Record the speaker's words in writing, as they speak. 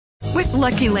With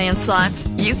Lucky Land Slots,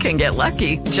 you can get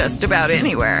lucky just about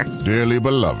anywhere. Dearly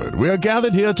beloved, we are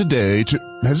gathered here today to...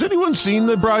 Has anyone seen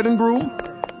the bride and groom?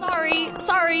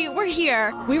 Sorry, we're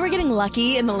here. We were getting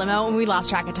lucky in the limo and we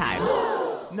lost track of time.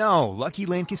 No, Lucky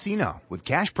Land Casino, with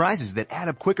cash prizes that add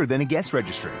up quicker than a guest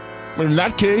registry. In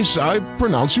that case, I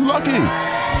pronounce you lucky.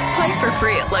 Play for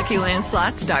free at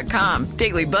LuckyLandSlots.com.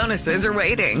 Daily bonuses are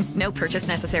waiting. No purchase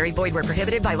necessary. Void where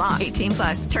prohibited by law.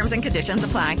 18+. Terms and conditions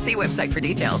apply. See website for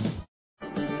details.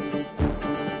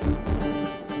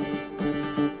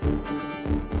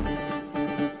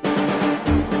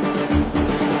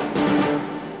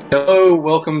 Hello,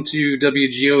 welcome to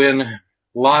WGON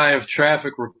Live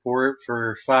Traffic Report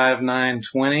for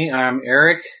 5/9/20. I'm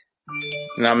Eric.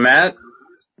 And I'm Matt.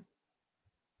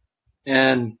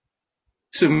 And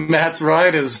to Matt's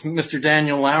right is Mr.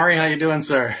 Daniel Lowery. How you doing,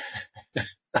 sir?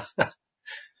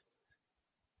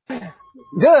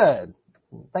 Good.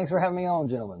 Thanks for having me on,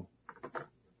 gentlemen.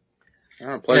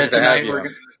 Pleasure to have you.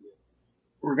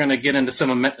 We're going to get into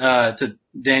some to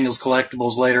Daniel's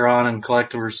collectibles later on in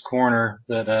Collector's Corner,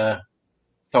 but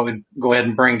thought we'd go ahead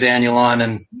and bring Daniel on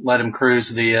and let him cruise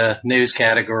the news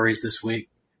categories this week.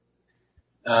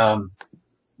 The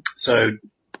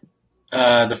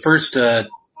first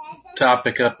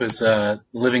topic up is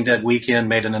Living Dead Weekend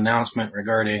made an announcement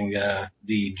regarding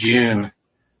the June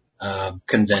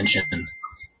convention.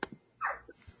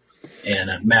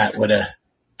 And Matt,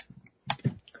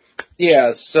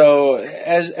 Yeah, so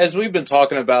as we've been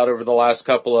talking about over the last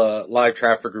couple of live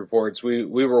traffic reports, we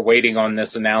were waiting on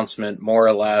this announcement more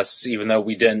or less, even though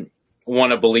we didn't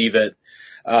want to believe it.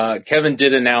 Kevin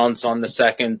did announce on the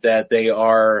 2nd that they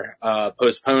are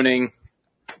postponing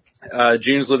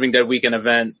June's Living Dead Weekend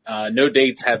event. No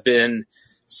dates have been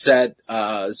set,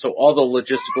 so all the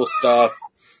logistical stuff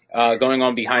going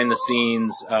on behind the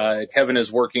scenes, Kevin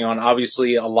is working on.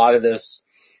 Obviously, a lot of this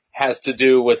has to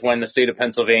do with when the state of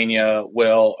Pennsylvania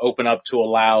will open up to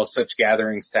allow such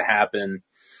gatherings to happen.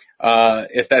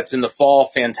 If that's in the fall,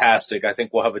 fantastic. I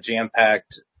think we'll have a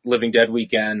jam-packed Living Dead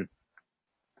weekend.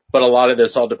 But a lot of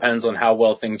this all depends on how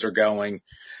well things are going.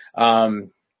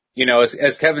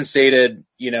 As Kevin stated,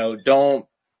 don't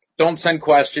send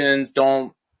questions.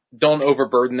 Don't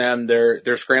overburden them.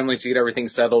 They're scrambling to get everything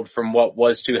settled from what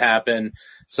was to happen,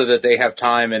 so that they have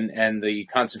time and the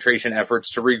concentration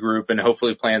efforts to regroup and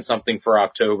hopefully plan something for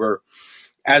October.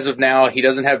 As of now, he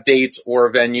doesn't have dates or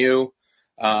a venue.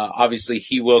 Obviously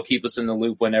he will keep us in the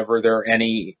loop whenever there are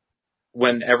any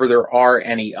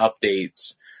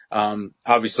updates.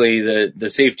 Obviously the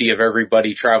safety of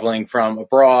everybody traveling from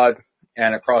abroad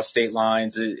and across state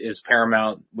lines is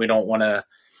paramount. We don't want to,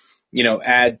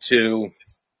 add to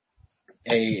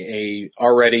a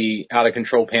already out of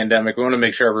control pandemic. We want to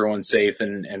make sure everyone's safe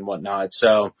and whatnot.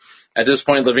 So at this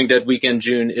point, Living Dead Weekend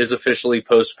June is officially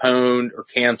postponed or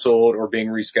canceled or being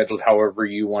rescheduled, however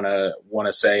you want to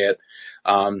say it.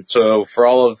 So for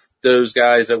all of those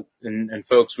guys and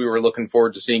folks we were looking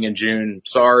forward to seeing in June,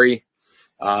 sorry.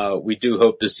 We do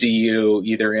hope to see you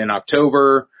either in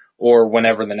October or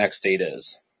whenever the next date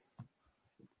is.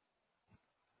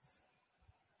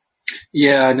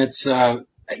 Yeah, and it's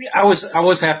I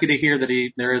was happy to hear that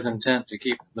there is intent to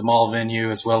keep the mall venue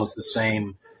as well as the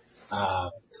same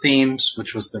themes,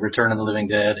 which was the Return of the Living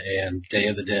Dead and Day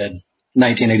of the Dead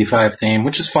 1985 theme,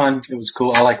 which is fun. It was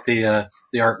cool. I like the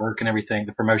artwork and everything,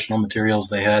 the promotional materials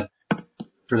they had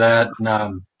for that,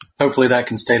 and hopefully that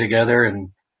can stay together.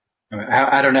 And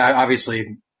I don't know.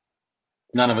 Obviously,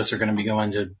 none of us are going to be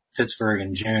going to Pittsburgh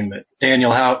in June, but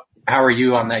Daniel, how are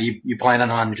you on that? You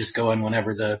planning on just going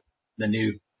whenever the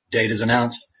new date is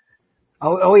announced?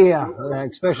 Oh yeah.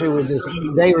 Especially with this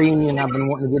day reunion, I've been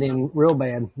wanting to get in real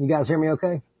bad. You guys hear me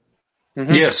okay?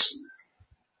 Mm-hmm. Yes.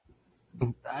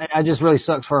 I just really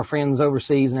sucks for our friends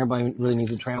overseas, and everybody really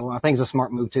needs to travel. I think it's a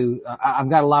smart move too. I've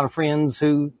got a lot of friends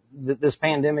who this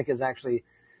pandemic is actually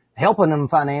helping them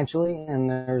financially, and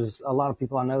there's a lot of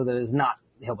people I know that is not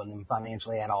helping them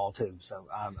financially at all too. So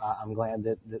I'm glad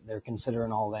that they're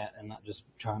considering all that and not just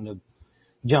trying to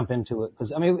jump into it.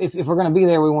 Because, I mean, if we're going to be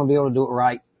there, we want to be able to do it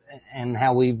right. And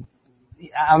I'm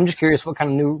just curious what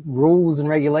kind of new rules and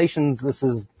regulations this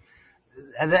is.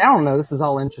 I don't know. This is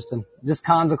all interesting. Just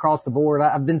cons across the board.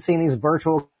 I've been seeing these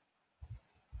virtual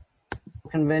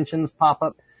conventions pop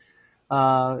up.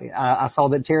 I saw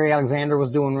that Terry Alexander was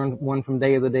doing one from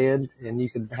Day of the Dead, and you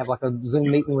could have like a Zoom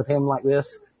meeting with him like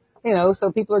this.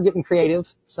 So people are getting creative.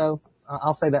 So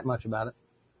I'll say that much about it.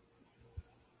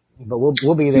 But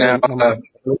we'll be there. Now,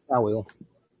 I will.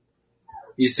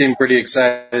 You seem pretty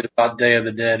excited about Day of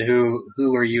the Dead.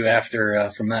 Who are you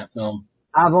after from that film?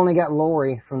 I've only got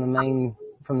Lowery from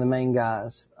the main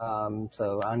guys.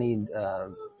 So I need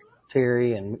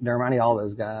Terry and McDermott. I need all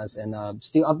those guys. And,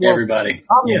 Everybody.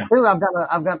 Yeah. Too,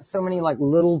 I've got so many I've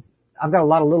got a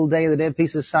lot of little Day of the Dead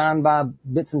pieces signed by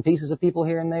bits and pieces of people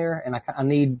here and there. And I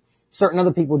need certain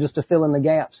other people just to fill in the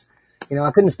gaps.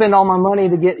 I couldn't spend all my money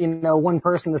to get, one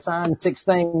person to sign 6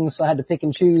 things. So I had to pick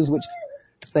and choose which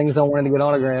things I wanted to get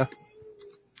autographed.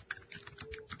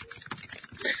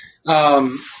 I'll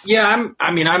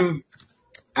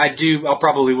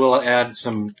probably will add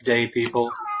some day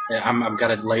people. I've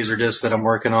got a laser disc that I'm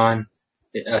working on,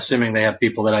 assuming they have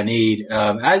people that I need.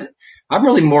 I'm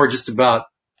really more just about,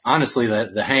 honestly,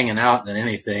 the hanging out than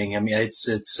anything. I mean,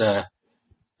 it's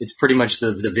pretty much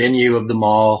the venue of the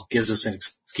mall gives us an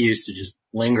excuse to just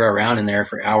linger around in there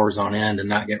for hours on end and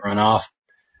not get run off.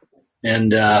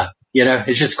 And,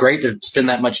 it's just great to spend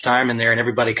that much time in there and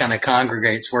everybody kind of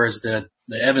congregates, whereas the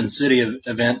Evans City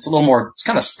event, it's a little more, it's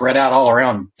kind of spread out all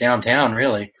around downtown,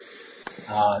 really.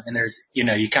 And there's,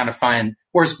 you kind of find,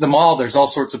 whereas the mall, there's all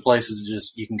sorts of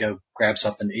places you can go grab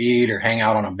something to eat or hang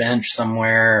out on a bench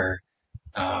somewhere.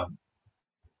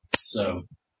 So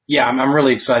yeah, I'm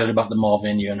really excited about the mall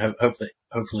venue and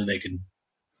hopefully they can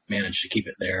manage to keep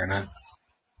it there. And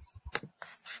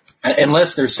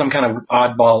unless there's some kind of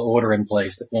oddball order in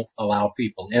place that won't allow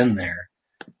people in there,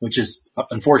 which is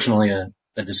unfortunately a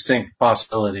distinct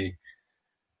possibility.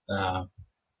 I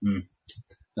don't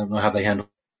know how they handle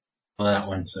that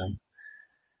one. So,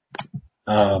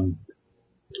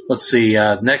 let's see.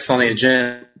 Next on the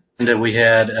agenda we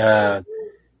had, it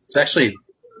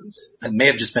may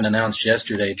have just been announced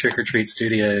yesterday. Trick or Treat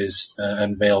Studios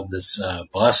unveiled this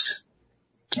bust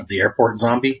of the airport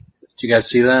zombie. Did you guys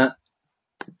see that?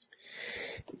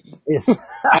 It's sick.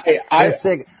 I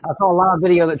saw a live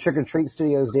video that Trick or Treat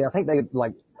Studios did. I think they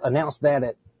announced that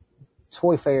at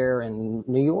Toy Fair in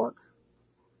New York.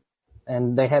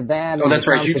 And they had that. Oh, that's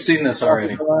right. You've seen this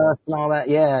already. And all that.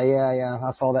 Yeah.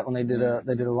 I saw that when they did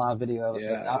a live video.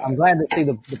 Yeah. I'm glad to see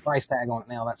the price tag on it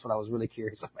now. That's what I was really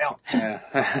curious about.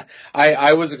 Yeah.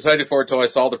 I was excited for it till I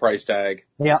saw the price tag.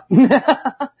 Yeah.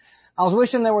 I was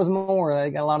wishing there was more.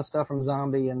 They got a lot of stuff from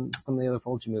Zombie and some of the other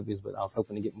Fulci movies, but I was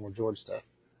hoping to get more George stuff.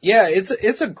 Yeah,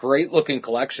 it's a great looking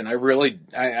collection.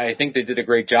 I think they did a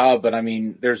great job, but I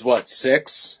mean, there's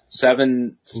 6,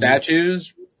 7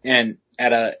 statues and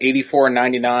at a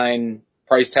 $84.99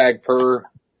 price tag per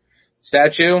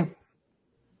statue.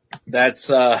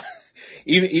 That's,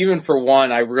 even for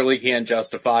one, I really can't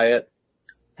justify it.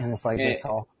 And it's this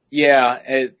tall.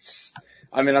 Yeah,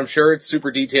 I'm sure it's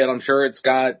super detailed. I'm sure it's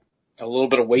got a little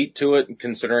bit of weight to it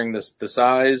considering the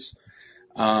size.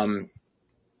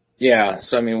 Yeah,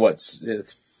 so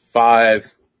it's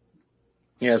 5.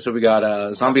 Yeah, so we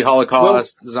got Zombie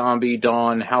Holocaust, Zombie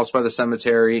Dawn, House by the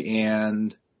Cemetery,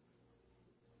 and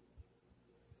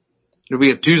we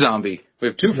have 2 Zombie. We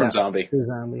have 2 from Zombie. 2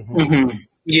 Zombie. Yeah. Mm-hmm.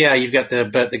 Yeah, you've got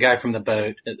the guy from the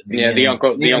boat. The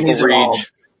Uncle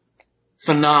Reach.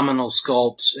 Phenomenal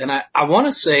sculpts. And I want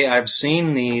to say I've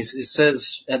seen these. It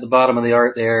says at the bottom of the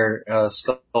art there,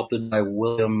 sculpted by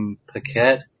William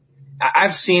Paquette.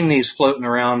 I've seen these floating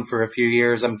around for a few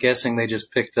years. I'm guessing they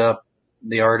just picked up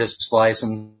the artist's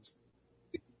license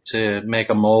to make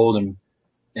a mold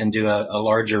and do a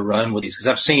larger run with these. Cause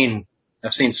I've seen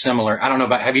similar. I don't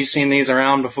know have you seen these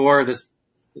around before? It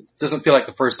doesn't feel like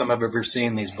the first time I've ever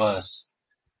seen these busts.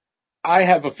 I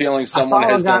have a feeling someone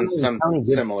has done something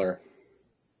similar.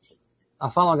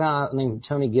 I follow a guy named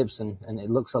Tony Gibson, and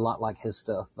it looks a lot like his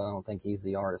stuff, but I don't think he's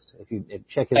the artist.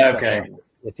 Check his stuff out.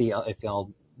 If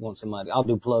y'all want somebody, I'll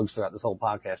do plugs throughout this whole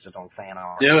podcast just on fan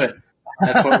art. Do it.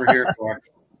 That's what we're here for.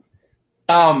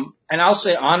 And I'll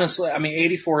say honestly,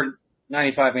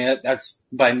 $84.95, that's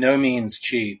by no means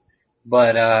cheap.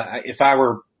 But, if I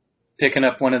were picking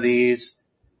up one of these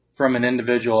from an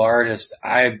individual artist,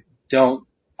 I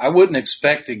wouldn't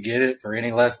expect to get it for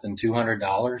any less than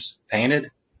 $200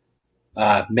 painted.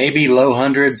 Maybe low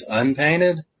hundreds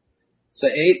unpainted. So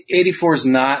 84 is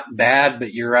not bad,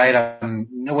 but you're right.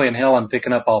 No way in hell I'm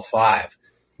picking up all 5.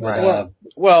 Right.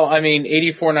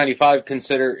 $84.95.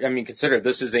 Consider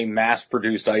this is a mass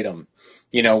produced item.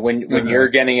 When you're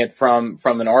getting it from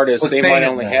an artist, they might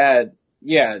only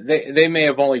they may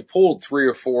have only pulled 3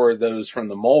 or 4 of those from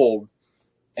the mold.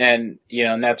 And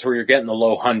that's where you're getting the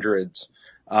low hundreds.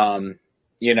 I'm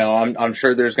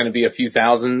sure there's going to be a few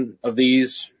thousand of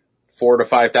these, 4,000 to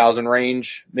 5,000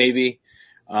 range, maybe.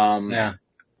 Again,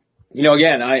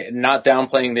 not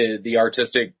downplaying the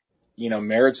artistic,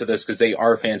 merits of this because they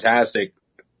are fantastic.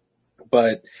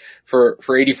 But for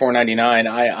 $84.99,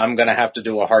 I'm going to have to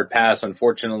do a hard pass,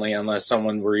 unfortunately, unless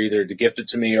someone were either to gift it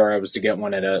to me or I was to get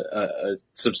one at a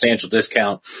substantial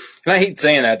discount. And I hate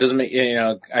saying that. It doesn't make,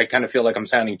 I kind of feel like I'm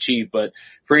sounding cheap, but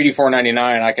for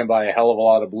 $84.99, I can buy a hell of a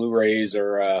lot of Blu-rays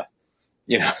or,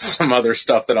 some other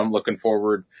stuff that I'm looking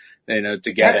forward, to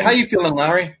getting. How you feeling,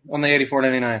 Lowery, on the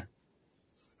 $84.99?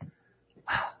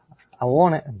 I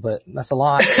want it, but that's a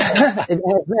lot.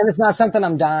 It's not something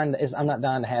I'm not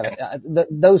dying to have it.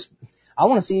 I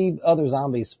want to see other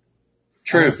zombies.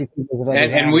 True.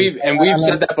 And we've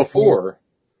said that before.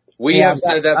 I've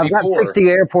said that before. I've got 60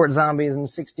 airport zombies and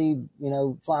 60,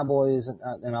 flyboys,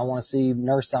 and I want to see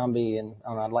nurse zombie, and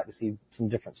I'd like to see some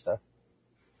different stuff.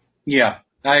 Yeah,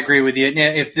 I agree with you. Yeah,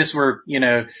 if this were,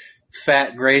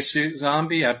 fat gray suit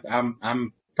zombie,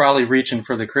 I'm probably reaching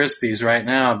for the Crispies right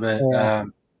now, but,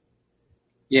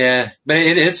 but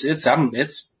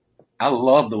I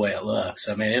love the way it looks.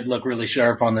 I mean, it looked really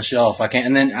sharp on the shelf.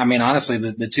 Honestly,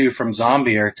 the two from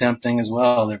Zombie are tempting as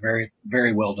well. They're very,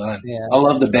 very well done. Yeah. I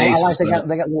love the base. They got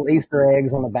little Easter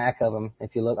eggs on the back of them.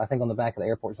 If you look, I think on the back of the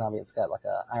airport zombie, it's got like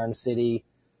a Iron City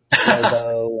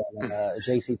logo and a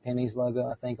J.C. Penney's logo,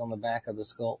 I think, on the back of the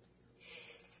sculpt.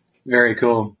 Very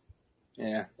cool.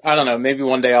 Yeah. I don't know. Maybe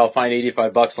one day I'll find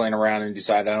 $85 laying around and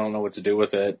decide I don't know what to do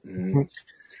with it. And,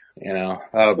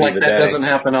 that'll be the day. That doesn't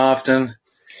happen often.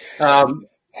 And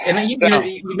you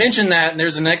mentioned that, and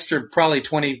there's an extra probably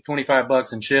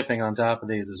 $20-25 in shipping on top of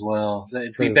these as well.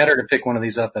 It'd be better to pick one of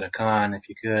these up at a con if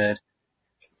you could.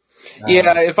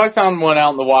 If I found one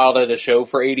out in the wild at a show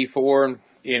for $84,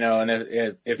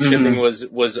 and if shipping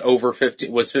was over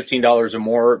 $15 or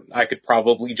more, I could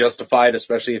probably justify it,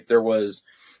 especially if there was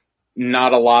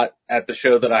not a lot at the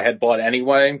show that I had bought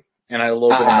anyway, and I had a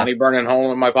little bit of money burning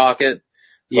hole in my pocket.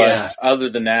 But other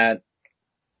than that,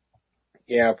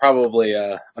 probably,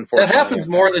 unfortunately. That happens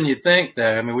more than you think,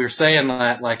 though. I mean, we were saying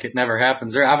that like it never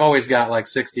happens. I've always got like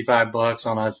 $65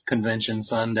 on a convention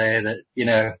Sunday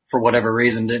that, for whatever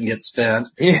reason didn't get spent.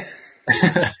 Yeah.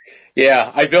 Yeah.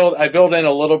 I build in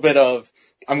a little bit of,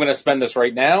 I'm going to spend this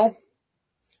right now,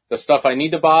 the stuff I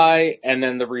need to buy, and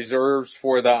then the reserves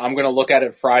for I'm going to look at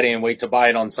it Friday and wait to buy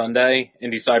it on Sunday and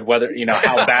decide whether,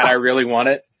 how bad I really want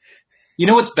it. You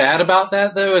know what's bad about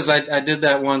that, though, is I did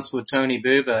that once with Tony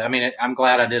Buba. I mean, I'm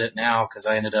glad I did it now because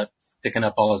I ended up picking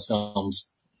up all his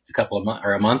films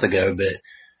a month ago. But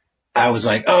I was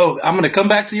like, oh, I'm going to come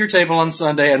back to your table on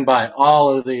Sunday and buy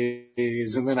all of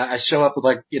these. And then I show up with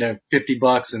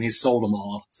 $50 and he's sold them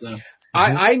all. So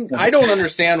I don't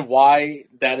understand why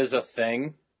that is a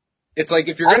thing. It's like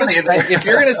if you're going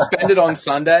to spend it on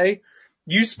Sunday,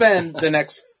 you spend the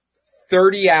next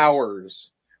 30 hours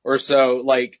or so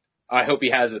I hope he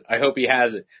has it. I hope he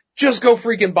has it. Just go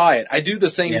freaking buy it. I do the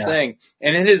same thing.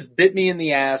 And it has bit me in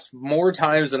the ass more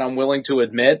times than I'm willing to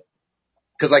admit.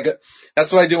 Cause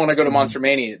that's what I do when I go to Monster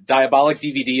Mania. Diabolic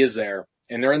DVD is there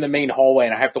and they're in the main hallway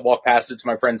and I have to walk past it to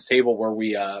my friend's table where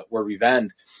we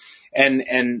vend.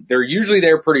 And they're usually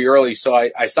there pretty early. So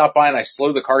I stop by and I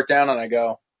slow the cart down and I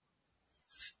go,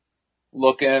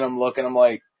 I'm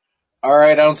like, all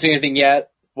right, I don't see anything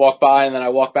yet. Walk by and then I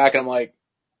walk back and I'm like,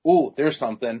 ooh, there's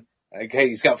something. Okay,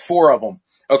 he's got 4 of them.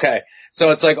 Okay,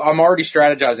 so it's like I'm already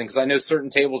strategizing because I know certain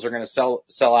tables are going to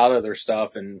sell out of their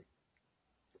stuff,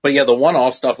 but the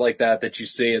one-off stuff like that you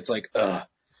see, it's like,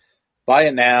 buy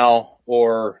it now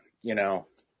or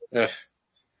too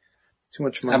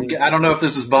much money. I don't know if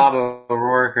this is Bob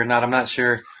O'Rourke or not. I'm not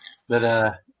sure,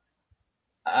 but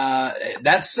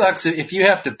that sucks. If you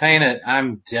have to paint it,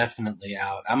 I'm definitely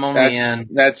out. I'm only in.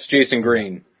 That's Jason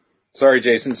Green. Sorry,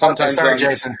 Jason. Sometimes.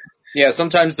 Jason. Yeah,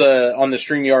 sometimes on the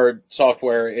StreamYard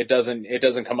software, it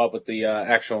doesn't come up with the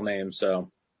actual name. So,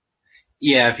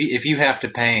 yeah, if you have to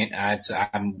paint,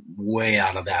 I'm way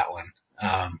out of that one.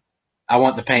 I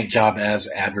want the paint job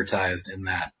as advertised in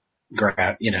that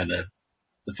graph, the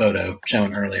photo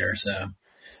shown earlier. So,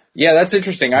 yeah, that's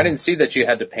interesting. I didn't see that you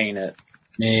had to paint it.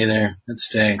 Me either. That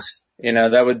stinks.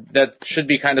 That should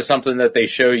be kind of something that they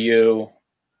show you,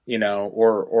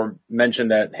 or mention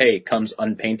that, hey, it comes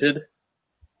unpainted.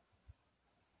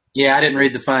 Yeah, I didn't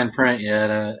read the fine print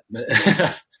yet. I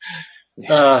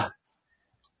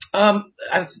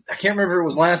can't remember if it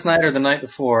was last night or the night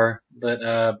before, but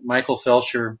Michael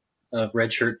Felcher of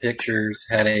Red Shirt Pictures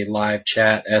had a live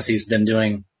chat as he's been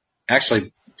doing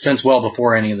actually since well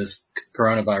before any of this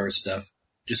coronavirus stuff.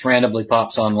 Just randomly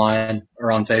pops online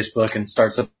or on Facebook and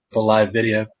starts up a live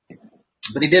video.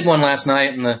 But he did one last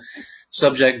night and the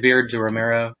subject veered to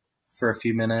Romero for a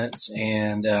few minutes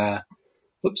and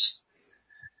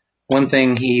one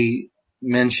thing he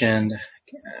mentioned,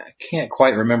 I can't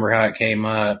quite remember how it came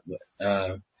up.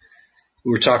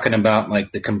 we were talking about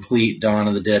like the complete Dawn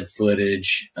of the Dead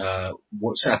footage. I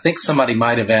think somebody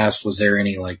might have asked, was there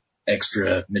any like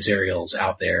extra materials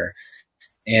out there?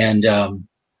 And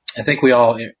I think we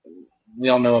all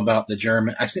know about the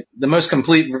German. I think the most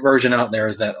complete version out there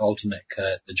is that ultimate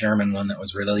cut, the German one that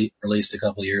was released a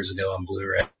couple years ago on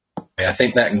Blu-ray. I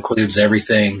think that includes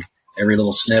everything, every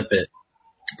little snippet.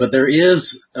 But there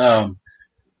is a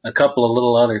couple of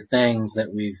little other things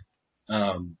that we've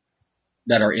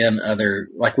that are in other,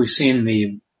 like we've seen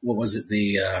the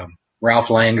Ralph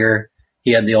Langer.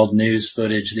 He had the old news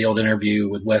footage, the old interview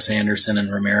with Wes Anderson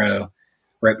and Romero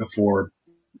right before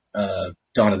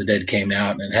Dawn of the Dead came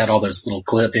out, and it had all those little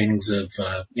clippings of,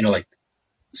 like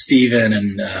Steven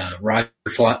and Roger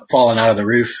falling out of the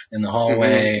roof in the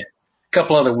hallway. Mm-hmm. A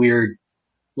couple other weird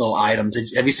little items.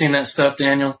 Have you seen that stuff,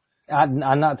 Daniel? I'm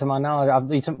not to my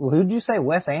knowledge. Who did you say?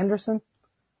 Wes Anderson?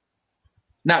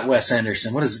 Not Wes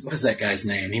Anderson. What is that guy's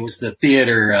name? He was the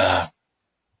theater.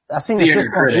 I've seen the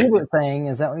Siskel and Ebert thing.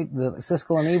 Is that the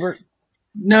Siskel and Ebert?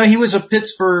 No, he was a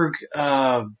Pittsburgh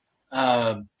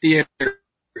theater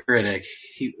critic.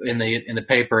 In the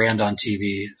paper and on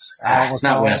TV. It's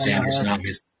not Wes Anderson,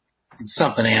 obviously. It's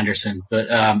something Anderson, but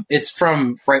it's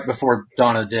from right before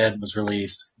Dawn of the Dead was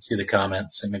released. See the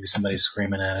comments, and maybe somebody's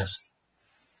screaming at us.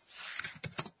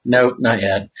 Nope, not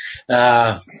yet.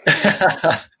 But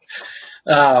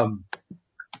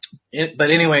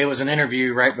anyway, it was an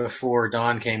interview right before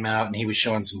Dawn came out, and he was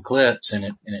showing some clips, and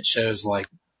it shows like,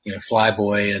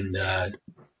 Flyboy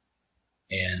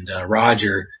and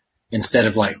Roger, instead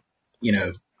of like,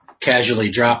 casually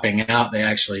dropping out, they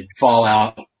actually fall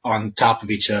out on top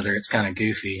of each other. It's kind of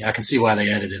goofy. I can see why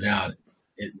they edited it out.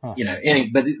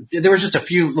 But there was just a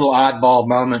few little oddball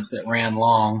moments that ran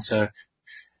long. So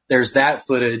there's that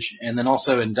footage. And then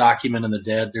also in Document of the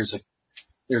Dead, there's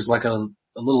like a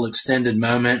little extended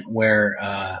moment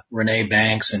where, Renee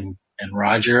Banks and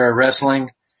Roger are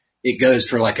wrestling. It goes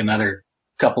for like another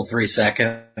 3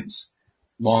 seconds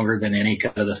longer than any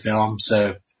cut of the film.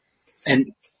 So, and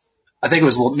I think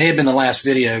may have been the last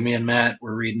video. Me and Matt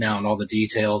were reading out all the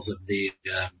details of the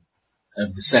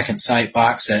Second Sight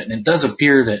box set, and it does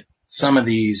appear that some of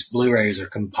these Blu-rays are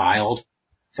compiled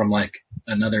from like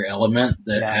another element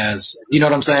that has, you know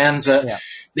what I'm saying? So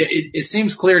it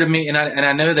seems clear to me, and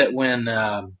I know that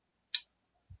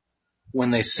when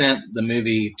they sent the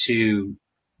movie to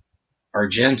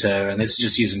Argento, and this is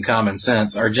just using common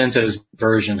sense, Argento's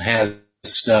version has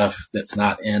stuff that's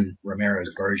not in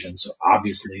Romero's version. So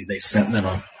obviously they sent them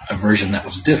a version that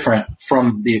was different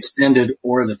from the extended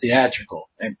or the theatrical.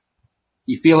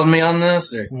 You feeling me on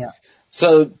this? Or? Yeah.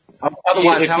 So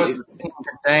otherwise, how is the scene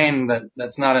contained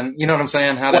that's not in, you know what I'm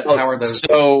saying? How are those?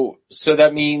 So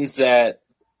that means that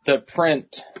the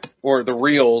print or the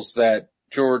reels that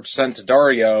George sent to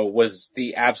Dario was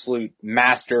the absolute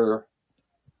master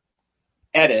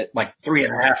edit, like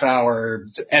 3.5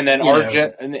 hours, and then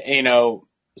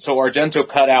so Argento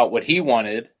cut out what he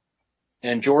wanted,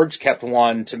 and George kept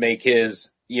one to make his,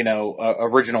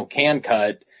 original can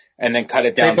cut, and then cut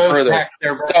it down further.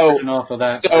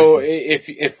 So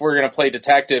if we're gonna play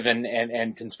detective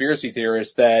and conspiracy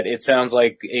theorist, that it sounds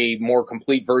like a more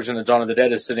complete version of Dawn of the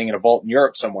Dead is sitting in a vault in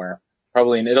Europe somewhere,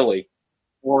 probably in Italy,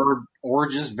 or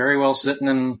just very well sitting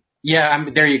in. Yeah,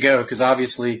 there you go, because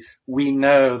obviously we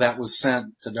know that was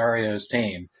sent to Dario's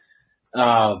team.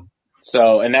 And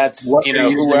that's,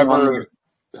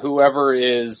 whoever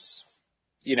is,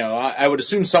 I would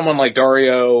assume someone like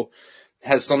Dario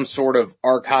has some sort of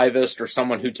archivist or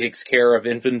someone who takes care of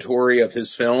inventory of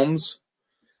his films.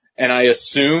 And I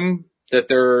assume that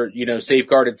they're,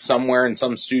 safeguarded somewhere in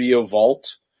some studio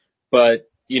vault. But,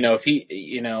 if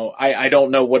he, I don't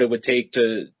know what it would take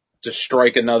to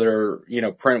strike another,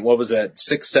 print. What was that?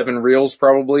 6-7 reels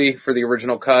probably for the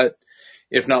original cut,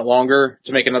 if not longer.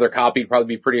 To make another copy would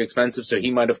probably be pretty expensive. So he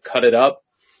might have cut it up.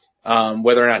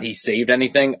 Whether or not he saved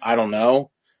anything, I don't know.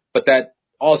 But that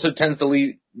also tends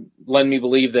to lend me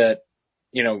believe that,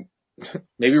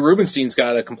 maybe Rubenstein's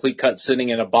got a complete cut sitting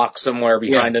in a box somewhere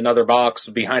behind another box,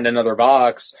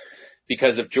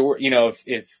 because if George,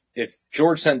 if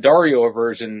George sent Dario a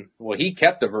version, well, he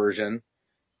kept a version.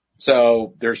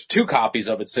 So there's 2 copies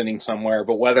of it sitting somewhere,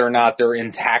 but whether or not they're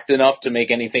intact enough to make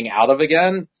anything out of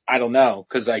again, I don't know.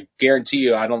 Cause I guarantee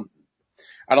you, I don't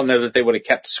know that they would have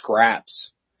kept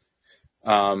scraps.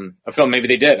 A film, maybe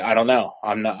they did. I don't know.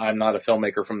 I'm not a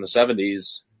filmmaker from the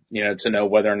 70s, to know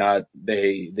whether or not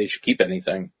they should keep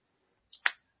anything.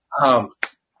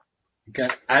 Okay.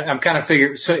 I'm kind of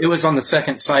figuring, so it was on the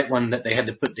Second Sight one that they had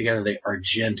to put together the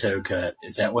Argento cut.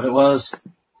 Is that what it was?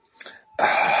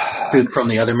 From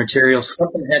the other materials,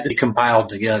 something had to be compiled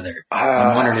together.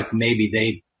 I'm wondering if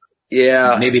maybe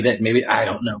Yeah. Maybe I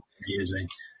don't know what they're using.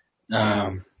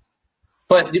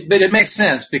 But it makes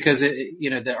sense because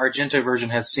the Argento version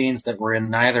has scenes that were in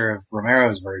neither of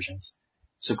Romero's versions.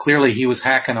 So clearly he was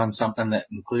hacking on something that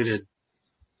included.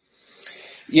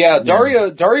 Yeah,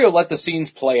 Dario let the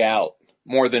scenes play out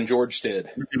more than George did.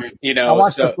 I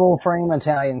watched the full frame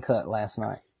Italian cut last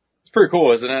night. It's pretty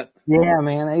cool, isn't it? Yeah,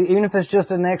 man. Even if it's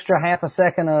just an extra half a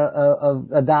second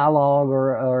of a dialogue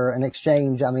or an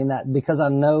exchange, I mean that because I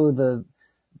know the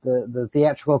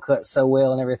theatrical cut so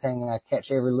well and everything, I catch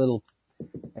every little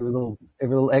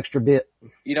extra bit.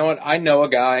 You know what? I know a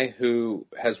guy who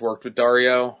has worked with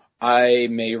Dario. I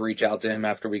may reach out to him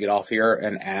after we get off here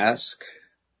and ask.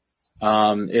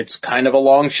 It's kind of a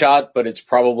long shot, but it's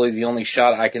probably the only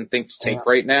shot I can think to take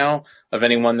right now of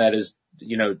anyone that is,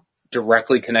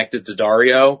 directly connected to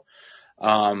Dario.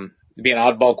 It'd be an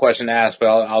oddball question to ask, but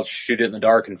I'll shoot it in the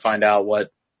dark and find out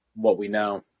what we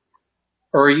know.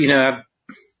 Or, I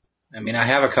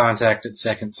have a contact at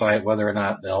Second Sight, whether or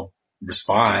not they'll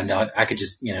respond. I could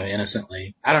just,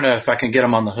 innocently. I don't know if I can get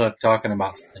them on the hook talking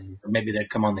about something, or maybe they'd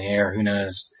come on the air. Who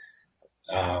knows?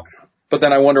 But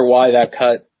then I wonder why that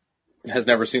cut has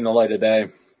never seen the light of day.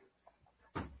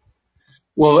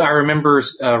 Well, I remember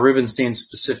Rubenstein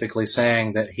specifically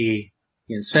saying that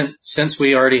since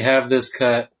we already have this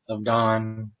cut of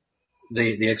Dawn,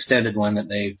 the extended one that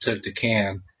they took to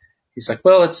Cannes, he's like,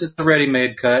 well, it's a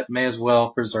ready-made cut, may as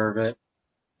well preserve it,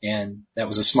 and that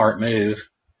was a smart move.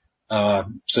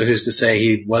 So who's to say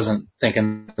he wasn't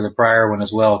thinking of the prior one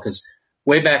as well? Because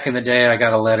way back in the day, I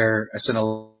sent a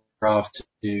letter off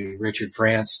to Richard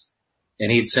France,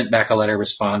 and he'd sent back a letter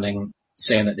responding,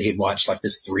 saying that he'd watched like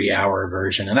this 3-hour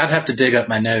version. And I'd have to dig up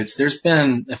my notes. There's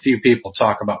been a few people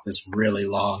talk about this really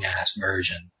long ass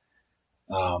version.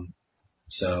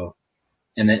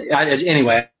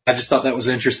 Anyway, I just thought that was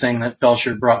interesting that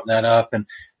Felcher brought that up.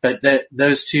 But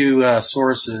those two,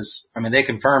 sources, they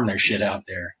confirm their shit out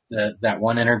there. That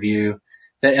one interview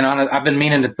I've been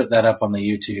meaning to put that up on the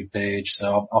YouTube page,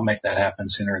 so I'll make that happen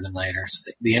sooner than later.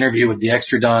 So the interview with the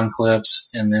extra Dawn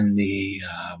clips and then the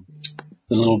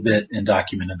little bit in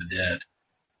Document of the Dead.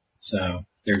 So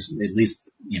there's at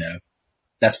least,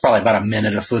 that's probably about a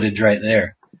minute of footage right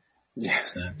there. Yeah.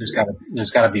 So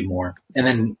there's gotta be more. And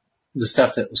then the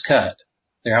stuff that was cut.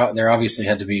 There obviously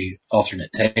had to be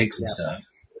alternate takes and stuff.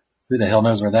 Who the hell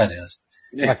knows where that is?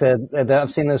 Yeah. Like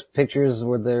I've seen those pictures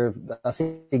where I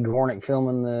see Gornick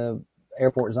filming the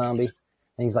airport zombie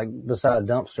and he's like beside a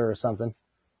dumpster or something.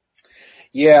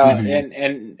 Yeah,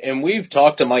 and we've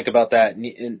talked to Mike about that,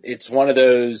 and it's one of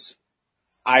those,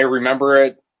 I remember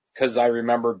it because I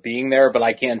remember being there, but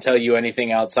I can't tell you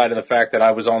anything outside of the fact that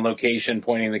I was on location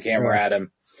pointing the camera at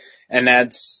him. And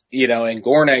that's, and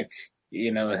Gornick,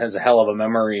 has a hell of a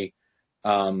memory.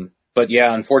 But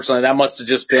yeah, unfortunately that must have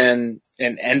just been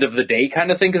an end of the day kind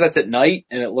of thing because that's at night,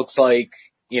 and it looks like,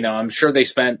 I'm sure they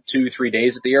spent 2-3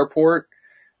 days at the airport.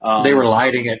 They were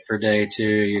lighting it for day 2,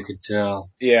 you could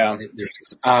tell. Yeah.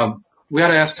 We got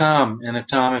to ask Tom, and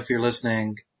if you're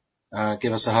listening,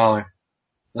 give us a holler.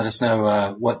 Let us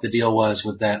know what the deal was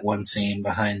with that one scene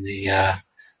behind the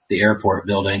airport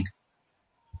building.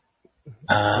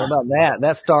 What about that?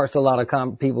 That starts a lot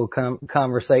of people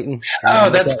conversating. Oh,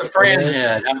 that's the Fran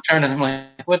head. I'm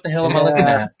like, what the hell am I looking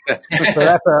at?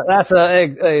 So that's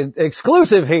a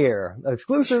exclusive here.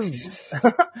 Exclusive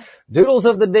Doodles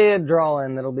of the Dead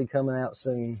drawing that'll be coming out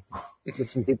soon. Get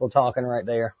some people talking right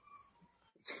there.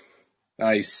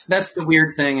 Nice. That's the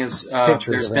weird thing is,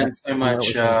 there's been so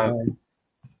much,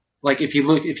 like if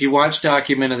you watch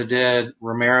Document of the Dead,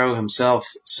 Romero himself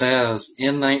says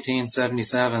in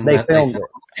 1977 they that filmed they filmed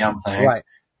it. the damn thing.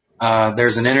 Right.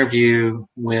 There's an interview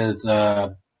with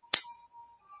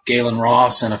Galen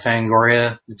Ross in a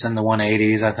Fangoria. It's in the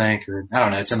 180s, I think, or I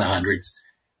don't know, it's in the hundreds.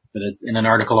 But it's in an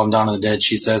article on Dawn of the Dead.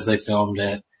 She says they filmed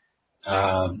it.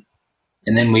 And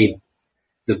then the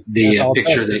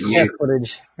picture that you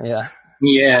footage. Yeah.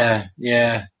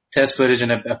 Yeah. Test footage,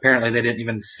 and apparently they didn't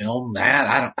even film that.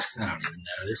 I don't even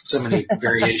know. There's so many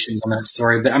variations on that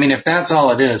story. But if that's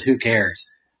all it is, who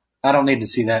cares? I don't need to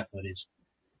see that footage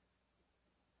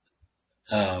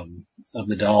of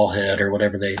the doll head or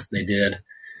whatever they did.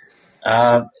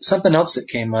 Something else that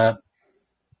came up,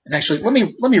 and actually let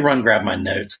me grab my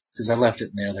notes because I left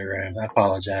it in the other room. I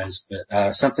apologize,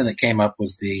 but something that came up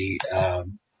was the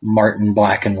Martin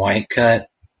black and white cut.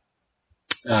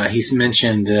 He's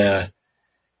mentioned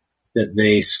that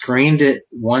they screened it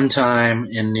one time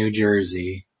in New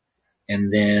Jersey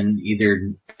and then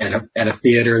either at a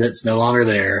theater that's no longer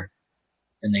there,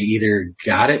 and they either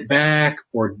got it back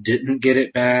or didn't get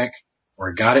it back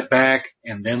or got it back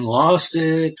and then lost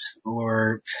it,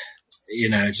 or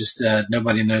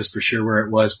nobody knows for sure where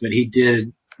it was, but he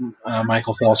did,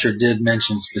 Michael Felcher did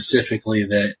mention specifically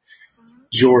that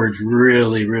George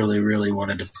really, really, really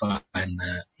wanted to find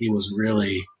that. He was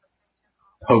really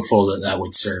hopeful that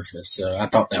would surface. So I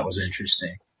thought that was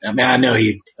interesting. I mean, I know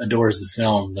he adores the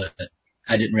film, but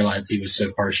I didn't realize he was so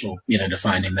partial, to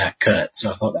finding that cut.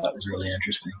 So I thought that was really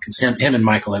interesting because him and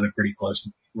Michael have a pretty close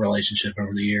relationship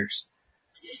over the years.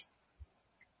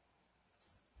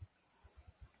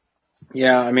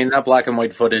 Yeah, I mean, that black and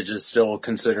white footage is still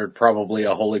considered probably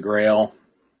a holy grail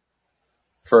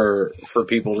for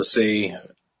people to see.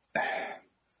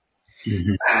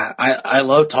 Mm-hmm. I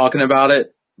love talking about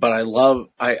it, but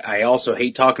I also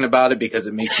hate talking about it because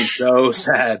it makes me so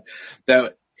sad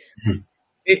that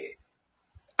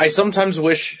I sometimes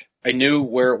wish I knew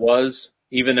where it was,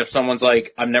 even if someone's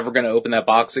like, I'm never going to open that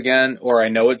box again, or I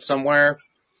know it's somewhere.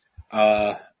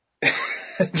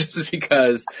 Just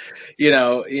because,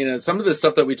 some of the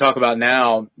stuff that we talk about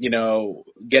now,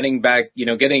 getting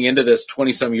into this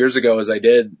 20 some years ago as I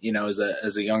did,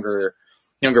 as a younger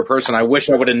person, I wish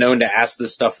I would have known to ask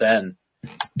this stuff then,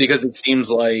 because it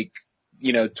seems like,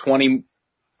 20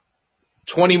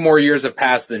 more years have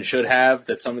passed than should have,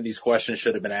 that some of these questions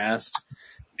should have been asked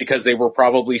because they were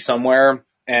probably somewhere.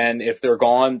 And if they're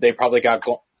gone, they probably got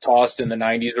tossed in the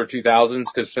 90s or 2000s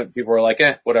because people were like,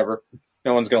 whatever.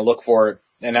 No one's going to look for it.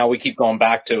 And now we keep going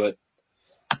back to it.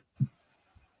 I'm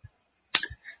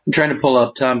trying to pull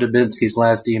up Tom Dubinsky's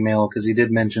last email because he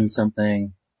did mention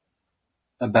something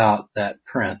about that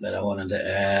print that I wanted to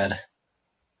add.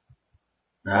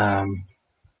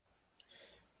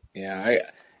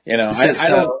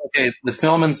 Okay, the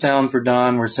film and sound for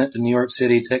Dawn were sent to New York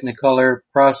City. Technicolor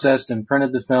processed and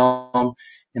printed the film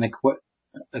in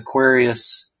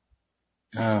Aquarius.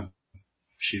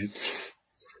 Shoot.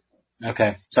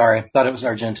 Okay, sorry. Thought it was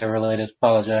Argento related.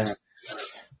 Apologize.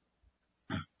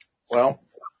 Well,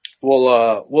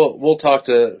 we'll talk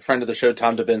to friend of the show,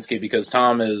 Tom Dubinsky, because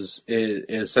Tom is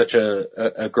such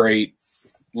a great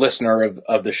listener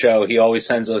of the show. He always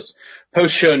sends us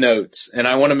post show notes, and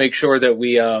I want to make sure that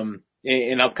we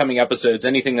in upcoming episodes,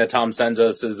 anything that Tom sends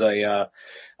us is a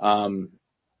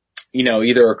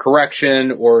either a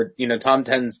correction or Tom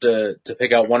tends to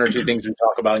pick out one or two things we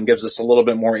talk about and gives us a little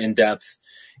bit more in-depth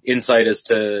insight as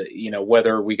to,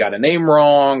 whether we got a name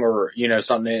wrong or,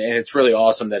 something. And it's really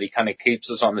awesome that he kind of keeps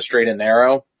us on the straight and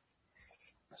narrow.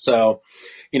 So,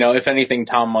 if anything,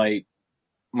 Tom might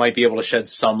be able to shed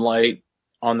some light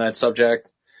on that subject.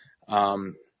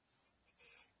 But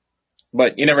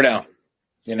you never know.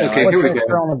 Okay, here we go.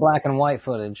 On the black and white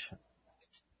footage.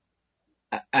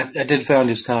 I did found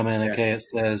his comment. Okay, it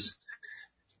says,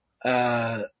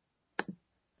 an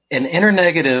inner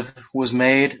negative was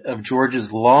made of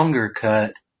George's longer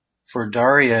cut for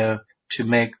Dario to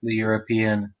make the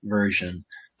European version.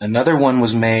 Another one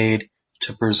was made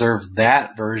to preserve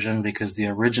that version because the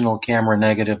original camera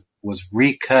negative was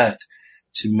recut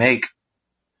to make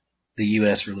the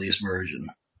U.S. release version.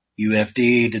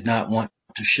 UFD did not want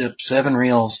to ship 7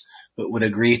 reels, but would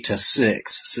agree to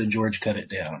 6, so George cut it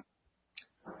down.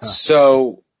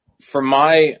 So, from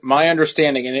my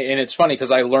understanding, and it's funny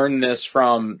because I learned this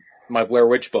from my Blair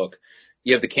Witch book.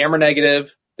 You have the camera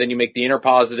negative, then you make the inner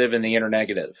positive and the inner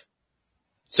negative.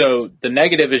 So the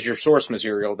negative is your source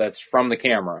material that's from the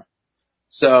camera.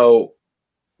 So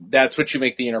that's what you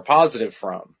make the inner positive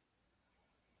from.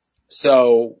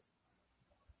 So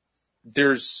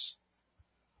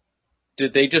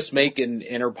did they just make an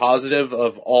inner positive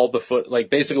of all the like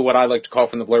basically what I like to call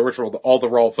from the Blair Witch world, all the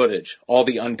raw footage, all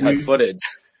the uncut footage?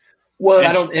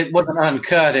 Well, it wasn't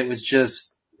uncut. It was just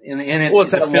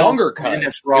it's that longer cut. In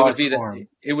its raw form.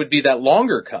 It would be that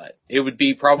longer cut. It would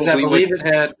be probably. I believe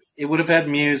it would have had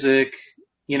music.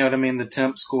 You know what I mean? The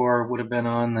temp score would have been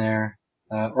on there.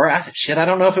 I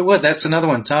don't know if it would. That's another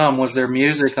one. Tom, was there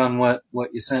music on what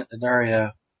you sent to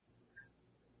Dario?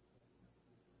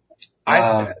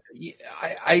 I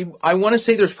want to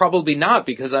say there's probably not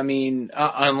because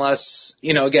unless,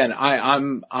 again,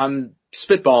 I'm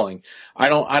spitballing. I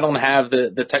don't have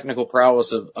the technical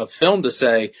prowess of film to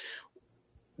say,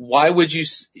 why would you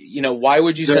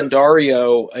send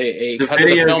Dario a cut of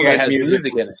the film that has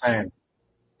music in it? Same.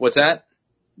 What's that?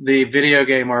 The video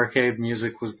game arcade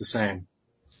music was the same.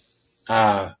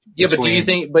 But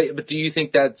do you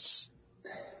think that's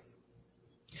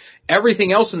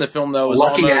everything else in the film though? Is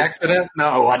lucky accident?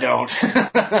 No, I don't.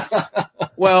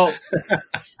 Well,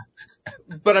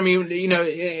 but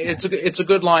it's a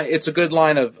good line. It's a good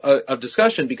line of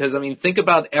discussion because think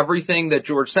about everything that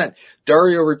George sent.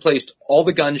 Dario replaced all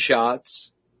the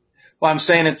gunshots. Well, I'm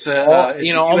saying it's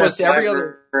almost every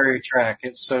other track.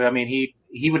 He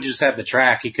he would just have the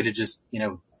track. He could have just,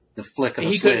 the flick of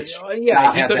a switch. He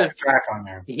could have track on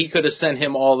there. He could have sent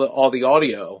him all the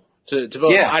audio to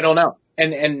I don't know.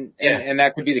 And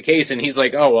that could be the case. And he's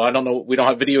like, oh, well, I don't know. We don't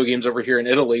have video games over here in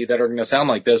Italy that are going to sound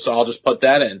like this. So I'll just put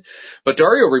that in. But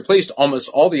Dario replaced almost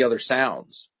all the other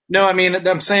sounds. No, I mean,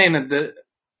 I'm saying that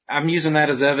I'm using that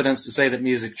as evidence to say that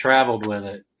music traveled with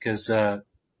it, because,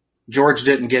 George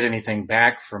didn't get anything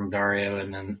back from Dario.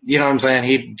 And then, you know what I'm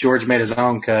saying? George made his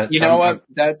own cut. You know what?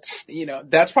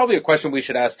 That's probably a question we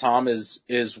should ask Tom is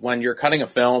when you're cutting a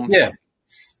film. Yeah.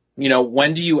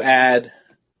 When do you add,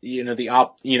 when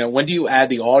do you add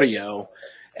the audio,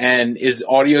 and is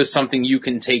audio something you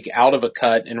can take out of a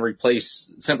cut and replace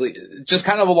simply just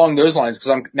kind of along those lines? Cause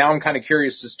I'm kind of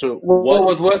curious as to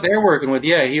with what they're working with.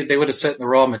 Yeah. They would have sent the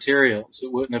raw materials.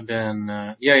 It wouldn't have been,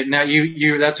 now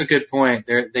that's a good point.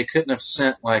 They couldn't have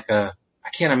sent I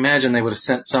can't imagine they would have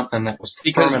sent something that was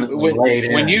permanently laid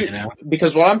in.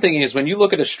 Because what I'm thinking is when you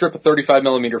look at a strip of 35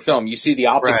 millimeter film, you see the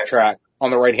optic track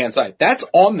on the right hand side. That's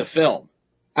on the film.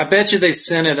 I bet you they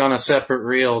sent it on a separate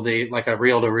reel, like a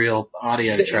reel-to-reel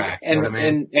audio track.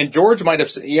 And George might have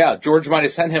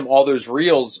sent him all those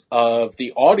reels of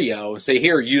the audio. Say,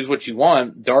 here, use what you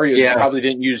want. Dario probably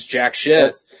didn't use jack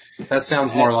shit. That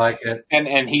sounds more like it.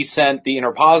 And he sent the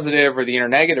inner positive or the inner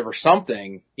negative or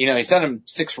something. He sent him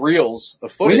 6 reels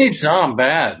of footage. We need Tom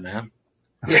bad, man.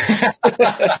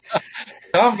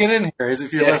 Tom, get in here as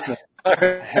if you're listening.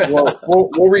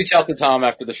 We'll reach out to Tom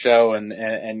after the show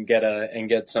and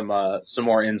get some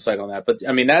more insight on that. But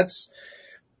I mean, that's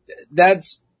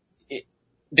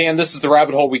Dan, this is the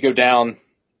rabbit hole we go down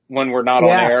when we're not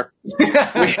on air.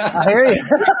 I hear you.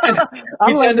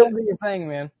 I'm like, don't do your thing,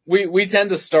 man. We tend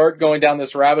to start going down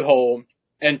this rabbit hole,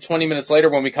 and 20 minutes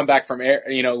later when we come back from air,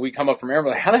 we come up from air,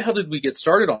 we're like, how the hell did we get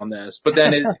started on this? But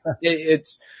then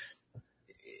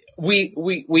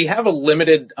we have a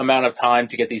limited amount of time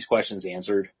to get these questions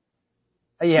answered.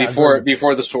 Before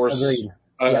the source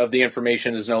of the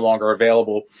information is no longer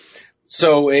available.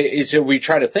 So we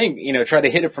try to think, try to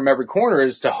hit it from every corner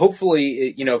is to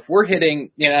hopefully, if we're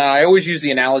hitting, I always use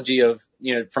the analogy of,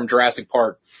 from Jurassic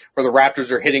Park where the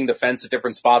raptors are hitting the fence at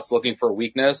different spots looking for a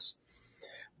weakness.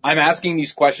 I'm asking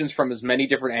these questions from as many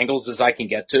different angles as I can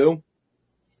get to.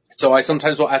 So I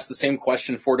sometimes will ask the same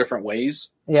question 4 different ways.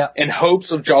 Yeah. In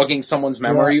hopes of jogging someone's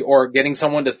memory or getting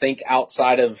someone to think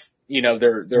outside of,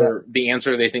 the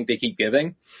answer they think they keep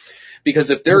giving.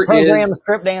 Because if there is the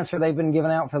script answer they've been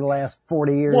giving out for the last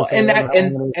 40 years. Well,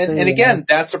 and again,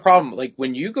 that's the problem. Like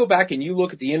when you go back and you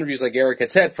look at the interviews like Eric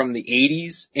had said from the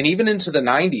 80s and even into the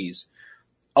 90s,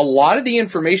 a lot of the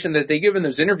information that they give in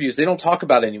those interviews, they don't talk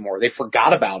about anymore. They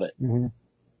forgot about it. Mm-hmm.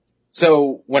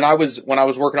 So when I was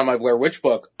working on my Blair Witch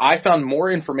book, I found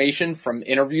more information from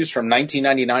interviews from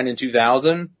 1999 and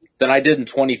 2000 than I did in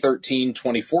 2013,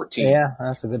 2014. Yeah,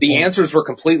 that's a good point. The answers were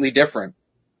completely different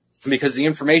because the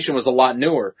information was a lot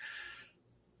newer.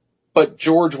 But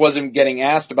George wasn't getting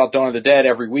asked about Dawn of the Dead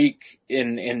every week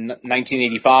in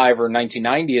 1985 or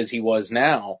 1990 as he was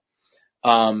now,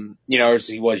 as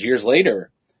he was years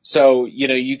later. So,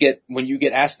 when you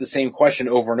get asked the same question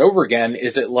over and over again,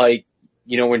 is it like,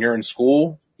 when you're in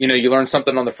school, you learn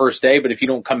something on the first day, but if you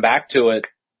don't come back to it,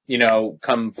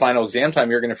 come final exam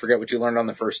time, you're going to forget what you learned on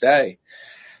the first day.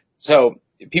 So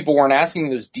people weren't asking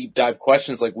those deep dive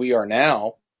questions like we are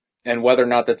now, and whether or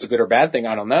not that's a good or bad thing,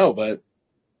 I don't know. But,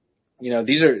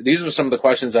 these are some of the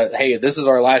questions that, hey, this is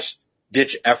our last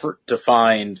ditch effort to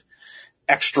find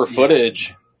extra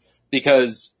footage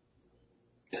because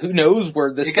who knows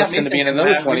where this stuff's going to be in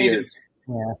another 20 years.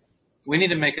 Yeah. We need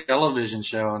to make a television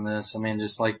show on this. I mean,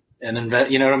 just like one of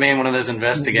those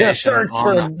investigations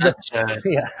on that show.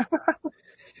 Yeah.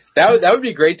 That would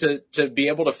be great to be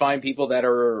able to find people that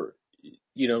are,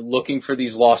 looking for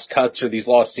these lost cuts or these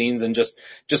lost scenes and just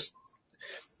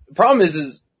the problem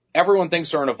is everyone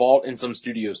thinks they're in a vault in some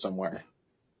studio somewhere.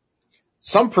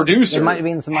 Some producer it might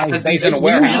be in somebody's these in a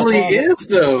warehouse. Usually is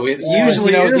though. It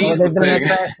usually is. They've been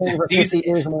in for 50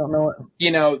 years and we don't know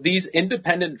it. These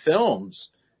independent films,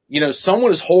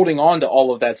 someone is holding on to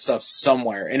all of that stuff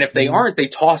somewhere. And if they aren't, they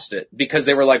tossed it because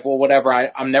they were like, well, whatever,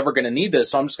 I'm never going to need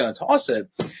this. So I'm just going to toss it.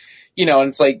 And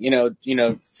it's like,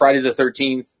 Friday the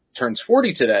 13th turns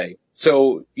 40 today.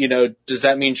 So, does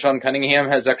that mean Sean Cunningham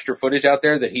has extra footage out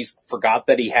there that he's forgot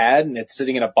that he had and it's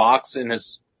sitting in a box in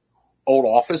his old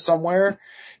office somewhere?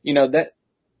 That's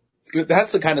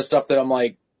the kind of stuff that I'm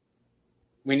like,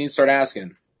 we need to start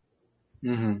asking.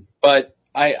 Mm-hmm. But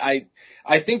I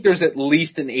think there's at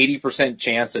least an 80%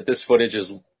 chance that this footage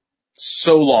is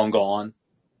so long gone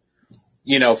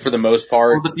for the most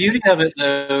part. Well, the beauty of it,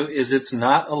 though, is it's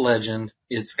not a legend.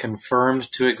 It's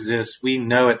confirmed to exist. We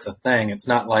know it's a thing. It's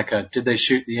not like a did they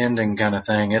shoot the ending kind of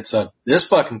thing. It's this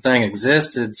fucking thing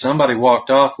existed. Somebody walked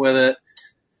off with it.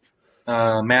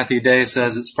 Matthew Day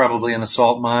says it's probably an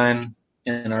assault mine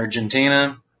in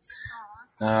Argentina.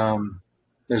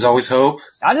 There's always hope.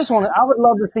 I would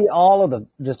love to see all of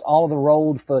the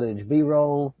rolled footage,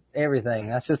 B-roll, everything.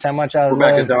 That's just how much I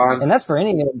Rebecca love. Dawn. And that's for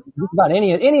just about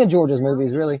any of George's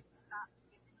movies, really.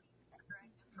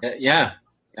 Yeah.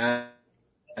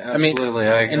 Absolutely.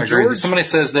 I agree. Somebody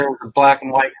says there was a black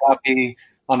and white copy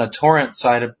on a torrent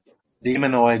site of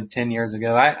Demonoid 10 years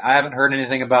ago. I haven't heard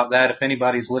anything about that. If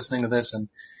anybody's listening to this and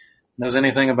knows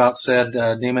anything about said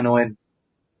Demonoid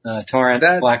torrent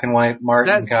black and white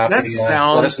Martin copy,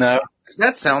 let us know.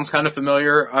 That sounds kind of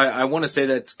familiar. I want to say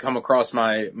that's come across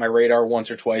my radar once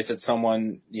or twice that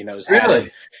someone, has had Really?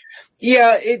 it.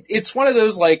 Yeah, it's one of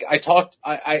those, like, I talked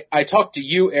to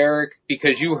you, Eric,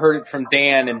 because you heard it from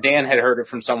Dan, and Dan had heard it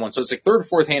from someone. So it's like third,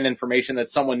 fourth hand information that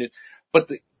someone knew. But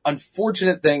the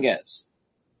unfortunate thing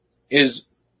is,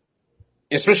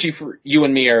 especially for you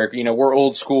and me, Eric, we're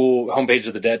old school Homepage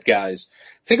of the Dead guys.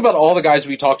 Think about all the guys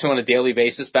we talked to on a daily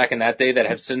basis back in that day that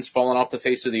have since fallen off the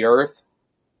face of the earth,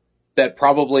 that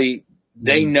probably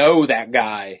they know that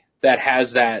guy that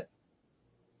has that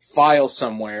file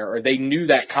somewhere, or they knew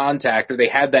that contact, or they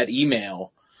had that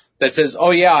email that says,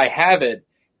 oh yeah, I have it.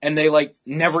 And they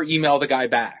never email the guy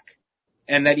back.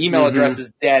 And that email address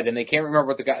is dead, and they can't remember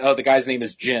what the guy's name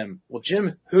is Jim. Well,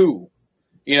 Jim who?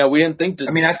 We didn't think to.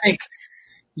 I mean, I think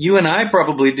you and I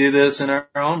probably do this in our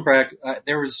own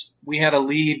practice. We had a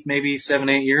lead maybe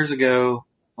 7-8 years ago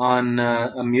on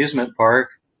amusement park.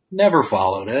 Never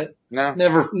followed it. No.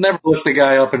 Never looked the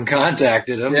guy up and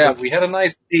contacted him. Yeah. But we had a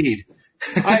nice lead.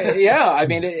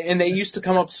 And they used to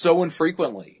come up so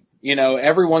infrequently.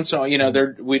 Every once in a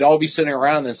while, we'd all be sitting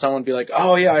around, and then someone would be like,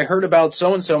 oh yeah, I heard about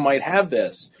so-and-so might have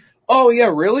this. Oh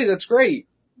yeah, really? That's great.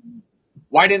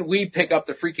 Why didn't we pick up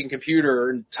the freaking computer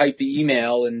and type the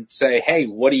email and say, hey,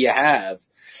 what do you have?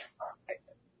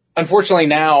 Unfortunately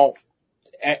now,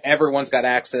 everyone's got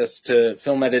access to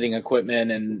film editing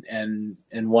equipment and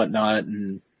whatnot.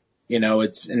 And,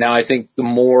 now I think the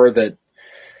more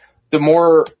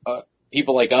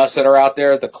people like us that are out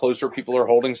there, the closer people are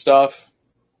holding stuff.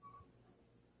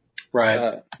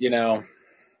 Right.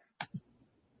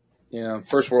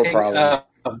 First world problems.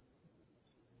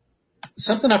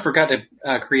 Something I forgot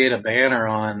to create a banner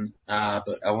on,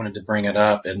 but I wanted to bring it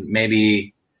up, and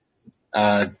maybe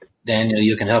Daniel,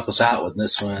 you can help us out with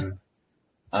this one.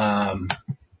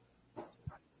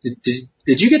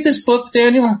 Did you get this book,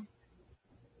 Daniel?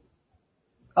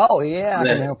 Oh yeah, I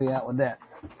can help you out with that.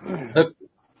 Let's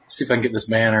see if I can get this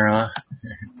banner on.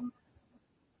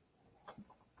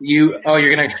 You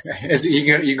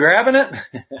grabbing it?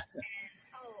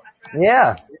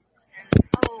 Yeah.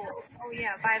 Oh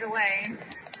yeah, by the way.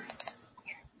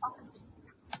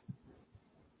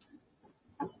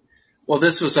 Well,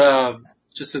 this was,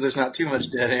 just so there's not too much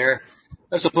dead air.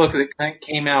 There's a book that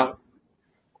came out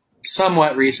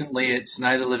somewhat recently. It's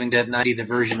Night of the Living Dead 90, the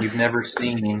version you've never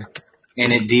seen.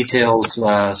 And it details,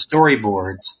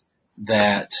 storyboards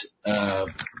that,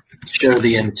 show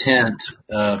the intent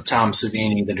of Tom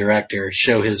Savini, the director,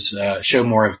 show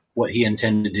more of what he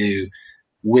intended to do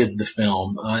with the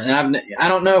film. And I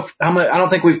don't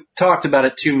think we've talked about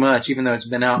it too much, even though it's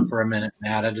been out for a minute,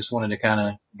 Matt. I just wanted to kind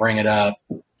of bring it up.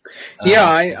 Yeah,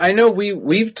 I know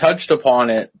we've touched upon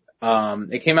it.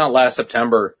 It came out last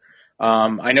September.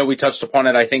 I know we touched upon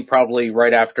it, I think probably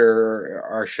right after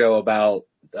our show about,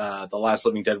 the Last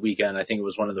Living Dead weekend. I think it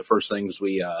was one of the first things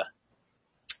we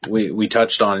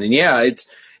touched on. And yeah,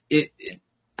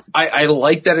 I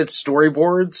like that it's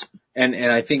storyboards, and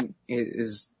I think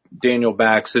is Daniel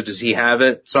back, so does he have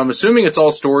it? So I'm assuming it's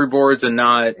all storyboards and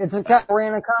not. We're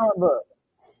in a comic book.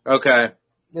 Okay.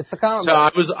 It's a comic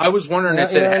book. So I was wondering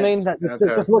if it had. I mean?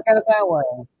 Just look at it that way.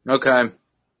 Okay.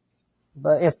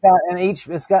 But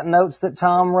it's got notes that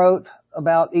Tom wrote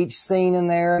about each scene in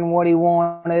there and what he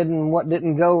wanted and what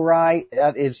didn't go right.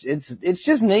 It's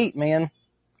just neat, man.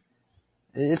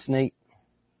 It's neat.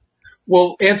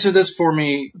 Well, answer this for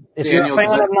me, if Daniel. If you're a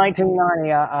fan of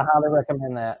 1990, I highly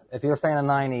recommend that. If you're a fan of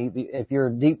 90, if you're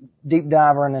a deep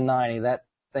diver into 90,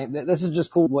 this is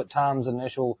just cool what Tom's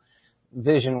initial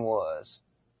vision was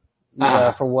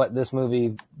for what this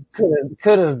movie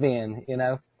could have been,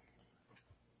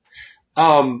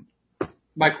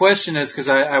 My question is, because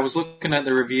I was looking at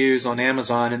the reviews on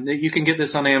Amazon, and you can get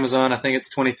this on Amazon. I think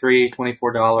it's $23,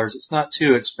 $24. It's not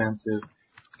too expensive.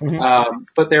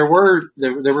 But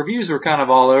the reviews were kind of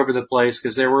all over the place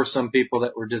because there were some people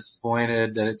that were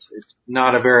disappointed that it's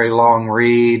not a very long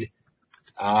read.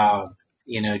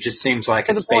 It just seems like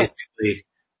it's basically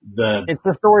it's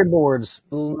the storyboards.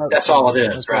 That's all it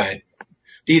is, right?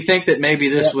 Do you think that maybe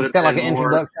this would have been like an more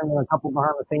introduction and a couple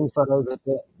behind the scenes photos? That's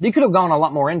it. You could have gone a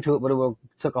lot more into it, but it would have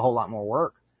took a whole lot more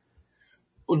work.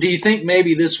 Well, do you think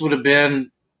maybe this would have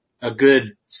been a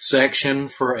good section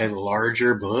for a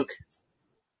larger book?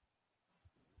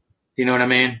 You know what I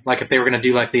mean? Like if they were going to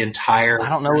do like the entire. I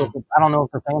don't know if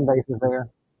the fan base is there.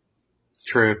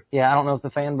 True. Yeah, I don't know if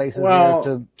the fan base is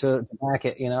there to back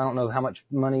it. I don't know how much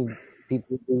money people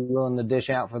would be willing to dish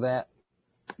out for that.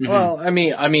 Mm-hmm. Well,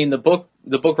 I mean, the book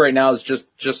right now is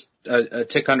just a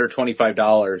tick under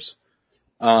 $25.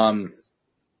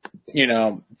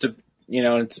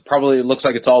 It's probably, it looks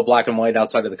like it's all black and white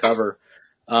outside of the cover.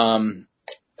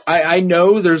 I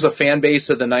know there's a fan base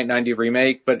of the 1990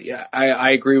 remake, but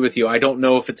I agree with you. I don't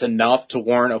know if it's enough to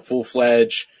warrant a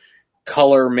full-fledged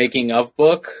color making of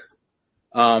book.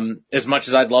 As much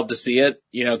as I'd love to see it,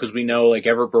 cause we know like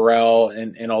Everett Burrell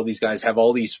and all these guys have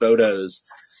all these photos,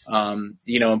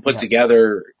 and put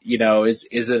together,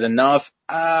 is it enough?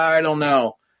 I don't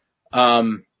know.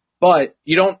 But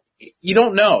you don't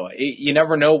know. You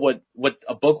never know what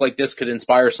a book like this could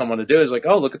inspire someone to do. Is like,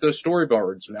 oh, look at those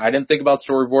storyboards. I didn't think about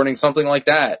storyboarding something like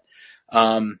that.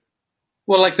 Well,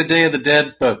 like the Day of the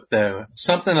Dead book, though,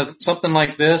 something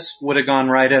like this would have gone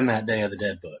right in that Day of the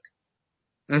Dead book.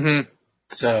 Mm-hmm.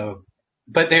 So,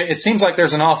 but it seems like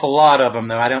there's an awful lot of them,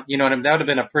 though. That would have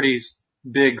been a pretty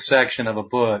big section of a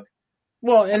book.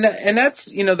 Well, and that's,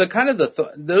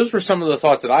 those were some of the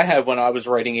thoughts that I had when I was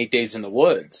writing 8 Days in the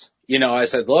Woods. I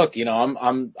said, look,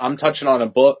 I'm touching on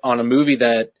a movie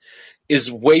that is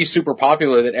way super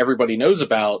popular that everybody knows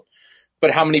about,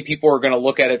 but how many people are going to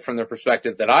look at it from the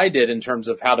perspective that I did in terms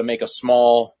of how to make a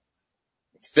small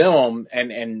film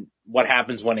and what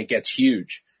happens when it gets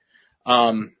huge.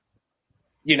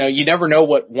 You never know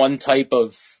what one type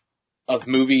of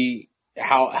movie,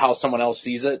 how someone else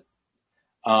sees it.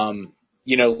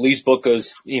 Lee's book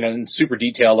goes, in super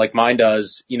detail like mine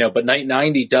does, but Night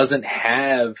 90 doesn't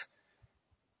have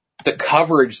the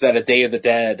coverage that a Day of the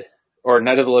Dead or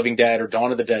Night of the Living Dead or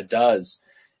Dawn of the Dead does.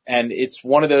 And it's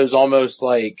one of those almost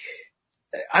like,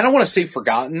 I don't want to say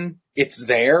forgotten. It's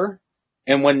there.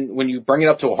 And when you bring it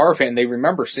up to a horror fan, they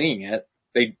remember seeing it.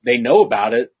 They know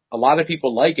about it. A lot of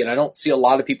people like it. I don't see a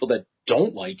lot of people that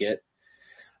don't like it.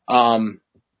 But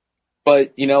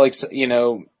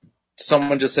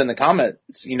someone just said in the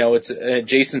comments, it's,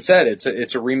 Jason said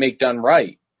it's a remake done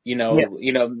right.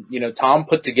 Tom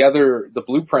put together the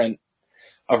blueprint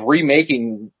of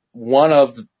remaking one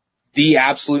of the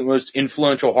absolute most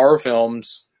influential horror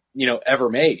films, ever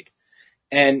made.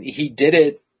 And he did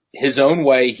it his own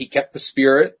way. He kept the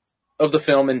spirit of the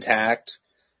film intact.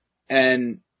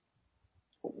 And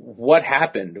what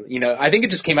happened? I think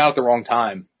it just came out at the wrong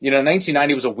time.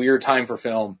 1990 was a weird time for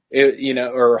film,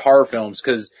 or horror films,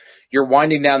 because you're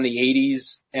winding down the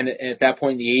 80s, and at that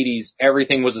point in the 80s,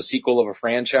 everything was a sequel of a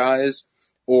franchise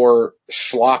or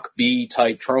schlock B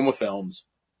type trauma films.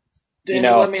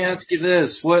 Daniel, let me ask you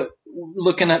this: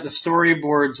 looking at the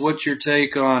storyboards, what's your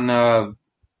take on,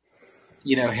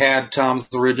 had Tom's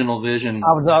original vision?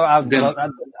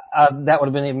 That would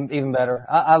have been even better.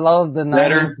 I love the 90s.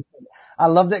 Better. I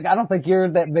loved it. I don't think you're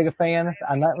that big a fan.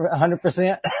 I'm not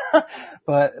 100%,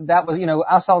 but that was,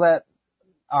 I saw that.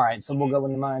 All right. So we'll go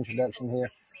into my introduction here.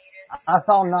 I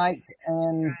saw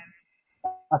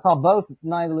both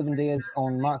Night of the Living Dead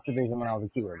on Monster Vision when I was a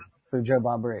kid through Joe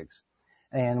Bob Briggs.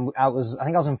 And I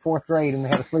think I was in 4th grade and we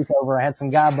had a sleepover. I had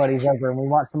some guy buddies over and we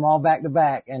watched them all back to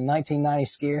back, and 1990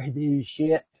 scared the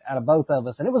shit out of both of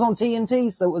us. And it was on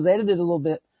TNT, so it was edited a little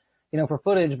bit, for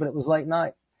footage, but it was late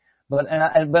night. But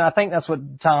I think that's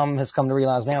what Tom has come to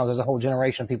realize now. There's a whole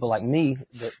generation of people like me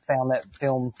that found that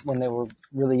film when they were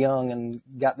really young and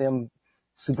got them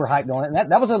super hyped on it.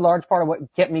 And that was a large part of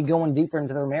what kept me going deeper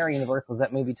into the Romero universe, was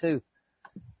that movie too.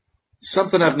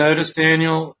 Something I've noticed,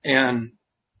 Daniel, and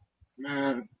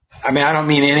I don't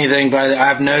mean anything, but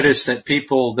I've noticed that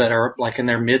people that are like in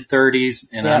their mid-30s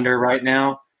and under right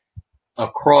now,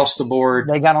 across the board,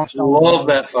 they got on love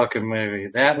that fucking movie.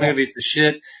 That movie's the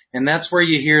shit. And that's where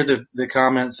you hear the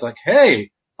comments like,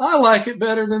 hey, I like it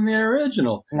better than the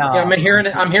original. No. Yeah,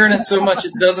 I'm hearing it so much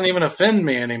it doesn't even offend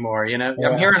me anymore.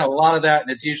 I'm hearing a lot of that, and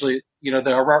it's usually,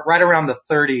 they're right around the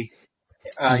 30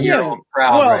 year old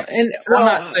crowd. Well, right? and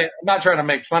I'm not trying to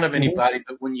make fun of anybody,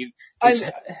 but when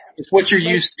it's what you're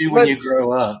used to when you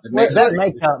grow up. That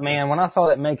makeup, man, when I saw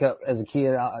that makeup as a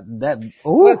kid,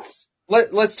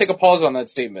 let's take a pause on that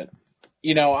statement.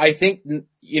 I think,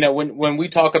 when we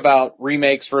talk about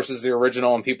remakes versus the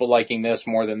original and people liking this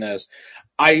more than this,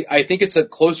 I think it's a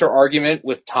closer argument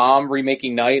with Tom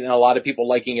remaking Night and a lot of people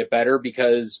liking it better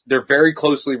because they're very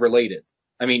closely related.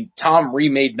 I mean, Tom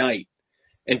remade Night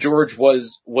and George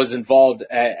was involved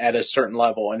at a certain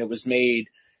level, and it was made,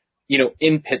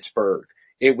 in Pittsburgh.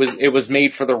 It was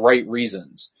made for the right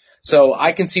reasons. So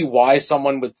I can see why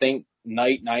someone would think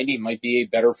Night 90 might be a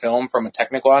better film from a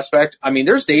technical aspect. I mean,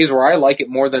 there's days where I like it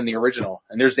more than the original,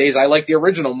 and there's days I like the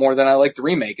original more than I like the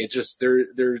remake. It just,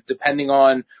 they're depending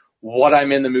on what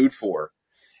I'm in the mood for.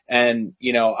 And,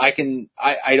 I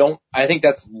think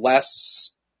that's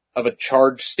less of a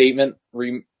charged statement,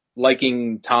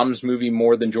 liking Tom's movie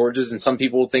more than George's. And some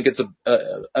people think it's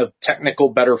a technical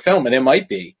better film, and it might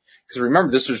be. Because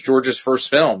remember, this was George's first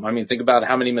film. I mean, think about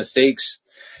how many mistakes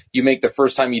you make the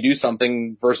first time you do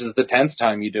something versus the 10th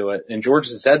time you do it. And George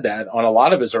has said that on a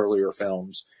lot of his earlier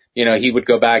films. He would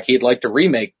go back, he'd like to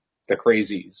remake The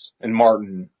Crazies and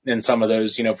Martin and some of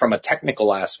those, from a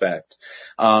technical aspect.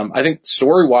 I think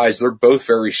story-wise, they're both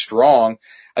very strong.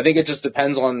 I think it just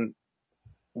depends on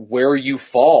where you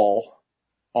fall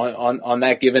on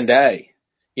that given day,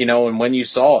 and when you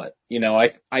saw it.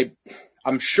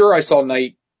 I'm sure I saw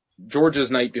George's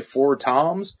Night before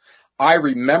Tom's. I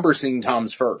remember seeing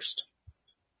Tom's first.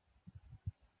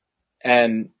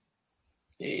 And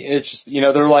it's just,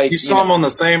 they're like... You saw them on the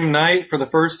same night for the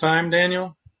first time,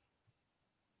 Daniel?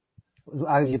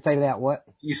 You faded out what?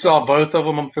 You saw both of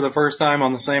them for the first time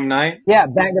on the same night? Yeah,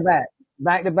 back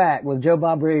to back with Joe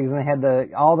Bob Briggs, and they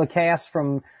had all the cast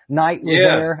from Night was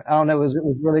there. I don't know, it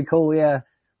was really cool, yeah.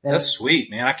 And that's sweet,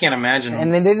 man. I can't imagine.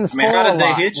 And they didn't spoil how did they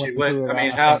lot hit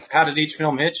you? How did each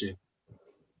film hit you?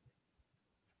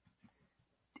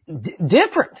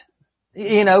 Different.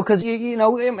 Cause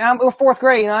we're fourth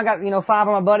grade, I got, 5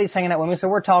 of my buddies hanging out with me, so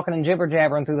we're talking and jibber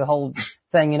jabbering through the whole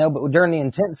thing, but during the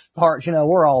intense parts,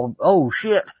 we're all, oh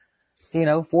shit,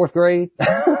 fourth grade.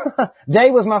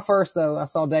 Day was my first though. I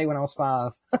saw Day when I was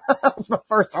 5. That was my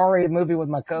first R-rated movie with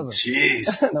my cousin.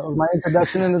 Jeez. That was my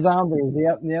introduction into zombies.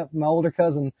 Yep. My older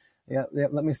cousin. Yep.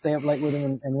 Let me stay up late with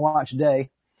him and watch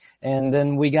Day. And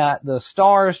then we got the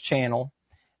Stars channel,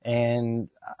 and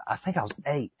I think I was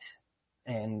 8,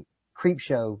 and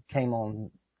Creepshow came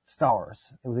on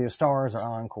Stars. It was either Stars or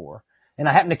Encore. And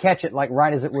I happened to catch it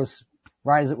right as it was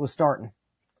starting.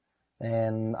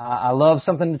 And I love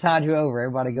Something to Tide You Over.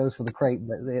 Everybody goes for the crepe,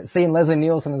 but seeing Leslie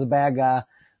Nielsen as a bad guy,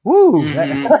 woo,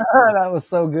 mm-hmm. that was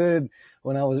so good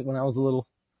when I was little.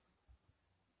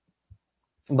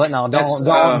 But no,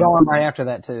 Dawn right after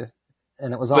that too.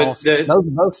 And it was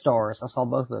both Stars. I saw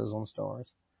both of those on Stars.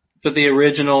 But the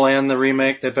original and the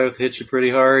remake, they both hit you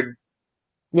pretty hard.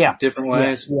 Yeah. Different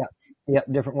ways. Yeah,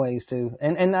 different ways too.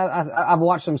 And I've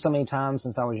watched them so many times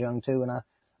since I was young too, and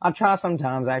I try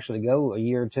sometimes actually to go a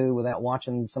year or two without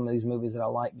watching some of these movies that I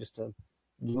like, just to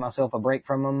give myself a break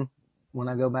from them when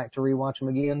I go back to rewatch them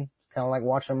again. Kind of like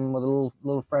watching them with a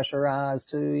little fresher eyes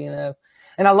too,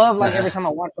 And I love, every time I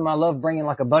watch them, I love bringing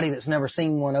a buddy that's never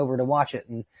seen one over to watch it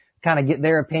and kind of get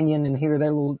their opinion and hear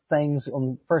their little things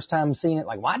on first time seeing it.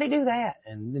 Like, why'd they do that?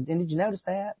 And did you notice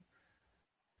that?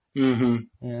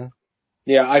 Mm-hmm. Yeah.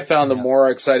 Yeah, I found the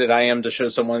more excited I am to show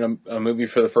someone a movie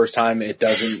for the first time, it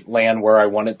doesn't land where I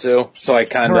want it to. So I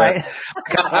kind of, right.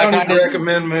 I don't even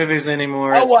recommend movies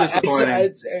anymore. It's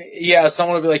disappointing. Yeah,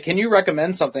 someone will be like, "Can you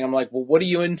recommend something?" I'm like, "Well, what are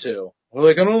you into?" Or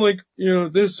like, "I don't like,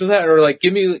 this or that," or like,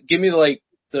 "Give me like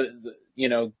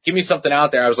give me something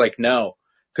out there." I was like, "No,"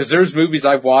 because there's movies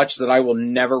I've watched that I will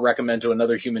never recommend to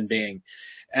another human being.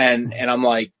 And I'm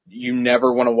like, you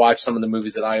never want to watch some of the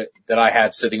movies that I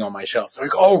had sitting on my shelf. They're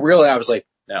like, "Oh, really?" I was like,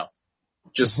 no,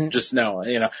 just no.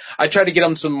 I try to get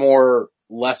them some more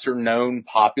lesser known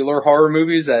popular horror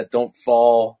movies that don't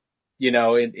fall,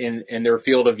 in their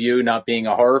field of view, not being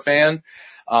a horror fan.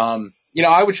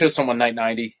 I would show someone Night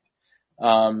 90,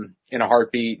 in a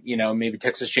heartbeat, maybe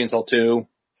Texas Chainsaw 2,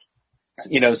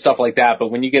 stuff like that. But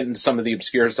when you get into some of the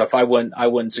obscure stuff, I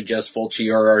wouldn't suggest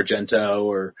Fulci or Argento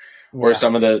or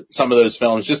some of those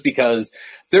films, just because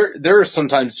they're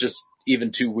sometimes just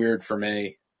even too weird for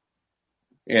me.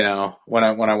 When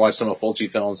I watch some of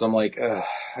Fulci films, I'm like,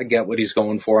 I get what he's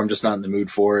going for. I'm just not in the mood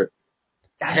for it.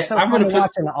 It's so fun to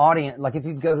watch an audience. Like if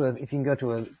you can go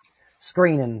to a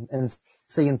screening and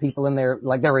seeing people in there,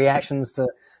 like their reactions to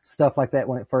stuff like that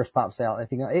when it first pops out.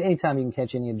 Anytime you can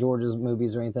catch any of George's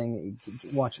movies or anything,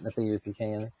 watch it in the theater if you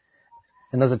can.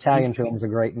 And those Italian films are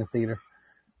great in the theater.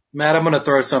 Matt, I'm going to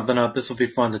throw something up. This will be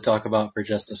fun to talk about for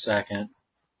just a second.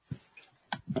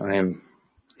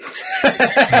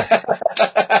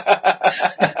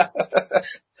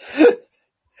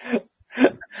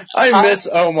 I miss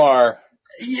Omar.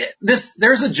 Yeah,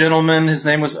 there's a gentleman, his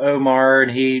name was Omar,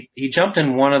 and he jumped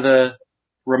in one of the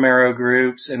Romero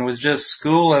groups and was just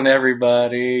schooling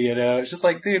everybody, It's just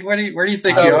like, dude, where do you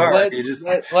think you are?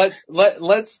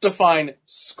 Let's define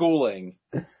schooling.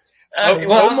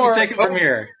 Omar, take it from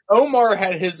here. Omar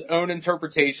had his own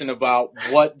interpretation about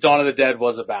what Dawn of the Dead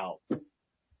was about.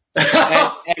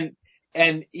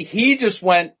 and he just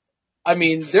went, I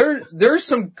mean, there's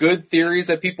some good theories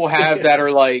that people have that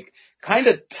are like kind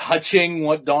of touching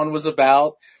what Dawn was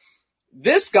about.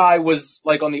 This guy was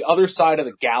like on the other side of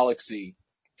the galaxy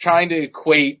trying to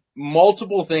equate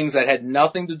multiple things that had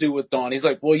nothing to do with Dawn. He's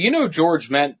like, well, George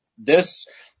meant this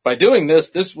by doing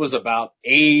this. This was about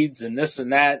AIDS and this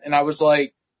and that. And I was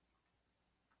like,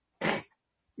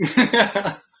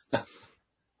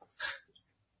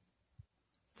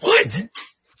 what?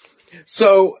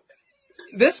 So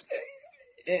this,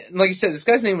 like you said, this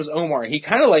guy's name was Omar. He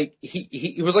kind of like,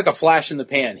 he was like a flash in the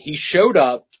pan. He showed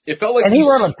up. It felt like he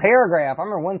wrote a paragraph. I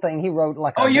remember one thing he wrote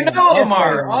like. Oh,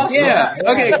 Omar. Awesome. Yeah.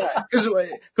 Okay.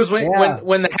 Because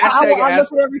when the hashtag I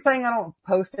look at everything. I don't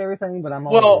post everything, but I'm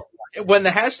when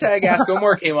the hashtag Ask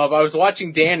Omar came up, I was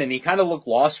watching Dan and he kind of looked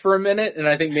lost for a minute, and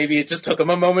I think maybe it just took him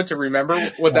a moment to remember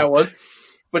what that was.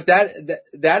 But that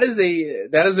is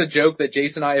a joke that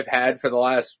Jason and I have had for the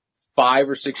last 5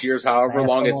 or 6 years, however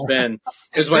long it's been.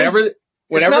 Is whenever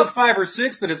it's not 5 or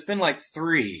 6, but it's been like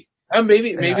 3. Maybe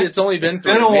it's only been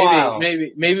 3. Been a while.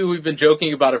 Maybe we've been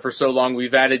joking about it for so long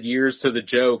we've added years to the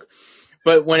joke.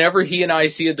 But whenever he and I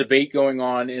see a debate going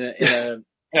on in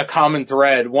a common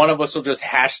thread, one of us will just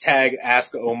hashtag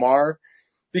Ask Omar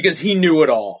because he knew it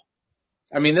all.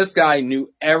 I mean, this guy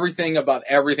knew everything about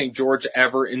everything George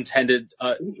ever intended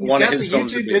one of his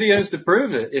films to be. He's got the YouTube videos to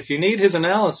prove it. If you need his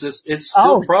analysis, it's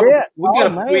still probably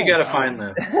we gotta find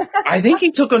them. I think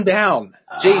he took them down.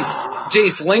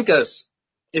 Jace, link us.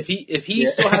 If he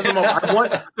still has them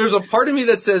on, there's a part of me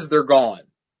that says they're gone.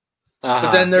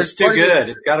 But then there's it's too good.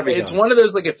 It's gotta be. It's one of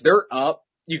those, like, if they're up,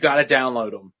 you gotta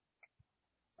download them.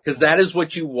 Cause that is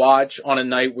what you watch on a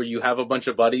night where you have a bunch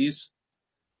of buddies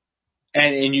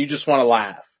and you just want to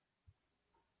laugh.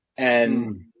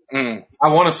 And, I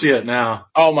want to see it now.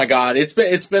 Oh my God. It's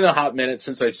been a hot minute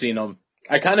since I've seen them.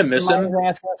 I kind of miss him.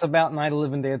 Ask us about Night of the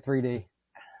Living Dead 3D.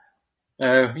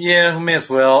 Oh, yeah, may as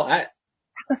well.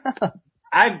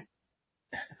 I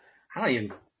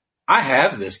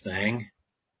have this thing.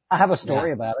 I have a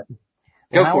story about it.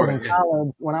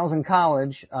 When I was in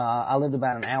college, I lived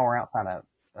about an hour outside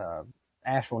of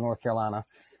Asheville, North Carolina,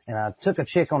 and I took a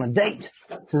chick on a date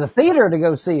to the theater to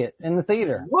go see it in the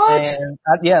theater. What?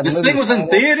 And, this thing was in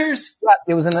theaters?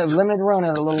 It was in a limited run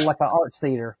at a little like an arts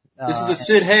theater. This is the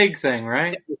Sid Haig thing,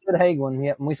 right? The Sid Haig one,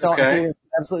 yep. And we saw it in the theater. It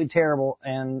was absolutely terrible,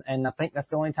 and I think that's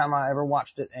the only time I ever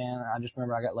watched it, and I just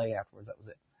remember I got laid afterwards. That was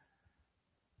it.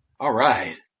 All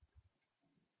right.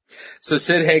 So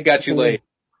Sid Haig got you laid.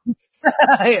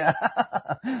 Yeah.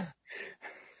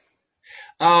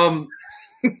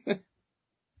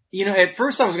 At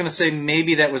first I was going to say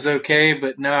maybe that was okay,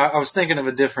 but no, I was thinking of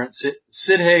a different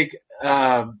Sid Haig.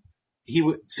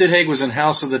 Sid Haig was in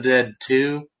House of the Dead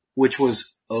 2, which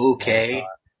was okay.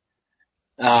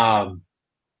 But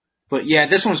yeah,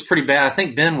 this one was pretty bad. I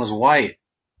think Ben was white.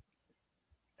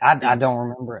 I don't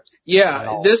remember it.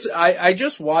 Yeah, I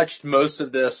just watched most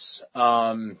of this.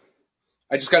 I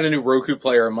just got a new Roku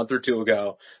player a month or two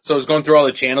ago, so I was going through all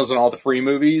the channels and all the free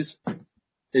movies.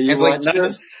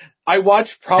 I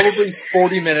watched probably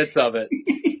 40 minutes of it.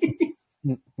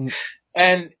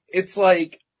 And it's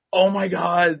like, oh my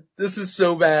God, this is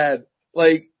so bad.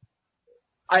 Like,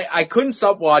 I couldn't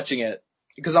stop watching it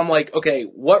because I'm like, okay,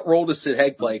 what role does Sid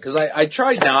Haig play? Cause I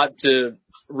tried not to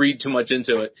read too much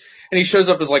into it. And he shows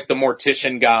up as like the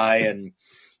mortician guy and,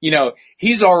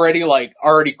 he's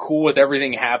already cool with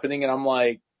everything happening. And I'm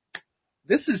like,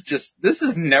 this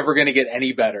is never going to get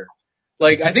any better.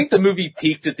 Like, I think the movie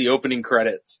peaked at the opening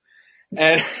credits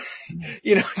and,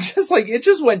 it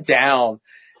just went down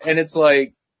and it's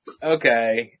like,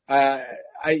 okay,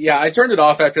 I turned it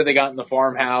off after they got in the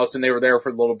farmhouse and they were there for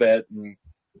a little bit. And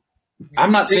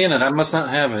I'm not seeing it. I must not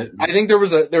have it. I think there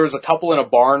was a couple in a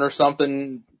barn or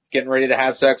something getting ready to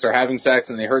have sex or having sex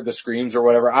and they heard the screams or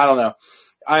whatever. I don't know.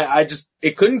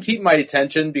 It couldn't keep my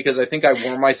attention because I think I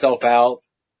wore myself out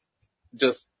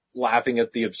just laughing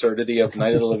at the absurdity of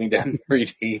Night of the Living Dead in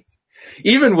 3D.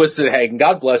 Even with Sid Haig, and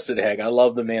God bless Sid Haig. I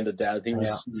love the man to death. He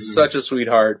was such a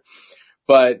sweetheart.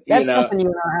 But, that's something you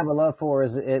and I have a love for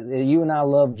is you and I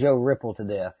love Joe Ripple to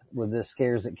death with this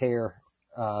Scares That Care,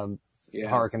 horror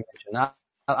convention.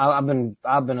 I've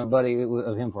been a buddy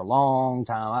of him for a long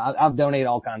time. I've donated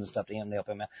all kinds of stuff to him to help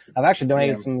him out. I've actually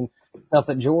donated some stuff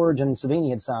that George and Savini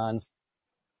had signed.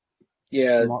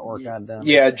 Yeah. some artwork I'd done.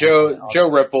 Yeah, Joe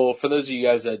Ripple, for those of you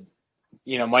guys that,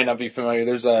 might not be familiar,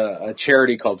 there's a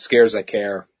charity called Scares That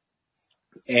Care.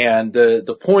 And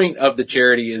the point of the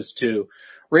charity is to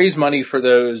raise money for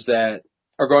those that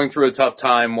are going through a tough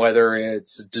time, whether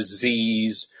it's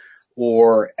disease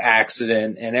or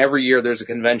accident. And every year there's a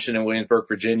convention in Williamsburg,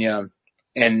 Virginia.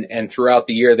 And throughout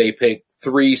the year they pick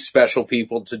 3 special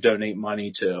people to donate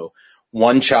money to.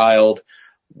 1 child,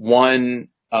 1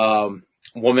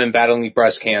 woman battling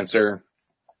breast cancer,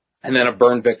 and then a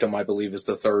burn victim, I believe, is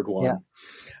the 3rd one. Yeah.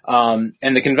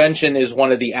 And the convention is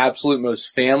one of the absolute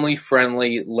most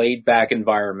family-friendly, laid-back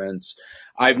environments.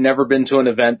 I've never been to an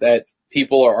event that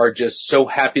people are just so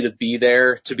happy to be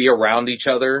there, to be around each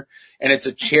other, and it's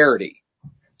a charity.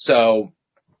 So,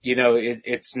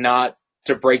 it's not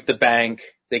to break the bank.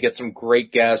 They get some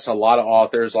great guests, a lot of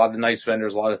authors, a lot of nice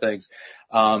vendors, a lot of things.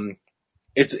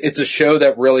 It's a show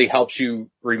that really helps you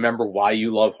remember why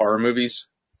you love horror movies.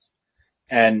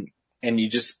 And you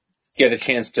just get a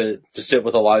chance to sit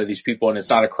with a lot of these people, and it's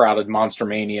not a crowded Monster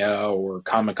Mania or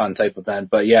Comic-Con type event.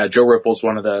 But yeah, Joe Ripple's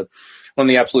one of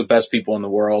the absolute best people in the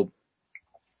world,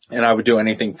 and I would do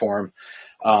anything for him.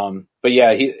 But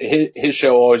yeah, his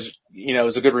show always,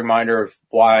 is a good reminder of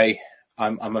why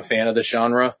I'm a fan of the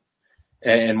genre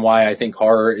and why I think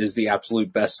horror is the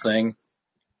absolute best thing,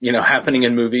 happening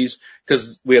in movies,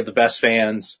 because we have the best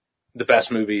fans, the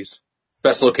best movies,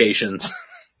 best locations.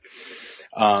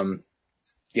 And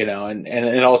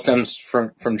it all stems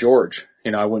from George.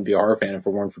 I wouldn't be a horror fan if it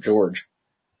weren't for George.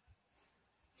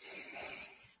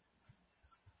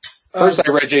 First,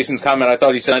 I read Jason's comment. I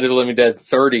thought he said Night of the Living Dead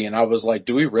 30, and I was like,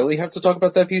 do we really have to talk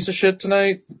about that piece of shit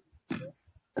tonight?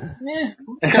 Yeah,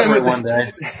 cover it one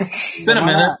day. It's been a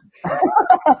minute.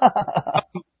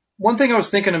 One thing I was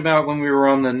thinking about when we were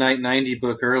on the Night 90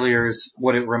 book earlier is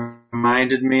what it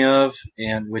reminded me of,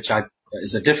 and which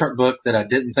is a different book that I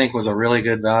didn't think was a really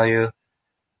good value.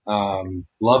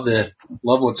 Love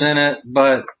what's in it,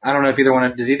 but I don't know if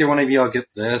did either one of y'all get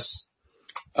this?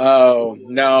 Oh,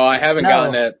 no, I haven't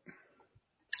gotten it.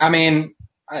 I mean,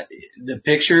 the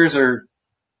pictures are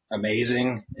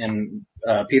amazing, and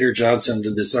Peter Johnson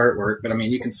did this artwork, but I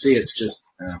mean, you can see it's just,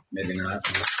 maybe not.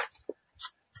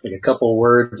 It's like a couple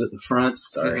words at the front,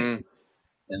 sorry. Mm-hmm.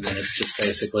 And then it's just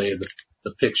basically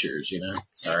the pictures,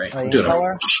 Sorry. Are you in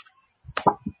color?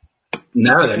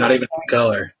 No, they're not even in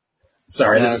color.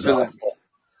 Sorry, this is awful.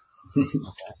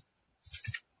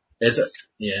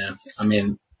 Yeah, I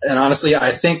mean, and honestly,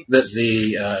 I think that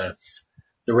the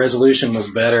resolution was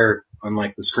better on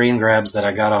like the screen grabs that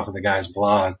I got off of the guy's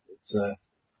blog. It's I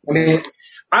mean,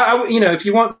 if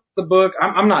you want the book,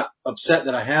 I'm not upset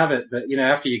that I have it, but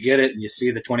after you get it and you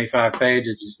see the 25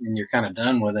 pages and you're kind of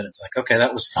done with it, it's like, okay,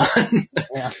 that was fun.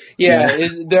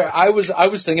 Yeah. I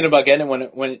was thinking about getting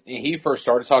it when he first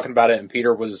started talking about it, and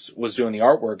Peter was doing the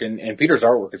artwork, and Peter's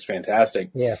artwork is fantastic.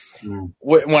 Yeah.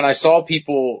 When I saw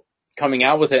people coming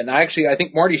out with it, and I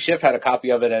think Marty Schiff had a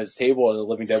copy of it at his table at the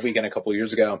Living Dead Weekend a couple of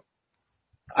years ago.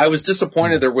 I was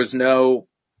disappointed there was no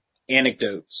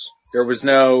anecdotes. There was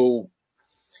no,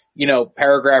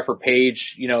 paragraph or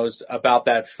page, about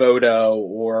that photo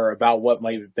or about what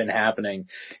might have been happening.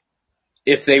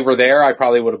 If they were there, I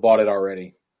probably would have bought it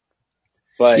already.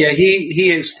 But yeah,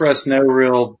 he expressed no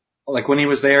real, like when he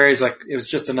was there, he's like, it was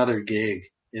just another gig.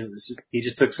 He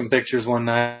just took some pictures one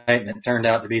night and it turned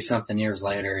out to be something years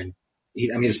later. And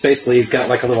it's basically, he's got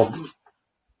like a little,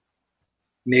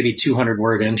 maybe 200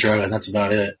 word intro, and that's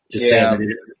about it. Just saying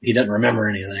that he doesn't remember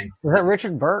anything. Was that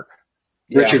Richard Burke?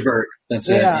 Richard Burke. That's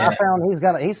it. Yeah, I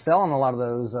found he's selling a lot of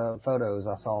those photos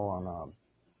I saw on.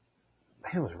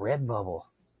 It was Redbubble.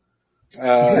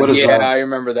 What is that? I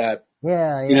remember that.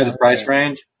 Yeah. You know the price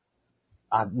range?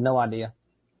 I have no idea.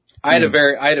 I had a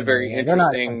very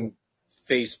interesting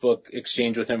Facebook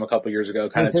exchange with him a couple years ago.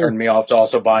 Kind of turned me off to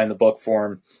also buying the book for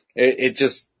him. It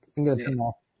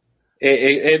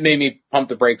made me pump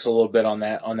the brakes a little bit on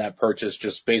that purchase,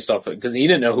 just based off it, because he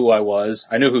didn't know who I was.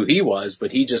 I knew who he was,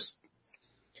 but he just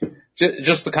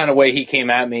the kind of way he came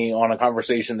at me on a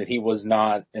conversation that he was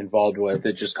not involved with,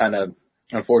 it just kind of,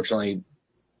 unfortunately,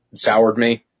 soured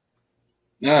me.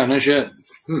 Yeah, no shit.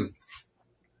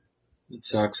 It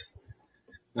sucks.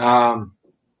 I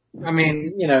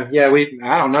mean,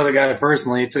 I don't know the guy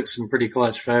personally. He took some pretty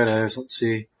clutch photos. Let's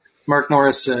see. Mark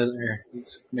Norris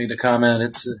made a comment.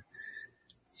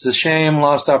 It's a shame,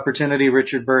 lost opportunity.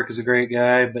 Richard Burke is a great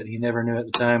guy, but he never knew at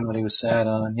the time what he was sat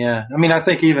on. Yeah. I mean, I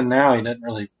think even now he doesn't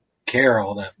really care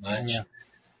all that much.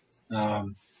 Yeah.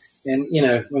 And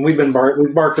when we've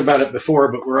barked about it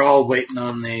before, but we're all waiting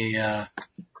on the,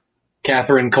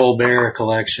 Catherine Colbert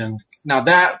collection. Now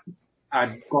that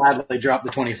I'd gladly drop the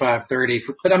 25-30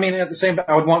 but I mean, at the same time,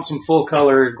 I would want some full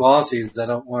color glossies. I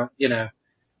don't want,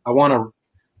 I want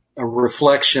a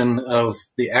reflection of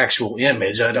the actual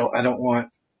image. I don't want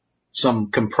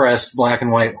some compressed black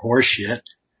and white horse shit.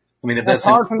 I mean, if It's that's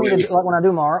hard for me to do, like when I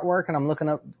do my artwork and I'm looking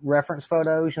up reference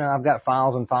photos, I've got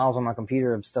files and files on my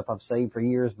computer of stuff I've saved for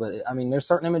years, but I mean, there's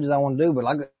certain images I want to do, but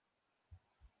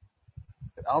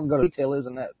I'll go to detail,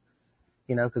 isn't that?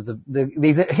 Cause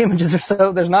these images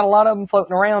are there's not a lot of them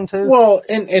floating around too. Well,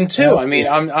 and two, I mean,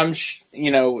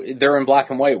 they're in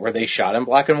black and white. Were they shot in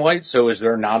black and white? So is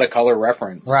there not a color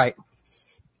reference? Right.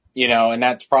 And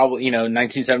that's probably,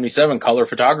 1977 color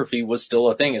photography was still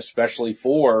a thing, especially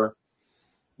for,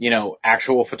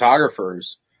 actual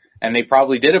photographers. And they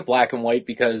probably did it black and white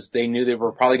because they knew they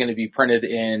were probably going to be printed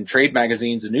in trade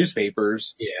magazines and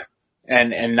newspapers. Yeah.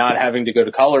 And not having to go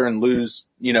to color and lose,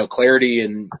 clarity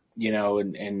and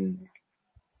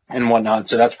whatnot.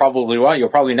 So that's probably why you'll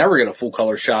probably never get a full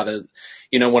color shot of,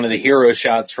 one of the hero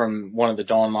shots from one of the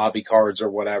Dawn lobby cards or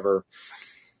whatever.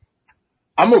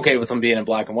 I'm okay with them being in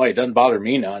black and white. It doesn't bother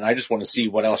me none. I just want to see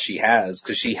what else she has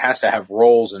because she has to have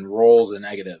rolls and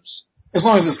negatives. As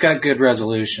long as it's got good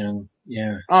resolution.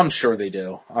 Yeah. I'm sure they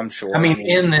do. I'm sure. I mean,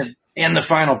 in the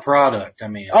final product, I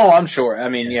mean. Oh, I'm sure. I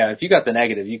mean, yeah, if you got the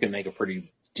negative, you can make a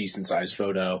pretty decent sized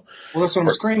photo. Well, that's what I'm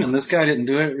screaming. This guy didn't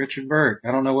do it. Richard Burke.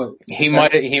 I don't know what. He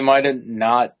might have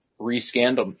not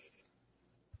rescanned them.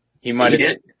 He might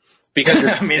have. Because,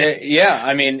 I mean, I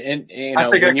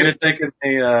think I could have taken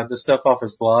the stuff off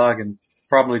his blog and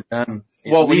probably done.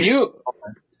 Well, when you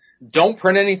don't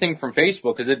print anything from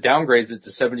Facebook because it downgrades it to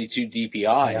 72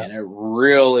 DPI and it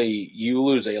really, you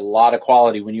lose a lot of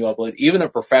quality when you upload even a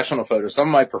professional photo. Some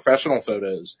of my professional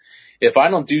photos, if I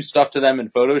don't do stuff to them in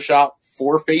Photoshop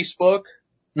for Facebook,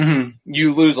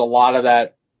 you lose a lot of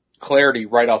that clarity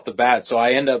right off the bat. So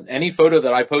I end up, any photo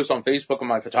that I post on Facebook of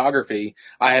my photography,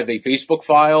 I have a Facebook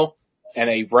file and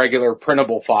a regular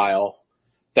printable file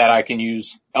that I can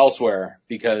use elsewhere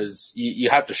because you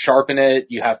have to sharpen it.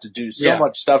 You have to do so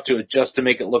much stuff to it just to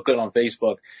make it look good on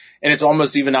Facebook. And it's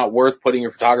almost even not worth putting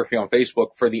your photography on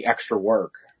Facebook for the extra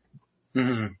work.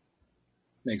 Mm-hmm.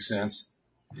 Makes sense.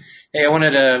 Hey,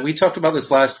 we talked about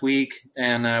this last week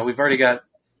and, we've already got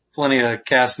plenty of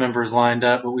cast members lined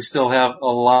up, but we still have a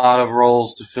lot of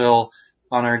roles to fill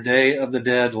on our Day of the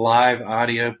Dead live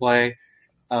audio play.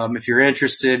 If you're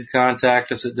interested,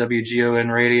 contact us at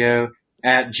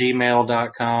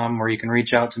WGONradio@gmail.com, or you can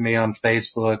reach out to me on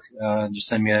Facebook. Just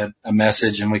send me a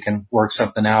message and we can work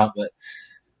something out. But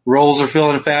roles are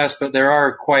filling fast, but there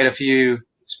are quite a few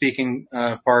speaking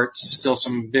parts, still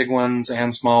some big ones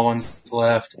and small ones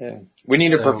left. Yeah. We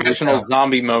need a professional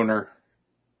zombie moaner.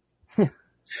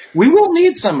 We will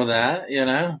need some of that,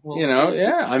 yeah.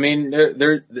 I mean,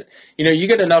 you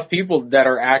get enough people that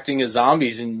are acting as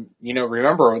zombies and,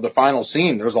 remember the final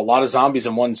scene, there's a lot of zombies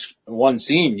in one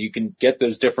scene. You can get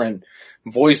those different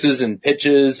voices and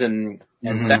pitches and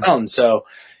sounds. So,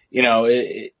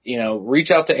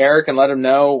 reach out to Eric and let him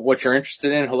know what you're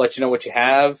interested in. He'll let you know what you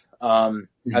have. I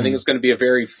think it's going to be a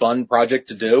very fun project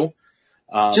to do.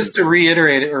 Just to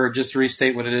reiterate it or just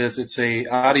restate what it is, it's a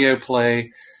audio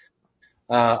play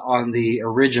on the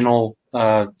original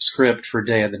script for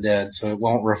Day of the Dead, so it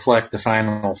won't reflect the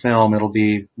final film. It'll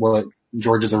be what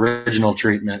George's original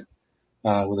treatment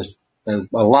with a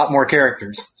lot more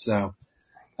characters. So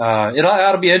it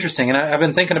ought to be interesting. And I've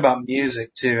been thinking about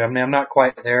music too. I mean, I'm not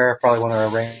quite there. I probably want to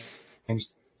arrange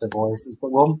the voices,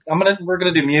 but we're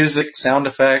gonna do music, sound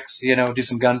effects, do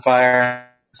some gunfire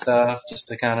stuff just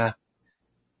to kind of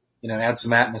add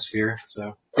some atmosphere.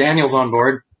 So Daniel's on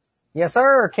board. Yes,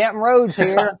 sir. Captain Rhodes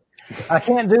here. I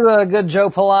can't do a good Joe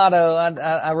Pilato.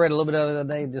 I read a little bit of it the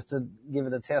other day just to give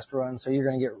it a test run. So you're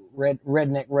going to get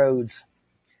Redneck Rhodes.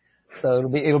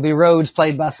 So it'll be Rhodes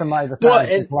played by somebody. Well,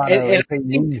 and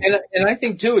I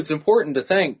think too, it's important to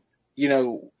think,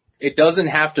 it doesn't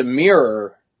have to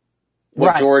mirror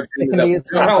what George ended up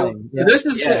doing. This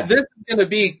is going to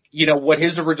be, what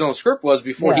his original script was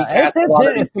before he cast a lot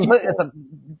of these people. It's a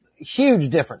huge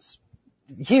difference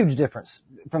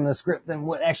from the script than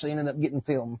what actually ended up getting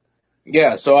filmed.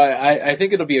 Yeah, so I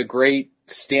think it'll be a great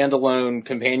standalone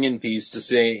companion piece to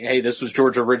say, hey, this was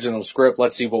George's original script.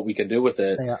 Let's see what we can do with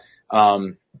it. Yeah.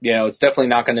 It's definitely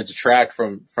not going to detract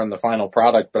from the final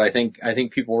product, but I think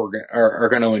people are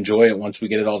going to enjoy it once we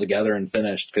get it all together and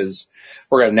finished because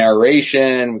we're going to have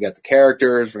narration, we got the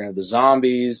characters, we're going to have the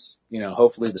zombies,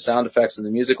 hopefully the sound effects and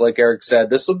the music, like Eric said.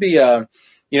 This will be a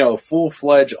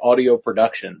full-fledged audio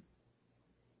production.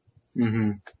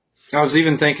 Mm-hmm. I was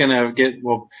even thinking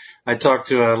I talked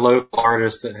to a local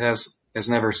artist that has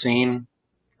never seen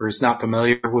or is not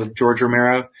familiar with George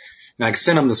Romero. And I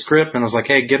sent him the script and I was like,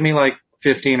 hey, give me like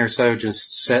 15 or so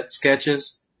just set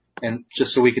sketches, and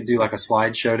just so we could do like a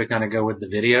slideshow to kind of go with the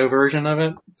video version of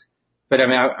it. But I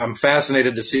mean, I'm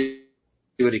fascinated to see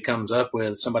what he comes up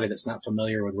with. Somebody that's not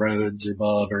familiar with Rhodes or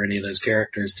Bub or any of those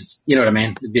characters. Just, you know what I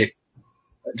mean? It'd be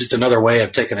just another way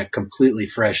of taking a completely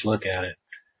fresh look at it.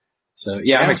 So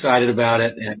yeah, I'm excited about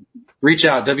it. And reach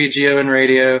out,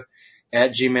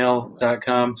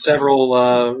 WGONradio@gmail.com.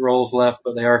 Several roles left,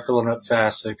 but they are filling up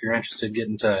fast. So if you're interested, get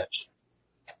in touch.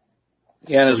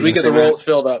 Yeah, and as we get the roles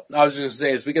filled up, I was just going to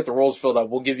say, as we get the roles filled up,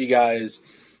 we'll give you guys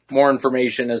more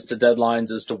information as to deadlines,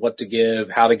 as to what to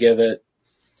give, how to give it,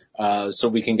 so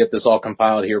we can get this all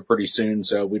compiled here pretty soon,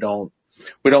 so we don't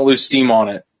lose steam on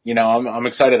it. You know, I'm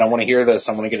excited. I want to hear this.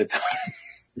 I want to get it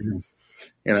done.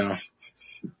 You know.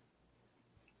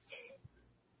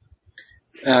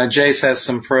 Jace has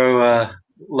some pro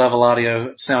level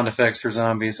audio sound effects for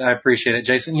zombies. I appreciate it,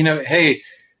 Jason. You know, hey,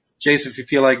 Jason, if you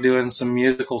feel like doing some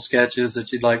musical sketches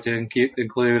that you'd like to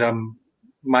include,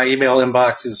 my email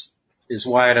inbox is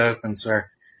wide open,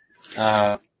 sir.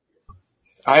 I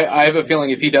have a feeling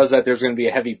if he does that, there's going to be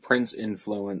a heavy Prince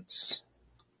influence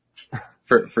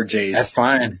for Jace. That's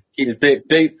fine.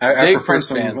 Big I prefer Prince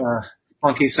some fan.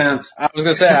 funky synth. I was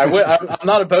going to say I'm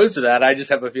not opposed to that. I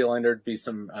just have a feeling there'd be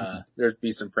some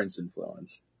Prince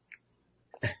influence.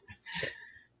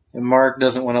 And Mark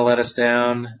doesn't want to let us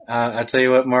down. I tell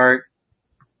you what, Mark,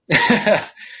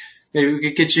 maybe we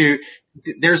could get you.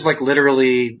 There's like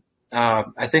literally,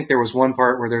 I think there was one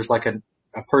part where there's like a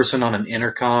person on an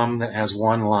intercom that has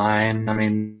one line. I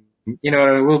mean, you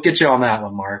know, we'll get you on that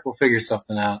one, Mark. We'll figure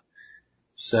something out.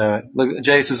 So look,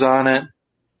 Jace is on it.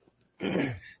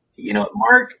 You know,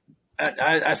 Mark,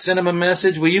 I sent him a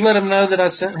message. Will you let him know that I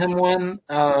sent him one?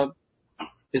 I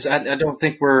don't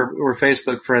think we're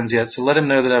Facebook friends yet, so let him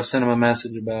know that I've sent him a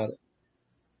message about it.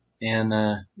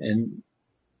 And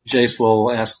Jace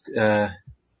will ask,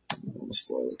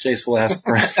 Jace will ask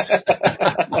Prince.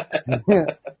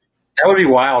 That would be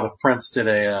wild if Prince did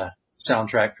a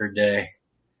soundtrack for Day.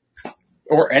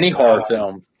 Or any horror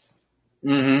film.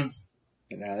 Mm-hmm.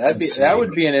 You know, that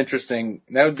would be an interesting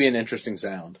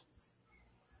sound.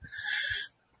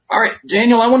 All right,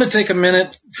 Daniel, I want to take a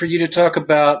minute for you to talk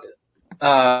about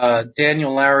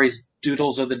Daniel Lowery's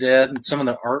Doodles of the Dead and some of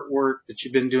the artwork that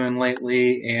you've been doing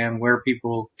lately, and where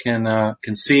people can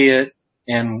see it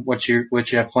and what you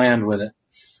have planned with it.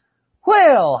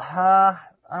 Well, I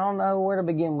don't know where to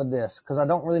begin with this because I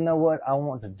don't really know what I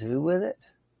want to do with it.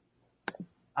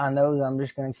 I know that I'm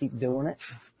just going to keep doing it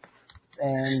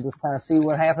and just kind of see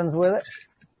what happens with it.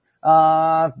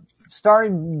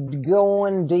 Started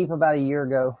going deep about a year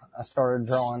ago. I started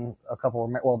drawing a couple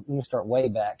of, well, let me start way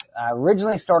back. I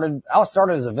started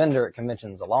as a vendor at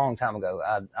conventions a long time ago.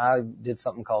 I did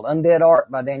something called Undead Art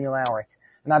by Daniel Lowery,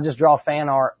 and I just draw fan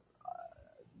art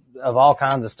of all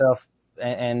kinds of stuff,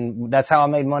 and that's how I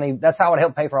made money. That's how it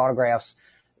helped pay for autographs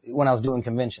when I was doing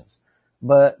conventions.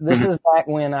 But this is back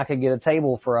when I could get a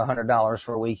table for $100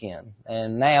 for a weekend,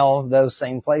 and now those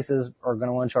same places are going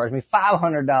to want to charge me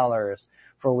 $500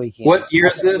 for a weekend. What year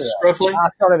is this, roughly? I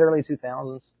started early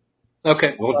 2000s.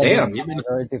 Okay, well, damn. Yeah,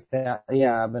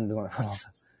 I've been doing it for a long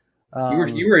time.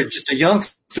 You were just a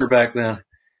youngster back then.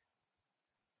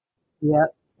 Yeah,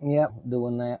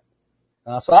 doing that.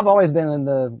 So I've always been in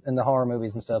the horror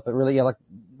movies and stuff, but really, yeah, like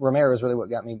Romero is really what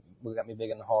got me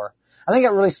big into horror. I think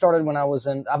it really started when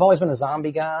I've always been a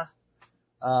zombie guy,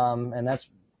 and that's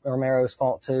Romero's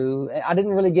fault too. I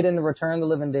didn't really get into Return of the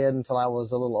Living Dead until I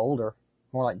was a little older,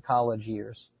 more like college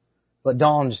years. But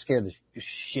Dawn just scared the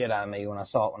shit out of me when I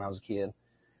saw it when I was a kid.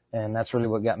 And that's really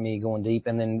what got me going deep.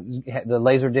 And then the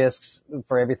laser discs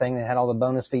for everything that had all the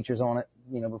bonus features on it,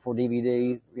 you know, before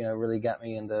DVD, you know, really got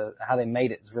me into how they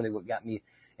made it is really what got me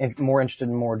more interested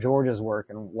in more George's work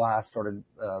and why I started,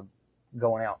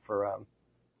 going out for,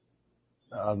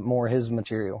 more of his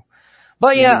material.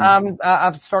 But yeah,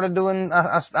 I've started doing,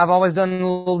 I've always done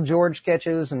little George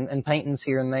sketches and paintings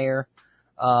here and there.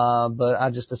 But I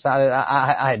just decided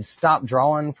I had stopped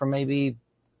drawing for maybe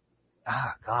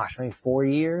 4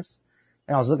 years.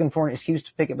 And I was looking for an excuse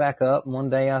to pick it back up. And one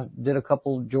day I did a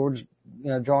couple George,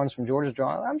 drawings from George's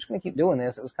drawing. I'm just going to keep doing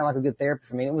this. It was kind of like a good therapy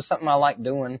for me. It was something I liked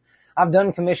doing. I've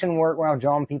done commission work where I've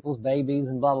drawn people's babies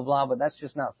and blah, blah, blah, but that's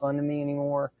just not fun to me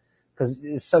anymore because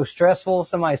it's so stressful.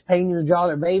 Somebody's paying you to draw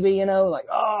their baby, like,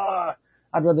 I'd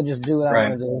rather just do what I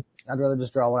want to do. I'd rather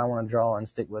just draw what I want to draw and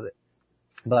stick with it.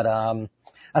 But,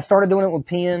 I started doing it with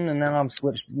pen and then I've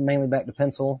switched mainly back to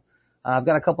pencil. I've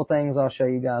got a couple things I'll show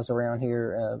you guys around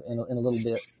here, in a little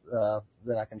bit,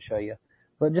 that I can show you.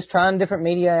 But just trying different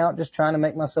media out, just trying to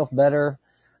make myself better.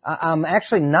 I'm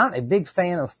actually not a big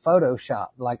fan of Photoshop.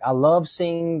 Like I love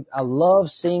seeing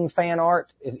fan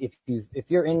art. If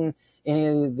you're in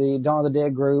any of the Dawn of the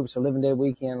Dead groups or Living Dead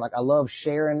Weekend, like I love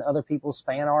sharing other people's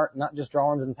fan art, not just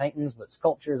drawings and paintings, but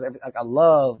sculptures. Like I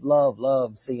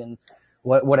love seeing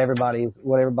what everybody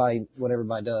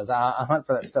does. I hunt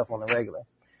for that stuff on the regular.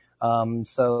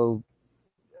 So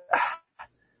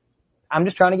I'm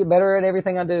just trying to get better at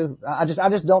everything I do. I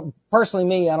just don't, personally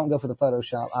me, I don't go for the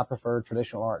Photoshop. I prefer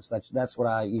traditional arts. That's what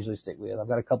I usually stick with. I've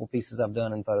got a couple pieces I've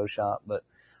done in Photoshop, but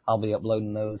I'll be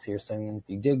uploading those here soon. If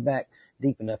you dig back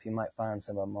deep enough, you might find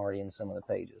some of them already in some of the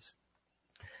pages.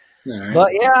 All right.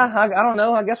 But yeah, I don't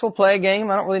know. I guess we'll play a game.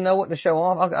 I don't really know what to show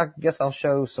off. I guess I'll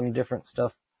show some different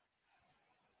stuff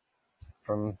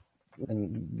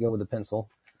and go with the pencil.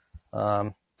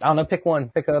 I don't know. Pick one.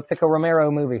 Pick a Romero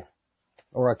movie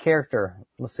or a character.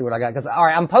 Let's see what I got. Cause all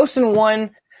right, I'm posting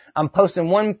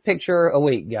one picture a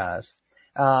week, guys.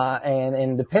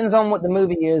 And depends on what the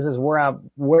movie is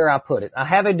where I put it. I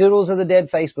have a Doodles of the Dead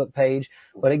Facebook page,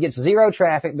 but it gets zero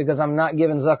traffic because I'm not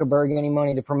giving Zuckerberg any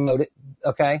money to promote it.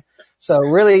 Okay. So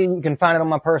really you can find it on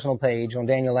my personal page on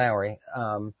Daniel Lowery.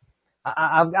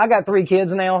 I got 3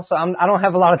 kids now, so I don't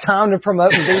have a lot of time to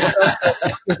promote and do stuff.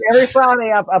 Every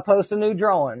Friday I post a new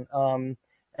drawing.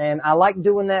 And I like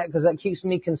doing that because that keeps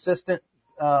me consistent.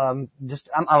 I'm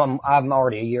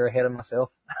already a year ahead of myself.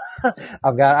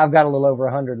 I've got a little over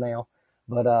 100 now,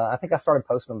 but I think I started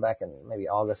posting them back in maybe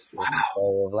August or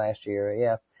so of last year.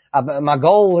 Yeah. My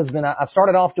goal has been, I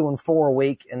started off doing 4 a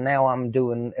week and now I'm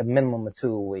doing a minimum of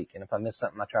 2 a week. And if I miss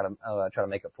something, I try to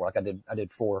make up for it. Like I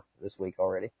did 4 this week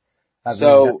already.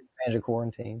 So, manage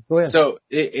quarantine. Go ahead. So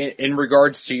in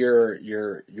regards to your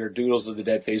Doodles of the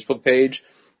Dead Facebook page,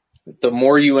 the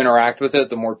more you interact with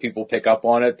it, the more people pick up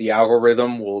on it. The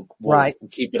algorithm will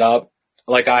keep it up.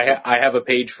 Like I have a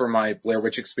page for my Blair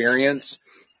Witch Experience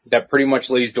that pretty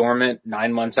much lays dormant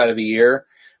 9 months out of the year,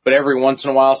 but every once in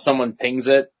a while someone pings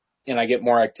it and I get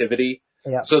more activity.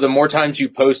 Yeah. So the more times you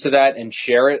post to that and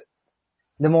share it,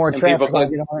 the more traffic.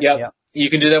 You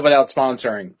can do that without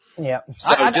sponsoring. Yeah.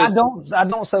 So I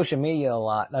don't social media a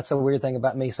lot. That's a weird thing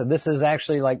about me. So this is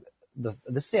actually like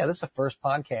this is the first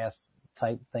podcast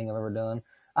type thing I've ever done.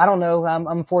 I don't know.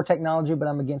 I'm for technology, but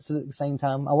I'm against it at the same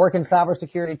time. I work in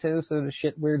cybersecurity too, so the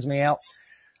shit weirds me out.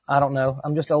 I don't know.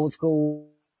 I'm just old school.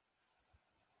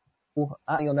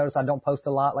 You'll notice I don't post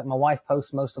a lot. Like my wife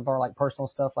posts most of our like personal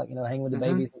stuff, like, hanging with the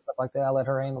babies and stuff like that. I let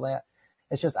her handle that.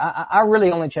 It's just, I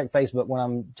really only check Facebook when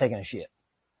I'm taking a shit.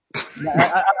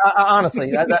 I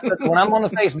honestly, when I'm on the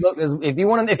Facebook,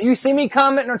 if you see me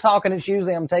commenting or talking, it's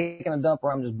usually I'm taking a dump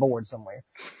or I'm just bored somewhere.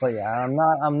 But yeah, I'm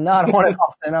not on it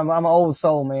often. I'm an old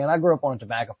soul, man. I grew up on a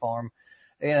tobacco farm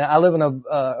and I live in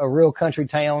a real country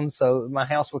town. So my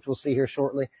house, which we'll see here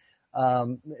shortly,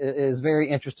 is very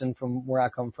interesting from where I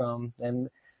come from. And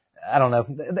I don't know,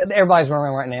 everybody's running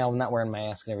around right now, not wearing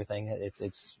masks and everything.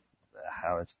 It's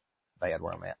bad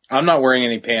where I'm at. I'm not wearing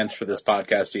any pants for this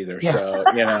podcast either. So,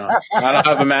 I don't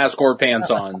have a mask or pants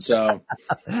on. So,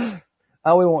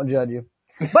 oh, we won't judge you.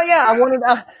 But yeah,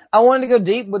 I wanted to go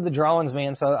deep with the drawings,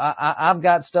 man. So I've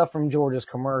got stuff from George's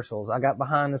commercials. I got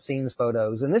behind the scenes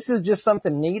photos, and this is just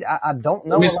something neat. I don't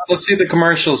know. Let's see the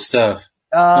commercial stuff.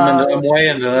 I'm way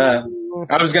into that.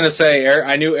 I was going to say,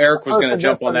 I knew Eric was going to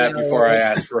jump on that before I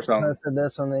asked for something. I said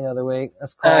this one the other week.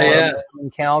 That's called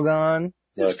Calgon.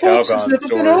 The Calgon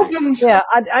story. Yeah,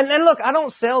 and look, I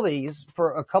don't sell these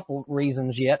for a couple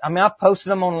reasons yet. I mean, I've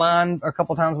posted them online a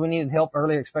couple times. We needed help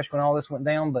earlier, especially when all this went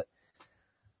down, but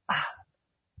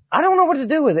I don't know what to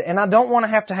do with it, and I don't want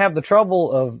to have the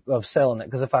trouble of selling it.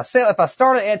 Because if I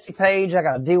start an Etsy page, I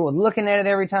got to deal with looking at it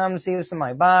every time to see if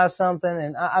somebody buys something,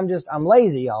 and I'm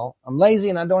lazy, y'all. I'm lazy,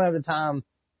 and I don't have the time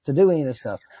to do any of this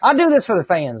stuff. I do this for the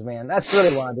fans, man. That's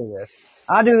really why I do this.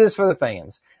 I do this for the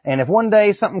fans. And if one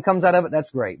day something comes out of it, that's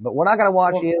great. But what I got to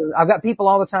watch is, I've got people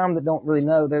all the time that don't really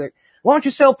know. They're like, why don't you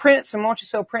sell prints? And why don't you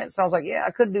sell prints? And I was like, yeah,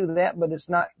 I could do that, but it's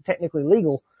not technically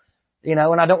legal, and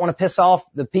I don't want to piss off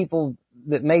the people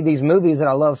that made these movies that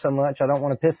I love so much. I don't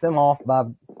want to piss them off by,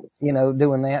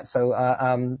 doing that. So,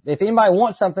 if anybody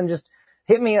wants something, just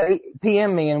hit me,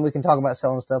 PM me, and we can talk about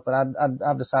selling stuff. But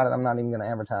I've decided I'm not even going to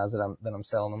advertise that I'm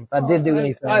selling them. I did do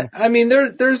anything. I mean,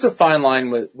 there's a fine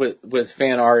line with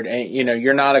fan art, and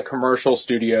you're not a commercial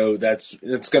studio that's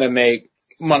going to make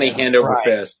money hand over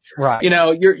fist. Right.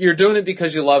 You're doing it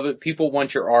because you love it. People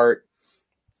want your art.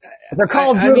 They're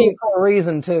called doodles for a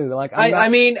reason too. Like, I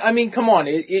mean, come on.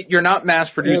 You're not mass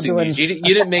producing these. You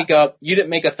didn't make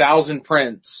 1,000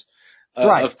 prints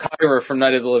of Kyra from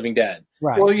Night of the Living Dead.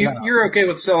 Right. Well, you're okay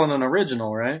with selling an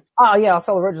original, right? Oh yeah, I'll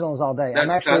sell originals all day.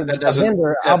 I'm actually a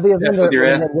vendor. I'll be a vendor at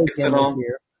Living Dead Weekend this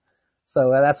year. So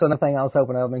that's another thing I was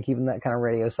hoping. I've been keeping that kind of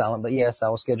radio silent. But yes, I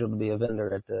was scheduled to be a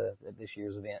vendor at this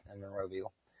year's event in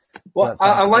Monroeville. Well,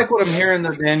 I like what I'm hearing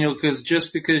though, Daniel, because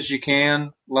just because you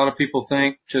can, a lot of people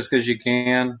think just because you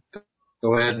can,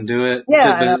 go ahead and do it.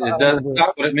 Yeah, But that's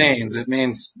not what it means. It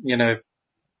means,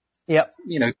 Yep.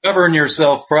 Govern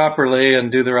yourself properly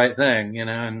and do the right thing,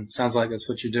 and it sounds like that's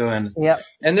what you're doing. Yep.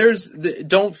 And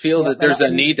don't feel that there's a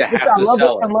need to have to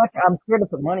sell it. I'm scared to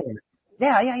put money in it.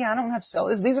 Yeah. I don't have to sell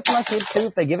this. These are for my kids too.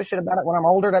 If they give a shit about it when I'm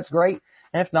older, that's great.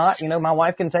 And if not, my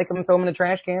wife can take them and throw them in a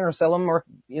trash can or sell them or,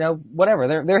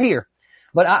 whatever. They're here.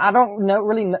 But I don't know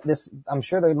really this. I'm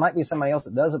sure there might be somebody else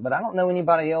that does it, but I don't know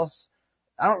anybody else.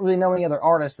 I don't really know any other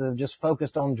artists that have just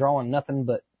focused on drawing nothing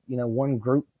but,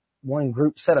 one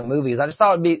group set of movies. I just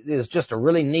thought it's just a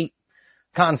really neat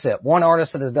concept. One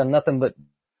artist that has done nothing but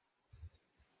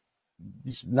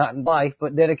just not in life,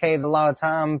 but dedicated a lot of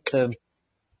time to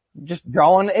just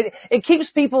drawing. It keeps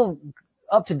people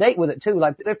up to date with it too.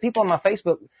 Like there are people on my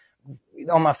Facebook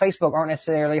aren't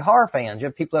necessarily horror fans. You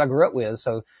have people that I grew up with.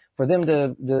 So for them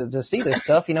to see this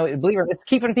stuff, believe it, it's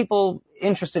keeping people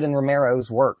interested in Romero's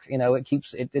work.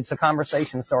 It's a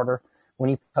conversation starter when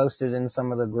he posted in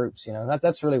some of the groups.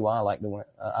 That's really why I like doing it.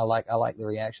 I like the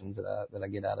reactions that I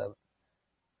get out of it.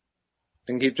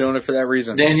 And keep doing it for that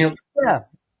reason. Daniel? Yeah.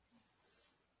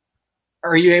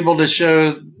 Are you able to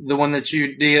show the one that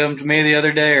you DM'd me the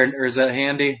other day, or is that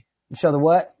handy? Show the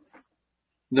what?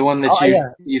 The one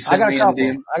that you sent me in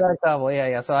DM? I got a couple,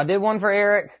 yeah. So I did one for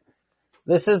Eric.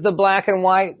 This is the black and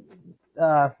white,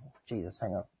 hang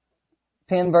on,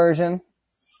 pen version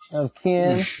of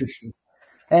Ken.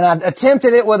 And I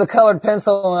attempted it with a colored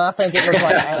pencil, and I think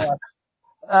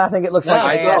it looks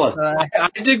like I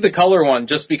dig the color one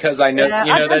just because I know,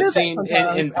 that scene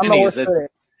in Pennies.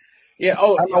 Yeah.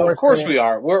 Oh, of course we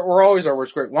are. We're always our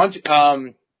worst critic. Why don't you,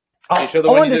 can you show the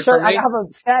one you did for me? I have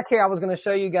a stack here I was going to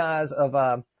show you guys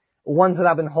of, ones that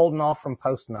I've been holding off from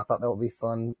posting. I thought that would be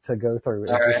fun to go through.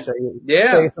 Right.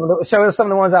 Show some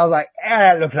of the ones I was like,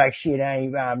 that looks like shit.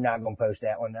 I'm not going to post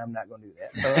that one. I'm not going to do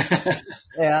that.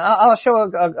 So, yeah, I'll show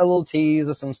a little tease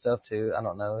of some stuff too. I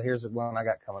don't know. Here's one I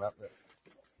got coming up.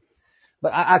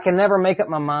 But I can never make up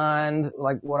my mind,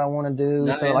 like, what I want to do.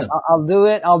 I'll do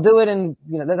it and,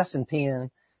 that's in pen.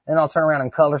 And I'll turn around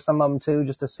and color some of them too,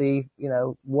 just to see,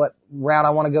 what route I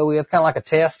want to go with, kind of like a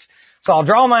test. So I'll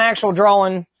draw my actual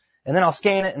drawing, and then I'll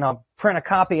scan it and I'll print a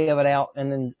copy of it out,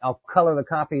 and then I'll color the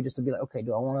copy just to be like, okay,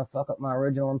 do I want to fuck up my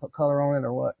original and put color on it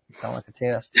or what? Kind of like a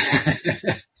test.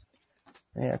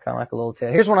 Yeah, kind of like a little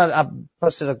test. Here's one I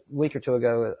posted a week or two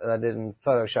ago that I did in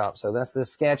Photoshop. So that's this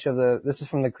sketch this is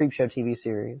from the Creepshow TV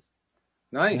series.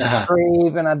 Nice.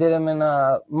 Creep, and I did them in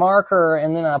marker,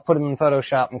 and then I put them in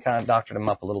Photoshop and kind of doctored them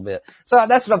up a little bit. So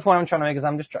that's the point I'm trying to make, is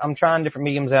I'm trying different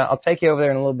mediums out. I'll take you over there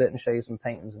in a little bit and show you some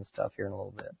paintings and stuff here in a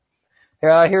little bit.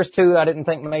 Here's two I didn't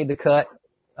think made the cut.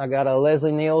 I got a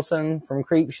Leslie Nielsen from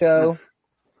Creepshow.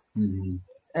 Mm-hmm.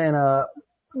 And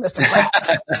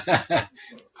Mr.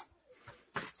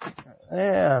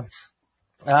 Yeah.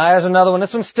 There's another one.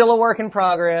 This one's still a work in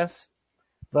progress.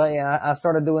 But yeah, I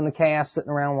started doing the cast,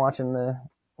 sitting around watching the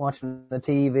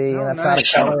TV, and I tried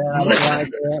to color it. I didn't like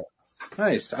it.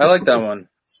 Nice. I like that one.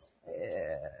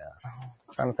 Yeah.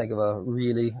 I'm trying to think of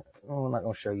I'm not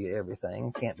going to show you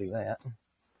everything. Can't do that.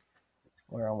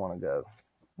 Where I want to go.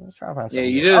 Let's try to find something. Yeah,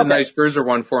 you did a nice bruiser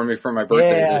one for me for my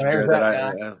birthday this year.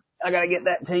 I got to get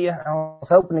that to you. I was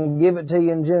hoping to give it to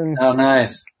you in June. Oh,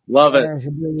 nice. Love it.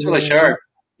 It's really sharp.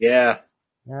 Yeah.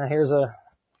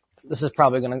 This is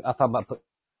probably I thought about putting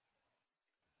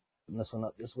this one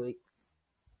up this week.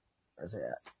 Where's it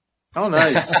at? Oh,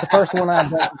 nice. That's the first one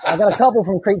I've done. I got a couple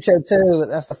from Creepshow 2, but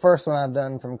that's the first one I've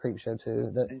done from Creepshow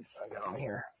 2 that I got on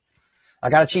here. I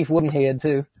got a Chief Woodenhead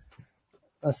too.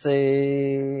 Let's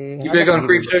see. You big on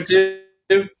Creepshow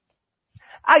too?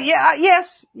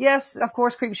 Yes, of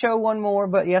course, Creepshow one more,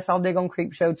 but yes, I'll dig on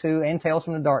Creepshow 2 and Tales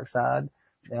from the Dark Side.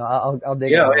 I'll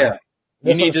dig on that.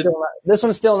 This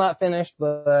one's still not finished,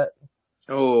 but.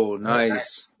 Oh,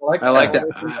 nice. I like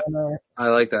that. I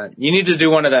like that. You need to do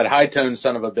one of that high tone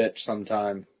son of a bitch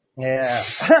sometime. Yeah.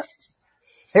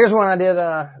 Here's one I did,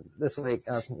 this week.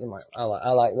 I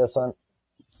like this one.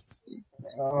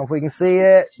 I don't know if we can see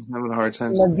it. I'm having a hard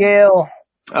time. Miguel.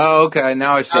 Oh, okay.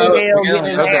 Now I see it.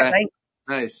 Okay.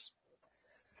 Nice.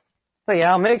 But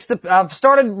yeah, I've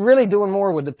started really doing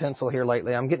more with the pencil here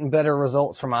lately. I'm getting better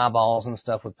results from eyeballs and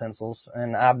stuff with pencils.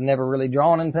 And I've never really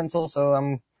drawn in pencil, so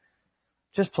I'm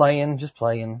just playing.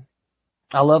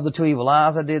 I love the Two Evil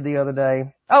Eyes I did the other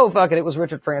day. Oh, fuck it. It was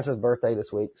Richard Francis' birthday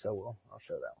this week, so I'll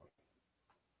show that one.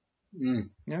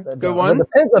 Yeah, good one.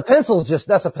 The pencil's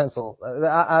that's a pencil.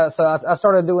 I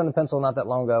started doing the pencil not that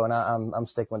long ago, and I'm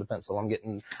sticking with the pencil.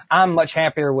 I'm much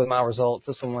happier with my results.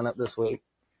 This one went up this week.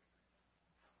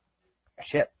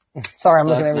 Shit. Sorry, I'm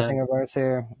looking at everything over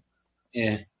here.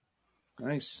 Yeah.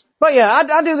 Nice. But yeah,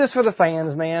 I do this for the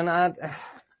fans, man.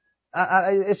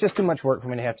 It's just too much work for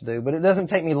me to have to do, but it doesn't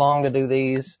take me long to do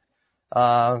these.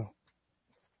 I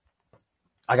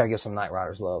gotta give some Night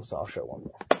Riders love, so I'll show one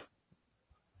more.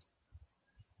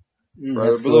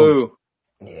 Brother Blue. Cool.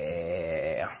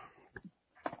 Yeah.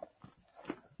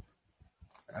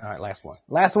 All right, last one.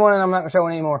 Last one, and I'm not gonna show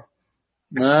any more.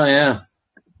 Oh yeah,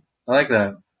 I like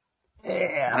that.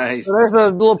 Yeah. Nice. So there's a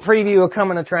little preview of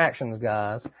coming attractions,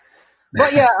 guys.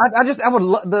 But yeah,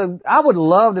 I would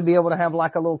love to be able to have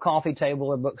like a little coffee table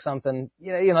or book something,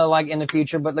 you know, like in the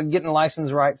future, but getting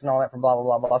license rights and all that for blah, blah,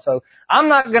 blah, blah. So I'm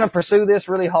not going to pursue this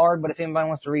really hard, but if anybody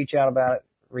wants to reach out about it,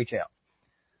 reach out.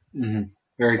 Mm-hmm.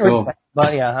 Very cool.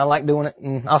 But yeah, I like doing it,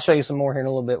 and I'll show you some more here in a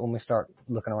little bit when we start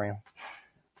looking around.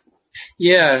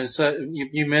 Yeah, so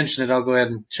you mentioned it. I'll go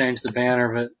ahead and change the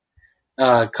banner,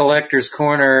 but Collector's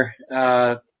Corner,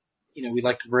 we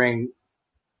like to bring.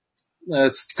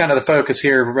 It's kind of the focus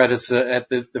here, right? At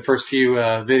the first few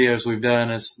videos we've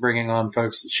done is bringing on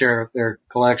folks that share their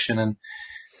collection. And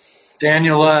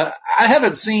Daniel, I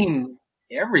haven't seen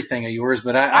everything of yours,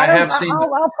 but I have seen.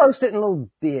 I'll post it in little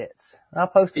bits. I'm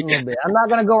not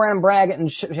going to go around and brag it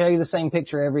and show you the same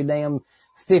picture every damn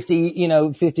 50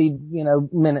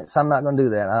 minutes. I'm not going to do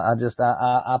that.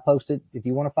 I post it. If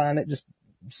you want to find it, just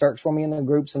search for me in the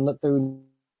groups and look through.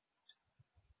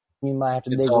 You might have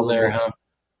to dig. It's all there, huh?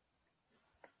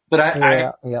 But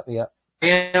I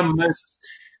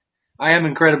am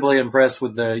incredibly impressed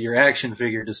with your action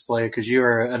figure display because you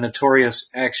are a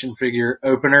notorious action figure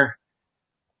opener.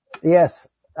 Yes.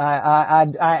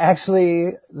 I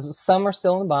actually, some are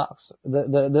still in the box.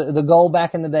 The goal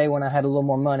back in the day when I had a little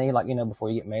more money, like, before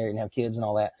you get married and have kids and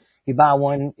all that, you buy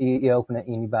one, you open it,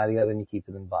 and you buy the other and you keep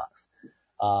it in the box.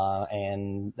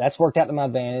 And that's worked out to my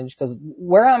advantage because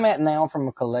where I'm at now from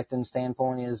a collecting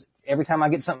standpoint is every time I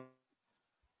get something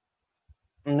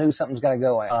new, something's got to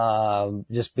go out.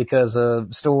 Just because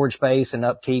of storage space and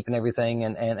upkeep and everything.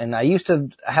 And I used to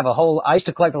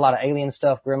collect a lot of Alien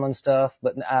stuff, Gremlin stuff,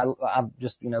 but I've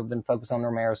just, been focused on the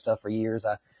Romero stuff for years.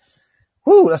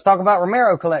 Let's talk about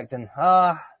Romero collecting.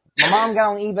 My mom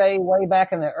got on eBay way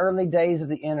back in the early days of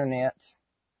the internet.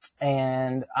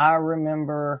 And I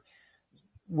remember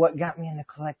what got me into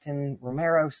collecting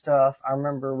Romero stuff. I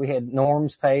remember we had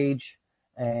Norm's page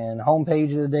and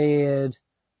Homepage of the Dead.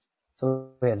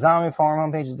 So we had Zombie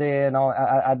Farm, Homepage of the Dead, and all.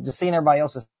 I just seen everybody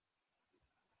else's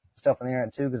stuff on the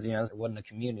internet too, because it wasn't a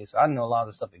community, so I didn't know a lot of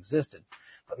the stuff existed.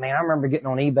 But man, I remember getting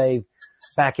on eBay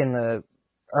back in the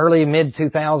early mid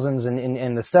 2000s,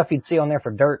 and the stuff you'd see on there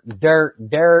for dirt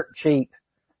cheap,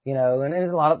 and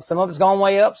there's some of it's gone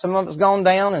way up, some of it's gone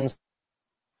down, and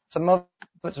some of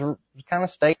it's kind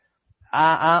of stayed.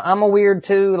 I'm a weird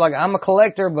too, like I'm a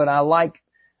collector, but I like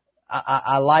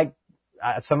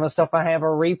some of the stuff I have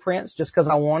are reprints just because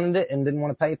I wanted it and didn't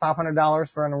want to pay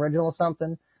 $500 for an original or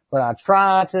something. But I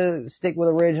try to stick with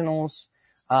originals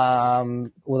with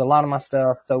a lot of my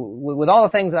stuff. So with all the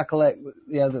things I collect,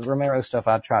 the Romero stuff,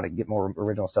 I try to get more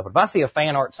original stuff. But if I see a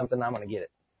fan art something, I'm going to get it.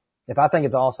 If I think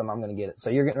it's awesome, I'm going to get it. So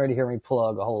you're getting ready to hear me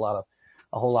plug a whole lot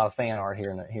of fan art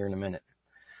here in a minute.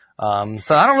 So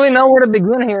I don't really know where to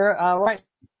begin here. Right.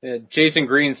 Yeah, Jason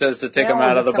Green says to take them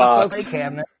out of the box.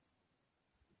 Cabinet.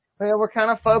 Well, we're kind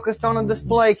of focused on a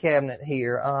display cabinet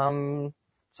here.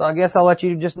 So I guess I'll let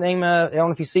you just name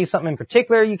if you see something in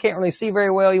particular you can't really see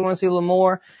very well, you want to see a little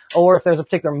more, or if there's a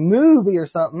particular movie or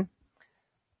something.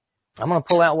 I'm going to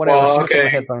pull out whatever. Well, okay. My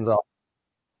headphones off.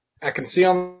 I can see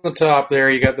on the top there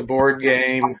you got the board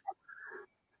game,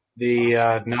 the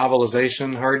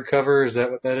novelization hardcover. Is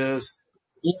that what that is?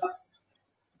 Yeah.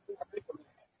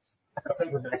 I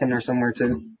think we're back in there somewhere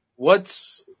too.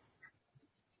 What's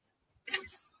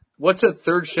that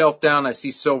third shelf down? I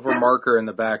see silver marker in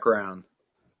the background.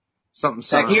 Something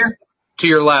signed. Back here? To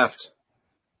your left.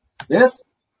 This?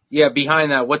 Yeah,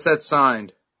 behind that. What's that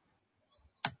signed?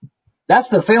 That's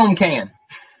the film can.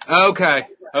 Okay.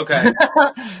 You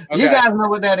guys know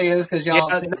what that is because y'all.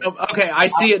 Yeah, okay, I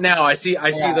see it now. I see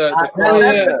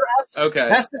the okay.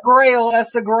 That's the grail.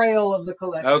 That's the grail of the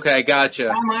collection. Okay, gotcha.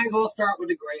 I might as well start with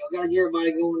the grail. Gotta get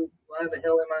everybody going. Why the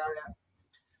hell am I at?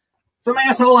 Some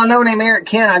asshole I know named Eric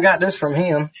Kent, I got this from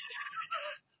him.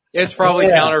 It's probably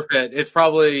counterfeit. It's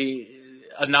probably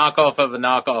a knockoff of a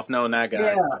knockoff, knowing that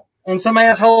guy. Yeah. And some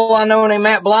asshole I know named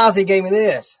Matt Blasey gave me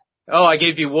this. Oh, I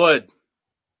gave you wood.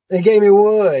 They gave me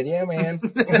wood. Yeah, man.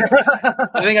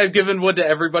 I think I've given wood to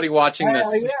everybody watching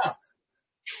this.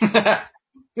 Yeah.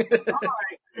 All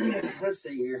right. Let's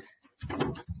see here.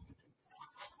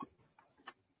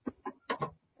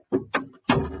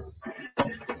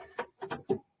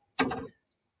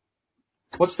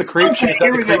 What's the creep show? Okay, Is that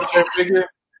here the we creep go. show figure?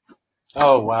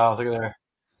 Oh, wow. Look at there.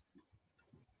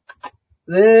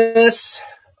 This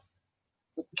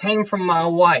came from my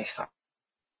wife.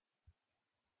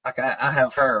 Like I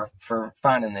have her for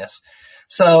finding this.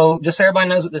 So just so everybody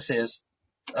knows what this is.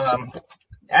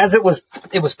 As it was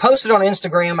posted on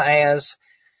Instagram as,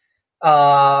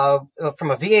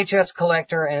 from a VHS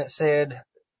collector, and it said,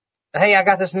 hey, I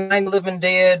got this Night of the Living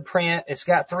Dead print. It's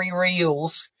got 3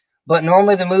 reels, but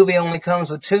normally the movie only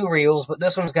comes with 2 reels, but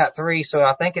this one's got 3, so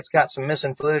I think it's got some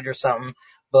missing footage or something.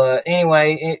 But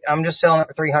anyway, I'm just selling it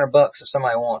for $300 if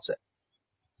somebody wants it.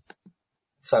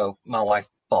 So my wife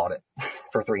bought it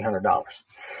for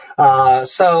 $300.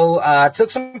 So I took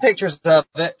some pictures of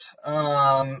it,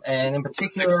 and in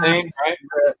particular, 16, right?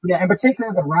 in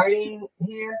particular the writing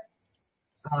here.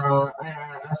 And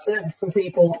I sent it to some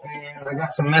people, and I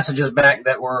got some messages back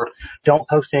that were, don't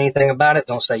post anything about it,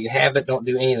 don't say you have it, don't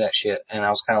do any of that shit. And I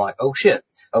was kind of like, oh shit,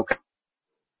 okay.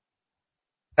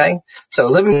 So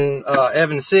living in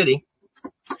Evans City,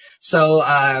 so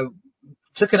I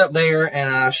took it up there and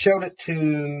I showed it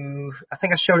to, I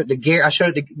think I showed it to Gary,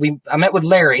 I met with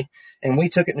Larry, and we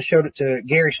took it and showed it to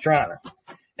Gary Striner.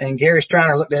 And Gary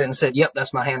Striner looked at it and said, yep,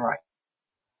 that's my handwriting.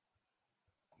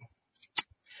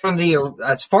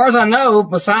 As far as I know,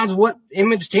 besides what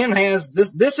Image 10 has,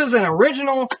 this is an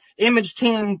original Image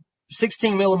 10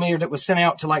 16 millimeter that was sent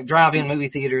out to like drive-in movie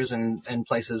theaters and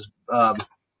places,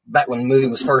 back when the movie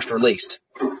was first released.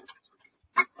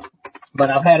 But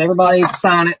I've had everybody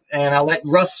sign it, and I let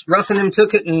Russ and them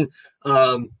took it and,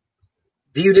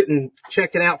 viewed it and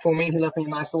checked it out for me. He left me a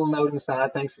nice little note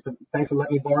inside. Thanks for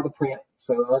letting me borrow the print.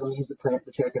 So I let them use the print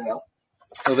to check it out.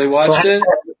 Oh, they watched it?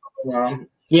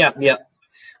 Yeah.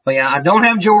 But yeah, I don't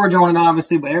have George on it,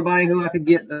 obviously, but everybody who I could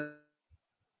get on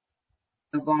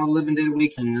the Living Dead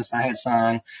weekend, I had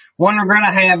signed. One regret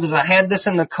I have is I had this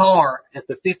in the car at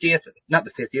the 50th, not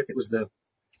the 50th, it was the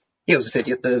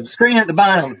 50th, the screen at the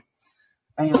bottom.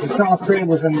 And Charles Creed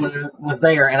was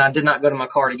there, and I did not go to my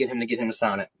car to get him to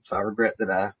sign it. So I regret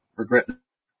that.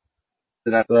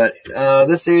 But,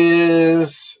 this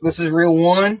is reel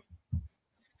 1,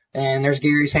 and there's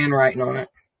Gary's handwriting on it.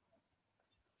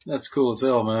 That's cool as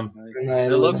hell, man.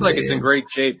 It looks like it's in great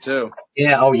shape too.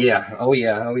 Yeah. Oh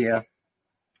yeah.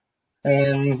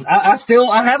 And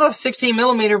I have a 16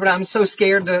 millimeter, but I'm so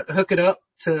scared to hook it up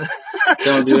to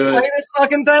Don't to do play it. this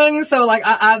fucking thing. So like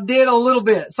I did a little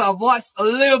bit. So I've watched a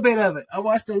little bit of it.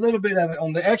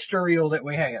 On the extra reel that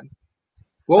we had.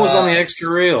 What was on the extra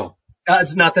reel?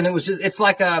 It's nothing. It's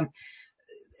like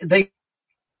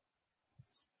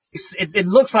it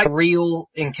looks like reel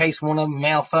in case one of them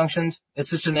malfunctioned. It's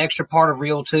just an extra part of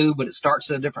reel 2, but it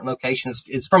starts at a different location.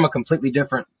 It's from a completely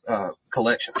different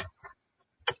collection.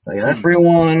 So yeah, that's reel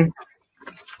 1.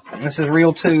 And this is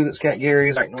reel 2 that's got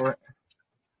Gary's writing on it.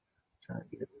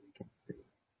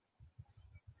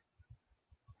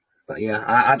 But yeah,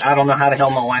 I don't know how the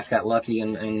hell my wife got lucky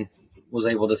and was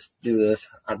able to do this.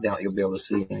 I doubt you'll be able to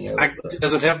see any of it.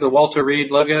 Does it have the Walter Reed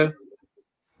logo?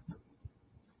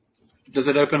 Does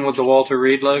it open with the Walter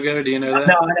Reed logo? Do you know that?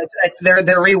 No,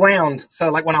 they're rewound. So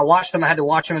like when I watched them, I had to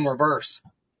watch them in reverse.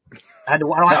 I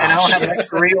don't have an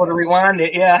extra reel to rewind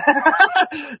it. Yeah.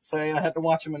 So yeah, I had to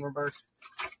watch them in reverse.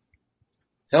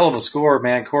 Hell of a score,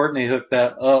 man. Courtney hooked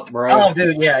that up, bro. Oh,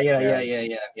 dude. Yeah.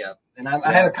 And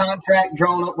I had a contract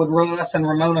drawn up with Russ and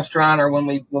Ramona Striner when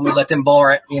we let them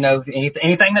borrow it. You know,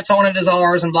 anything that's on it is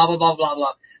ours and blah, blah, blah, blah,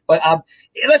 blah. But,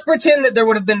 let's pretend that there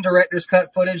would have been director's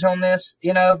cut footage on this,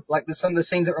 you know, like some of the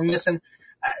scenes that were missing.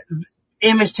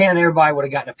 Image 10, everybody would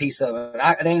have gotten a piece of it.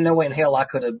 There ain't no way in hell I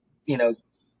could have,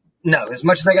 no, as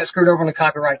much as they got screwed over on the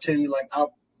copyright too,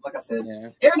 like I said,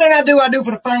 everything I do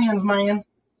for the fans, man.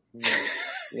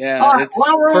 Yeah. All right,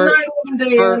 while we're on Night of the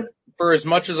Living Dead, for as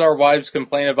much as our wives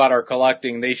complain about our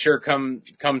collecting, they sure come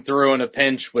through in a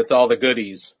pinch with all the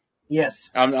goodies. Yes.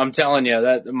 I'm telling you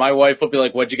that my wife will be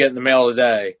like, what'd you get in the mail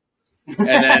today?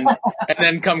 And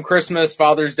then come Christmas,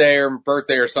 Father's Day or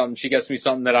birthday or something, she gets me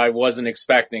something that I wasn't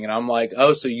expecting. And I'm like,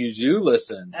 oh, so you do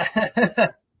listen.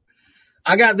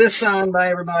 I got this signed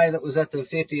by everybody that was at the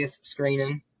 50th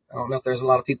screening. I don't know if there's a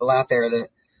lot of people out there that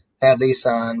have these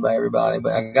signed by everybody,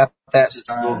 but I got that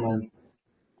signed.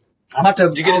 I'll have to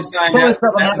Did you get it signed pull out this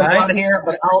stuff that night? out of here,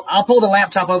 but I'll pull the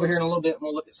laptop over here in a little bit and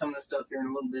we'll look at some of this stuff here in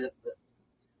a little bit. But,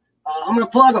 I'm going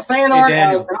to plug a fan art,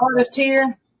 an artist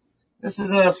here This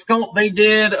is a sculpt they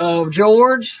did of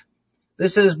George.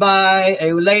 This is by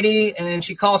a lady, and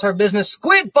she calls her business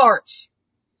Squid Farts.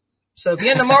 So if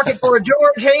you're in the market for a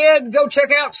George head, go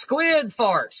check out Squid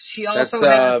Farts. She also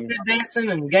has Ted Danson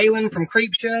and Galen from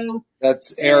Creep Show.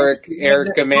 That's Eric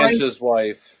Gamancha's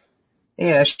wife.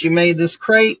 Yeah, she made this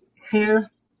crate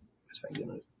here.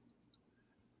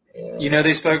 You know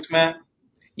these folks, Matt?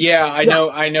 Yeah, I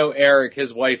know Eric.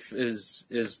 His wife is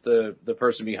the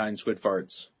person behind Squid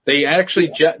Farts. They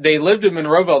actually, they lived in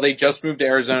Monroeville. They just moved to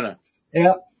Arizona.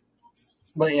 Yeah.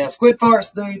 But yeah, Squid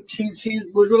Farts, she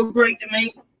was real great to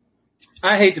me.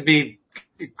 I hate to be,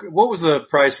 what was the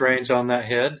price range on that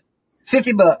head?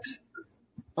 $50. Well,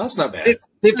 that's not bad.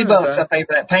 $50 I paid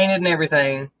for that, painted and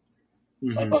everything.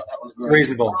 Mm-hmm. I thought that was great.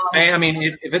 Reasonable. I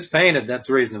mean, if it's painted, that's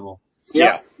reasonable.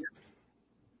 Yeah.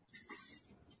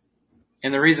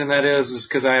 And the reason that is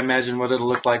because I imagine what it'll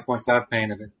look like once I've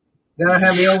painted it. Gotta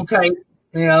have the old tape,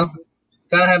 you know.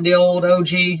 Gotta have the old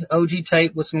OG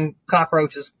tape with some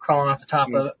cockroaches crawling off the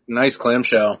top of it. Nice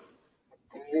clamshell.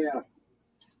 Yeah.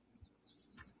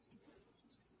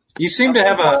 You seem to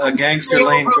have a gangster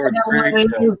lean towards Creep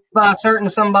Show. By a certain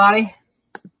somebody.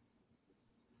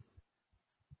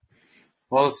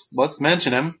 Well, let's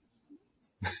mention him.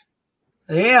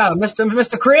 Yeah,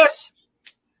 Mr. Chris.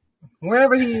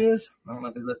 Wherever he is. I don't know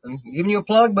if he's listening. Giving you a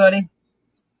plug, buddy.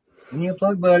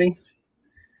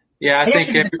 Yeah, I think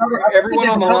everyone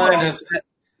on the line has.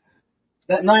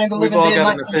 That Night of the We've Living all Dead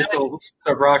got an official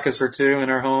Stavrakis or two in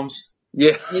our homes.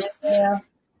 Yeah. Yeah.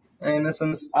 And this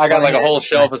one's. I got like a whole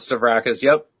shelf of Stavrakis.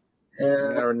 Yep.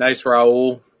 Yeah. Nice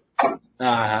Raoul.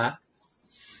 Uh-huh.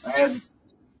 I had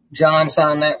John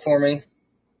sign that for me.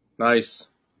 Nice.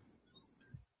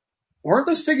 Weren't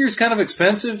those figures kind of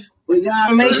expensive? We got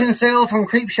Animation Cell from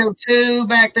Creep Show 2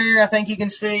 back there. I think you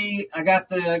can see. I got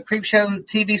the Creep Show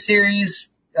TV series,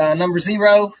 number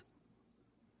 0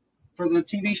 for the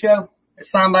TV show. It's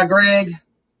signed by Greg.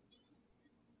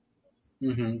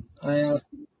 Mm-hmm.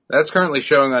 That's currently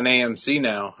showing on AMC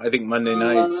now. I think Monday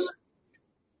nights.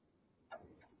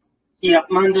 Yeah,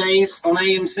 Mondays on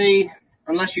AMC,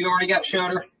 unless you already got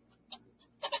Shudder.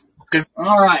 Okay.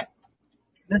 All right.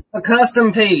 This is a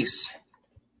custom piece.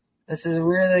 This is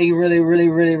really, really, really,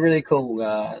 really, really cool,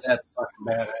 guys. That's fucking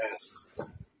badass.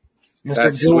 Mr.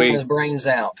 That's Jewel sweet. his brains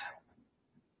out.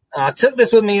 I took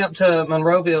this with me up to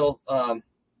Monroeville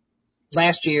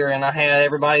last year, and I had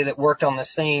everybody that worked on the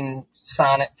scene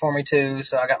sign it for me too.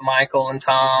 So I got Michael and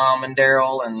Tom and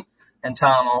Daryl and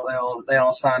Tom. They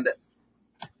all signed it.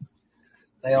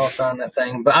 They all signed that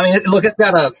thing. But I mean, look, it's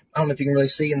got I don't know if you can really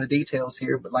see in the details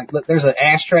here, but like, look, there's an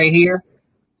ashtray here.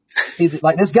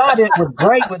 Like this guy was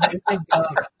great with it.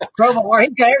 Crowbar.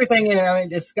 He's got everything in it. I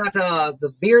mean, it's got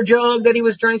the beer jug that he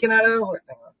was drinking out of.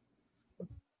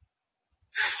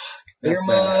 Beer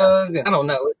mug. I don't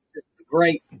know. It's just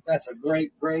great. That's a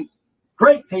great piece.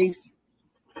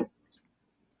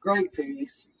 Great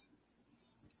piece.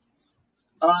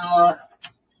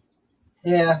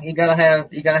 Yeah, you gotta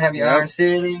have your Iron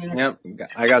City. Yep.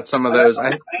 I got some of those.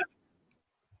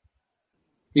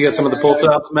 You got some of the pull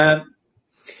tops, Matt?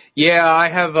 Yeah, I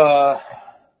have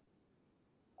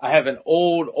an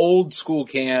old school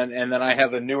can, and then I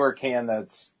have a newer can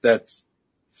that's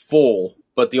full,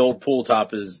 but the old pull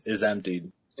top is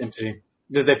emptied. Empty.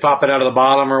 Did they pop it out of the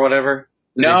bottom or whatever?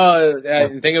 No, I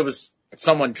think it was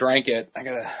someone drank it.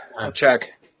 I'll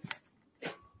check.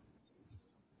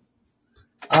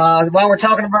 While we're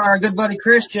talking about our good buddy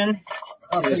Christian,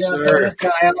 Yes, sir. this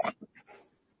guy out.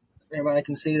 Everybody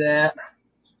can see that.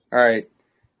 All right.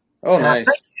 Oh, And nice.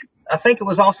 I think it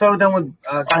was also done with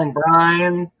a guy named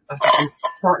Brian. I'm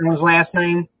starting his last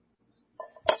name.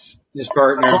 His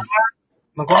partner.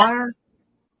 McGuire?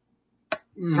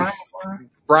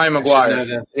 Brian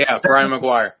McGuire. Yeah, Brian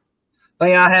McGuire. But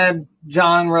yeah, I had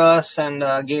John, Russ,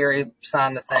 and Gary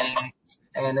sign the thing.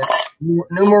 And it's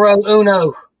numero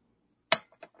uno.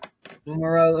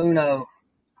 Numero uno.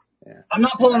 Yeah. I'm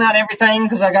not pulling out everything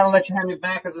because I got to let you have me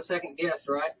back as a second guest,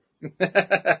 right?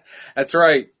 That's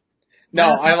right.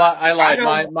 No, I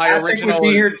lied. My original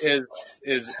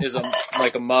is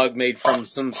like a mug made from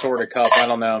some sort of cup. I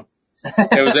don't know.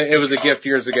 It was a gift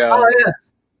years ago. Oh yeah.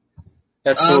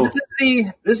 That's cool.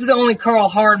 This is the only Carl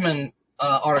Hardman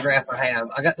autograph I have.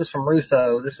 I got this from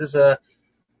Russo. This is an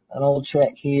old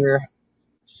check here.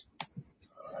 I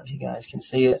don't know if you guys can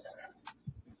see it.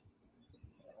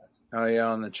 Oh yeah,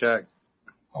 on the check.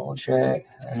 Old check,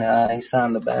 and he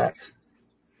signed the back.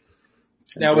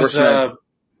 That was I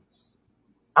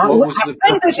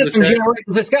think this is from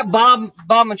Generations. It's got Bob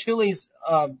Machuli's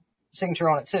signature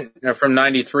on it too. Yeah, from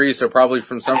 '93, so probably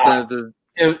from something at the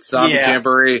Zombie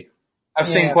Jamboree. I've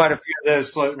seen quite a few of those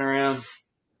floating around.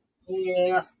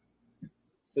 Yeah.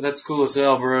 But that's cool as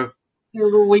hell, bro. You're a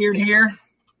little weird here.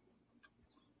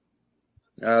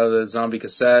 The zombie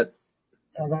cassette.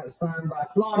 I got it signed by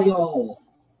Claudio.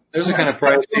 Those are kind of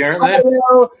pricey, aren't they?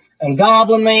 Claudio and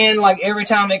Goblin Man, like every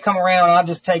time they come around, I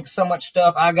just take so much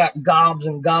stuff. I got gobs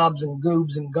and gobs and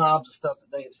goobs and gobs of stuff that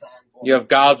they have signed for. You have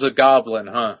gobs of Goblin,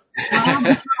 huh?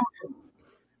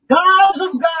 Gobs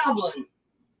of Goblin.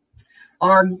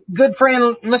 Our good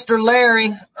friend, Mr.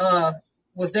 Larry,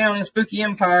 was down in Spooky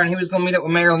Empire and he was going to meet up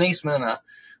with Marilyn Eastman.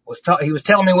 He was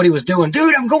telling me what he was doing.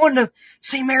 Dude, I'm going to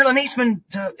see Marilyn Eastman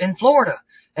in Florida.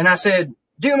 And I said,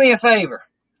 do me a favor.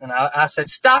 And I said,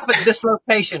 stop at this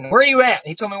location. Where are you at?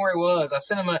 He told me where he was. I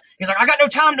sent him he's like, I got no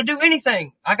time to do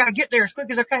anything. I got to get there as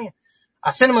quick as I can. I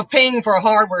sent him a ping for a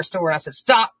hardware store and I said,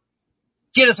 stop,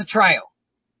 get us a trail.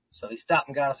 So he stopped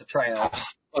and got us a trail.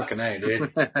 Fucking A,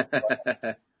 dude.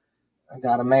 I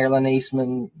got a Marilyn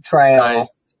Eastman trail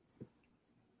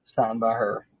signed by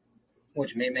her,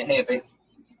 which made me happy.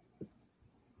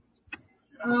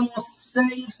 I'm going to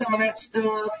save some of that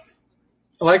stuff.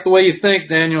 I like the way you think,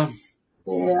 Daniel.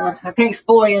 Yeah, I can't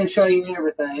spoil you and show you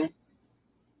everything.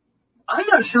 I'm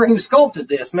not sure who sculpted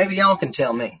this. Maybe y'all can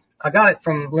tell me. I got it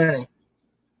from Lenny.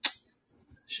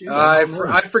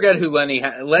 I forget who Lenny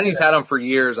had. Lenny's had them for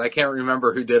years. I can't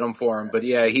remember who did them for him, but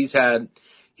yeah, he's had.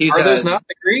 Are those not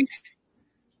the Greek?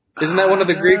 Isn't that one of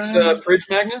the Greeks' fridge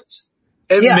magnets?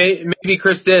 Maybe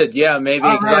Chris did. Yeah, maybe.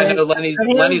 Because I know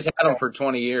Lenny's had them for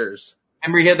 20 years.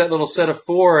 Remember he had that little set of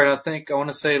 4, and I want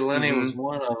to say Lenny was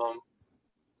one of them.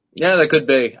 Yeah, that could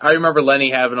be. I remember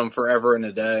Lenny having them forever and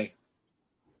a day.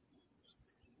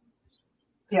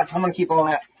 Yeah, I'm going to keep all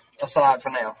that aside for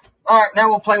now. All right, now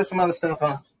we'll play with some other stuff,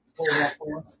 huh?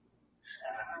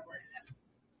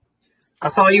 I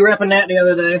saw you repping that the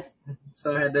other day,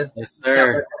 so I had to. Yes,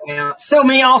 sir. So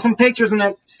many awesome pictures in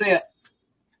that set.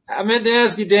 I meant to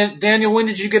ask you, Daniel, when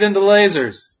did you get into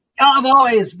lasers? Oh, I've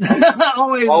always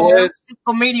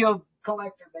a media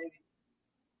collector, baby.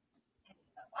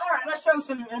 All right, let's show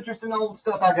some interesting old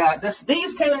stuff I got.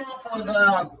 These came off of,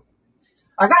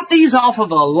 I got these off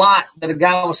of a lot that a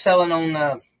guy was selling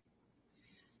on,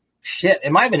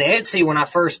 it might have been Etsy when I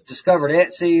first discovered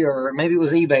Etsy, or maybe it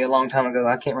was eBay a long time ago.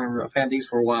 I can't remember. I've had these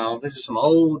for a while. This is some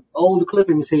old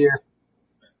clippings here.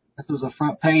 This was the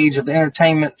front page of the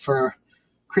Entertainment for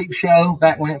Creep Show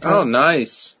back when it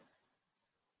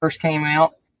first came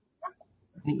out.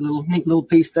 Neat little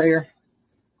piece there.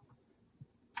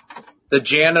 The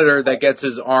janitor that gets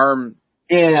his arm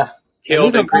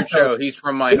killed in Creep Show, he's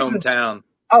from my hometown.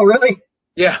 Oh, really?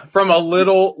 Yeah, from a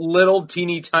little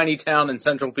teeny tiny town in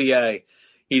central PA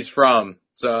he's from.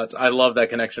 So I love that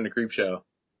connection to Creep Show.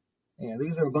 Yeah,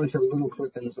 these are a bunch of little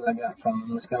clippings that I got from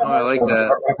him. I like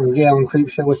that. Yeah, when Creep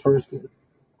Show was first good.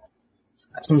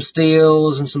 Some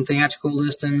stills and some theatrical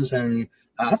listings, and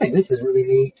I think this is really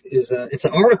neat. It's a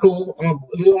little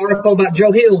article about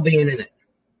Joe Hill being in it.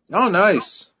 Oh,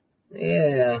 nice.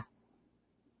 Yeah.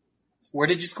 Where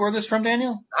did you score this from,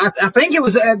 Daniel? I think it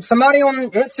was somebody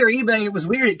on Etsy or eBay. It was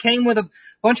weird. It came with a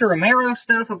bunch of Romero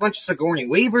stuff, a bunch of Sigourney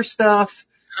Weaver stuff,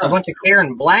 a bunch of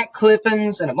Karen Black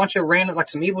clippings, and a bunch of random, like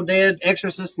some Evil Dead,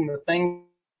 Exorcist, and the thing.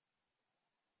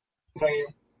 But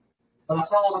I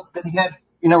saw that he had,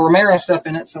 Romero stuff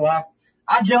in it, so I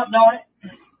jumped on it.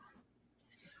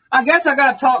 I guess I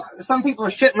gotta talk. Some people are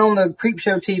shitting on the Creep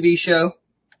Show TV show.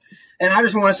 And I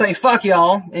just want to say, fuck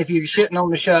y'all, if you're shitting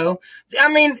on the show. I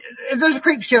mean, if there's a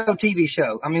Creep Show TV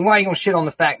show, why are you going to shit on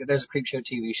the fact that there's a Creep Show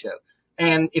TV show?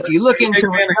 And if you look into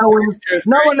it,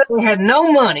 knowing that they had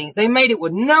no money, they made it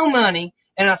with no money,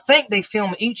 and I think they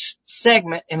film each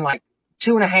segment in like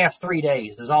 2.5, 3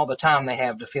 days is all the time they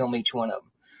have to film each one of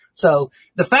them. So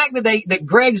the fact that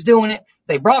Greg's doing it,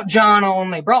 they brought John on,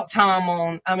 they brought Tom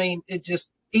on, it just,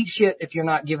 eat shit if you're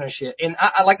not giving a shit. And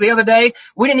I like the other day,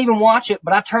 we didn't even watch it,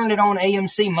 but I turned it on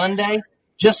AMC Monday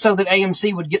just so that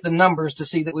AMC would get the numbers to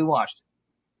see that we watched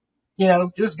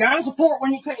it. Just gotta support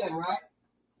when you can, right?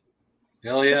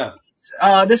 Hell yeah.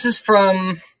 This is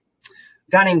from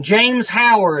a guy named James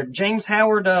Howard. James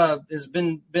Howard, has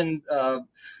been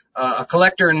a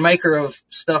collector and maker of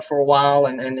stuff for a while,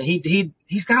 and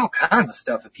he's got all kinds of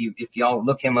stuff if y'all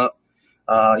look him up.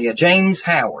 James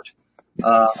Howard.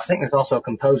 I think there's also a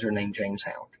composer named James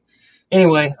Howard.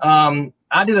 Anyway,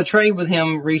 I did a trade with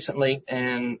him recently,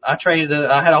 and I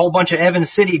had a whole bunch of Evans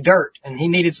City dirt, and he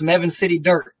needed some Evans City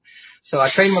dirt. So I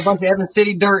traded him a bunch of Evans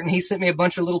City dirt, and he sent me a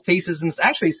bunch of little pieces, and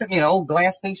actually he sent me an old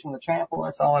glass piece from the chapel.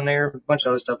 That's all in there, a bunch of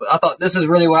other stuff. But I thought this is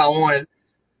really what I wanted.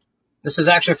 This is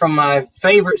actually from my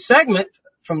favorite segment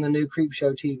from the new Creep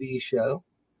Show TV show,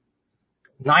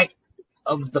 Night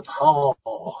of the Paw.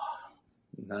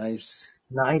 Nice.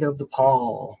 Knight of the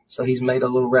Paul. So he's made a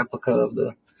little replica of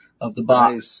the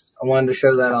box. Nice. I wanted to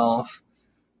show that off.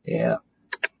 Yeah.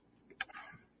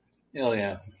 Hell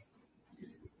yeah.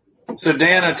 So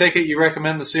Dan, I take it you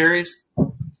recommend the series?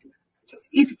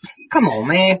 Come on,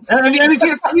 man. If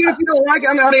you don't like it,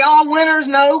 I mean, are they all winners?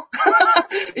 No.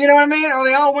 You know what I mean? Are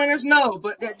they all winners? No.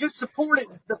 But just support it,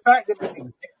 the fact that it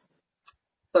exists.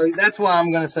 So that's why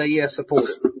I'm going to say yes, support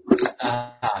it.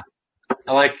 I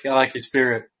like your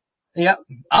spirit. Yep.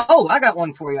 Oh, I got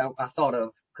one for you I thought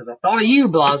of. Because I thought of you,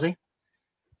 Blasey.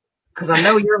 Because I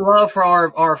know your love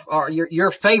for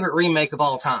your favorite remake of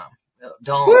all time.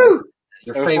 Dawn. Woo!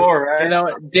 Your favorite. Right? You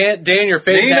know, Dan, you're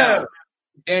fading out.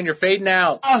 Dan, you're fading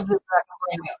out. Positive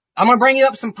I'm going to bring you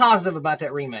up some positive about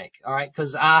that remake. All right.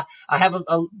 Cause I have I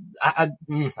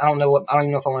don't know I don't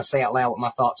even know if I want to say out loud what my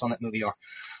thoughts on that movie are.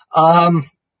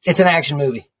 It's an action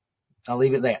movie. I'll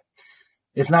leave it there.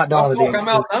 It's not Dawn of the Dead. I'm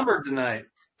outnumbered tonight.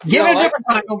 Give it a different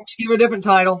title. Give it a different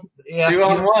title. Yeah.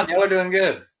 2-on-1. Y'all are doing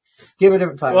good. Give it a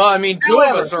different title. Well, I mean, two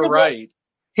of us are right.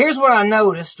 Here's what I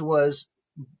noticed was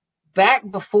back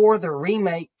before the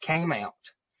remake came out,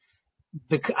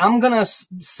 I'm going to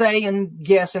say and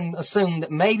guess and assume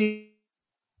that maybe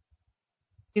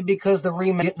because the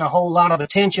remake getting a whole lot of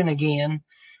attention again,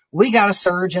 we got a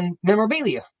surge in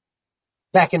memorabilia.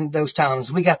 Back in those times,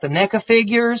 we got the NECA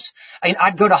figures.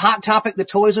 I'd go to Hot Topic, the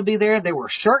toys would be there. There were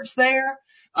shirts there.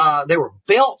 There were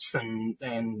belts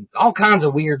and all kinds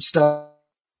of weird stuff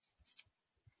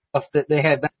that they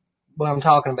had back what I'm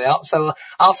talking about. So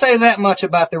I'll say that much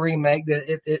about the remake,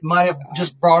 that it might have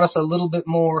just brought us a little bit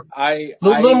more,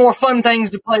 little more fun things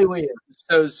to play with.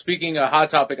 So speaking of Hot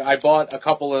Topic, I bought a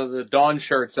couple of the Dawn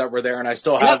shirts that were there, and I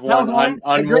still have one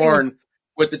unworn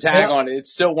with the tag on it.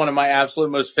 It's still one of my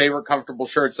absolute most favorite comfortable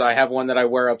shirts. I have one that I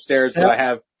wear upstairs, but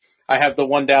I have the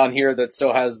one down here that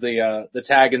still has the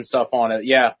tag and stuff on it.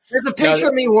 Yeah. There's a picture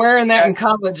of me wearing that in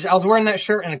college. I was wearing that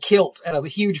shirt in a kilt at a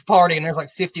huge party, and there's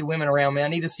like 50 women around me. I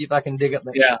need to see if I can dig up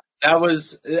that shirt. That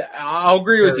was, I'll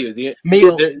agree with you. The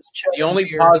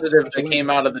only positive that came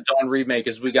out of the Dawn remake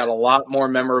is we got a lot more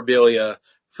memorabilia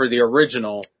for the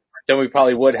original than we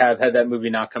probably would have had that movie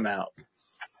not come out.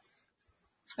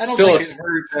 I don't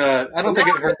think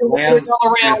it hurt Land's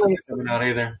coming out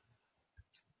either.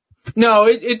 No,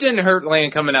 it didn't hurt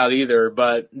Land coming out either,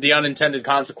 but the unintended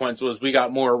consequence was we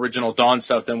got more original Dawn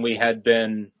stuff than we had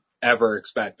been ever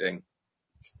expecting.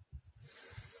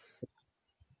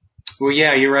 Well,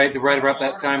 yeah, you're right. Right about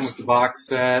that time was the box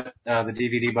set. The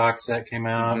DVD box set came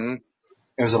out. Mm-hmm.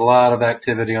 There was a lot of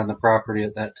activity on the property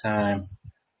at that time.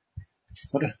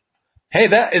 Hey,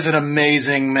 that is an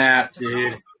amazing map,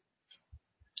 dude.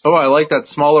 Oh, I like that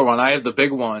smaller one. I have the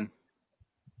big one.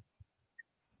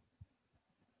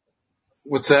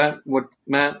 What's that? What,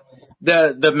 Matt?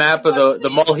 The map of the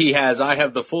mall he has. I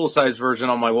have the full size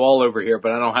version on my wall over here,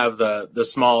 but I don't have the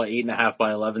small 8.5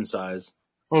 by 11 size.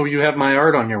 Oh, you have my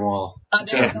art on your wall.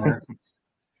 Yeah.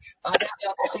 I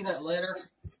see that letter.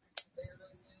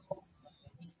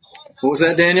 What was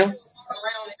that, Daniel?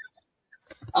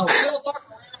 I was still talking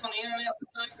around on the internet.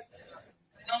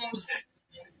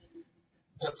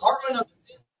 Department of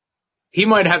He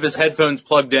might have his headphones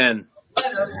plugged in.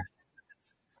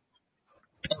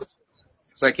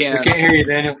 So I can't hear you,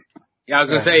 Daniel. Yeah, I was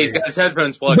gonna say he's got his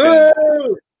headphones plugged in.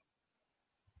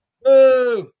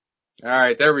 Boo! All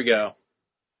right, there we go.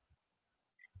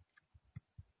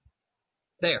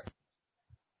 There.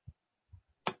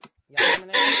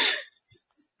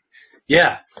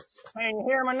 Yeah. Can you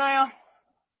hear me now?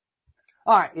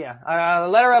 All right, yeah. The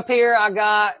letter up here, I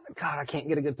got. God, I can't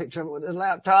get a good picture of it with this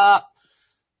laptop.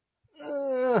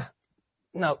 No.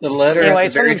 The letter anyway, at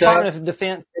it's the from the very top? Department of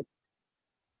Defense.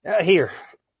 Here.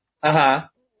 Uh-huh.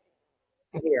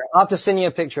 Here. I'll have to send you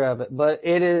a picture of it, but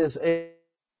it is.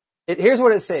 Here's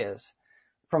what it says.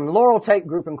 From Laurel Take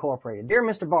Group Incorporated. Dear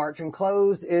Mr. Barch,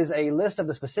 enclosed is a list of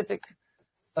the specific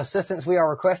assistance we are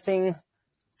requesting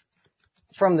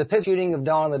from the pit shooting of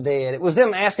Dawn of the Dead. It was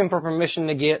them asking for permission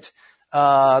to get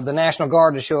the National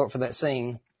Guard to show up for that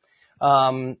scene.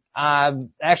 I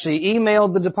actually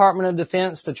emailed the Department of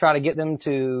Defense to try to get them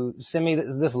to send me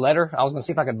this letter. I was going to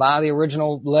see if I could buy the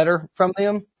original letter from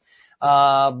them.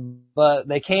 But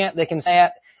they can't. They can say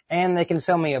that, and they can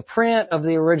sell me a print of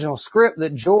the original script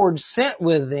that George sent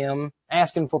with them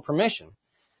asking for permission.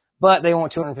 But they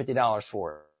want $250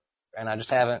 for it. And I just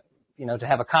haven't, to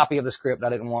have a copy of the script I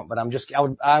didn't want, but I'm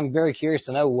very curious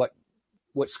to know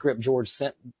what script George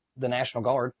sent the National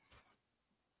Guard.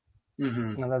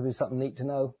 Mm-hmm. That'd be something neat to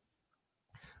know.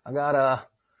 I got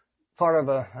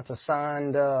that's a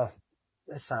signed,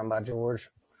 it's signed by George.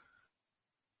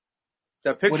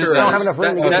 That picture, What is that? I don't have enough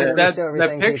room to get there.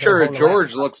 that picture of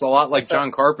George looks a lot like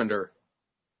John Carpenter.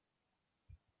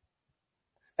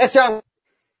 That's John.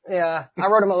 Yeah, I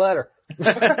wrote him a letter.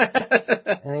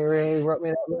 And he wrote me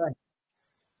that letter.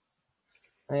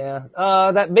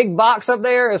 Yeah. That big box up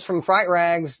there is from Fright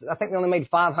Rags. I think they only made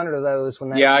 500 of those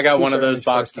when that. Yeah, I got one of those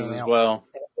boxes as well.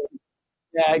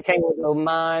 Yeah, it came with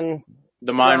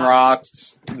the Mine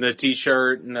rocks, the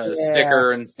t-shirt and the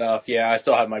sticker and stuff. Yeah, I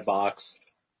still have my box.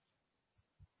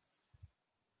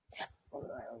 What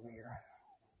did I over here?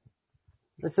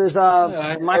 This is,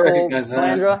 Michael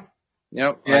Landra.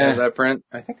 Yep. Yeah. I have that print.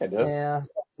 I think I do. Yeah.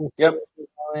 Yep.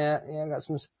 Yeah, I got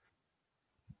some.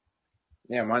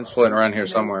 Yeah, mine's floating around here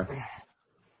somewhere.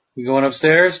 You going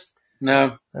upstairs?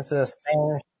 No. That's a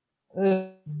Spanish.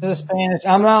 This is Spanish.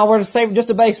 We're to save just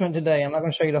the basement today. I'm not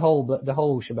going to show you the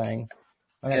whole shebang.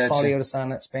 I got Claudio to sign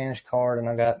that Spanish card, and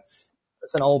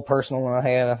it's an old personal one I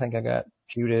had. I think I got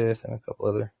Judith and a couple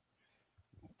other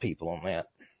people on that.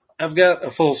 I've got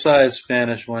a full-size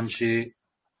Spanish one sheet.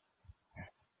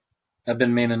 I've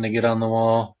been meaning to get on the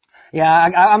wall. Yeah,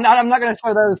 I'm not going to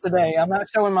show those today. I'm not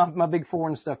showing my big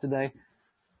foreign stuff today.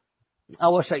 I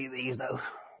will show you these though.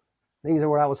 These are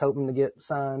what I was hoping to get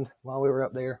signed while we were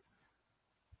up there.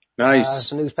 Nice.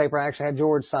 The newspaper actually had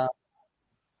George sign.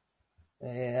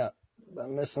 Yeah,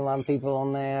 I'm missing a lot of people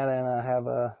on that, and I have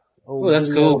a.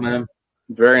 That's cool, man.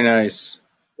 Very nice.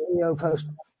 Video poster.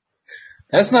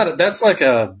 That's like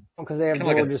a. Because they have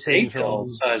George's signature.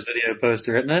 Size video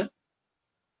poster, isn't it?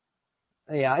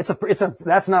 Yeah,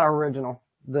 that's not original.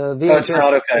 The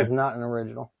VHS is not an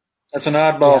original. That's an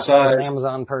oddball size. An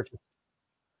Amazon purchase.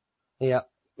 Yeah,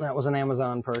 that was an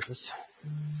Amazon purchase.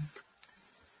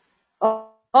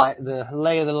 All right, the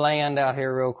lay of the land out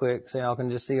here real quick so y'all can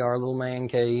just see our little man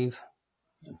cave.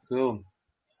 Cool.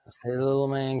 See the little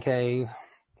man cave.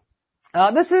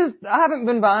 I haven't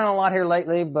been buying a lot here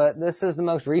lately, but this is the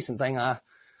most recent thing I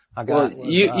got. Well,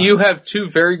 you have two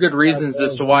very good reasons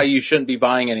as to why you shouldn't be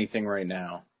buying anything right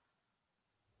now.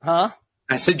 Huh?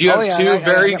 I said you have two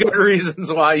very good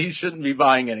reasons why you shouldn't be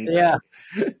buying anything. Yeah.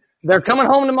 They're coming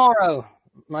home tomorrow.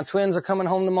 My twins are coming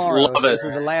home tomorrow. Love it. This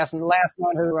is the last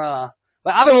one hurrah.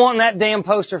 But I've been wanting that damn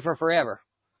poster for forever.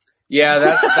 Yeah,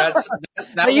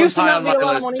 that one's high on my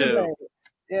list too.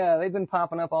 Yeah, they've been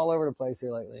popping up all over the place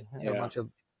here lately. I have a bunch of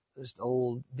just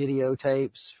old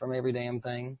videotapes from every damn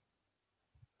thing.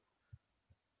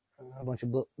 A bunch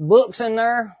of books in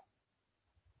there.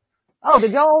 Oh,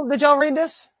 did y'all read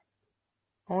this?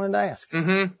 I wanted to ask.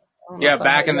 Mm-hmm. Yeah,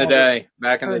 back in the day.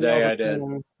 Back in the day, I did. I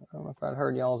don't know if I'd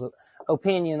heard y'all's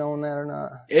opinion on that or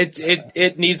not.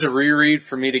 It needs a reread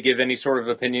for me to give any sort of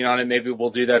opinion on it. Maybe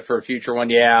we'll do that for a future one.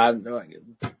 Yeah,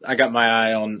 I got my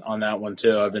eye on that one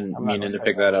too. I've been meaning to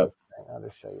pick that up. I'll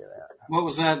just show you that. What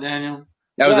was that, Daniel?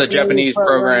 That was a Japanese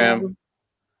program.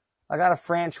 I got a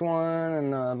French one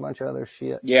and a bunch of other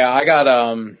shit. Yeah, I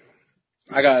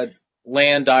got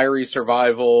Land Diary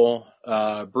Survival,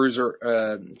 Bruiser,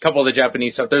 a couple of the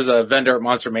Japanese stuff. There's a vendor at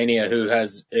Monster Mania who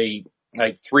has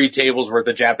 3 tables worth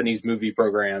of Japanese movie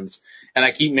programs, and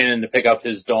I keep meaning to pick up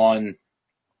his Dawn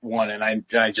one, and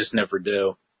I just never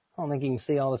do. I don't think you can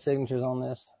see all the signatures on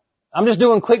this. I'm just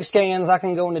doing quick scans. I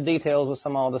can go into details with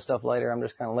some of all the stuff later. I'm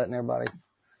just kind of letting everybody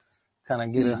kind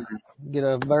of get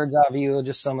a bird's eye view of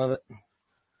just some of it.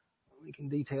 We can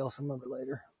detail some of it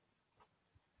later.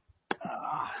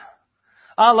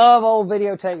 I love old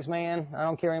videotapes, man. I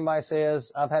don't care what anybody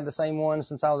says. I've had the same one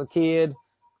since I was a kid.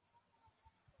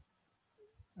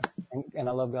 And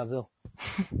I love Godzilla.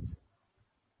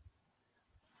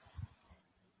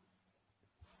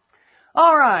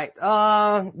 All right.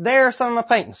 There are some of my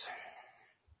paintings.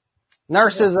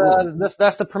 Nurses,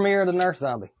 that's the premiere of the Nurse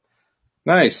Zombie.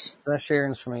 Nice. That's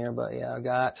Sharon's premiere, but yeah, I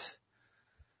got,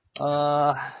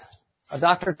 a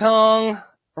Dr. Tongue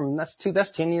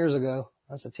that's 10 years ago.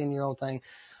 That's a 10-year-old thing.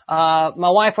 My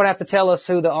wife would have to tell us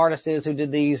who the artist is who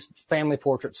did these family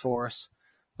portraits for us.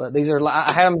 But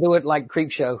I had them do it like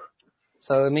Creep Show.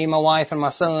 So me and my wife and my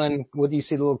son, you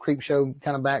see the little Creep Show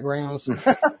kind of backgrounds?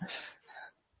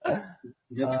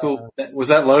 That's cool. Was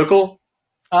that local?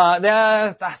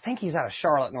 I think he's out of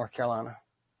Charlotte, North Carolina.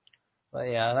 But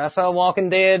yeah, that's Walking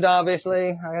Dead,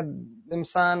 obviously. I had them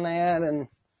sign that, and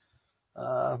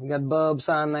we got Bub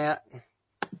sign that.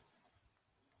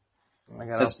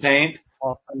 That's paint?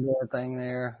 Walking Dead thing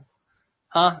there.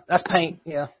 Huh? That's paint,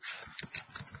 yeah.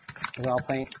 It's all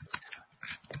paint.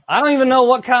 I don't even know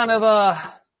what kind of,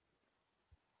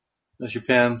 That's your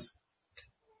pens.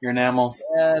 Your enamels.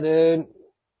 Yeah, dude.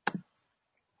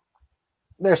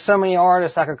 There's so many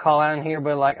artists I could call out in here,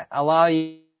 but like a lot of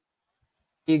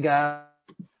you guys,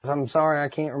 I'm sorry I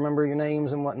can't remember your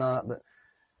names and whatnot, but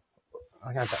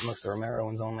I got that most of the Romero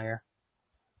ones on there.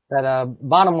 That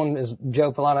bottom one is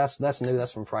Joe Pilato. That's new.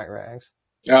 That's from Fright Rags.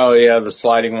 Oh yeah, the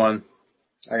sliding one.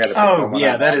 I got to pick that one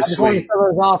up. That is I just wanted to sweet.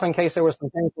 throw those off in case there was some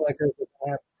thing collectors.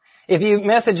 If you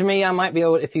message me, I might be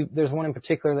able. If there's one in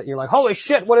particular that you're like, holy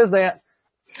shit, what is that?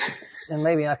 And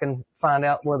maybe I can find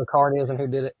out where the card is and who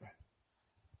did it.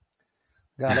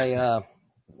 Got a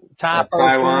Thai poster.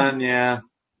 Taiwan, yeah.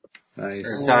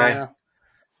 Nice. Thai.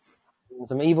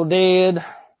 Some Evil Dead.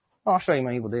 Oh, I'll show you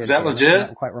my Evil Dead. Is that legit?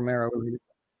 Not quite Romero related.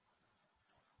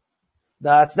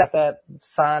 That's that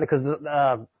signed because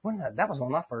that was one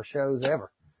of my first shows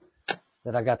ever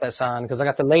that I got that signed because I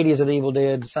got the ladies of the Evil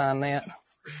Dead to sign that.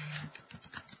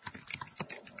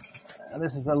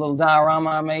 This is the little diorama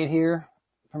I made here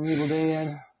from Evil Dead.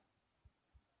 I'm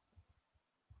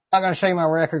not going to show you my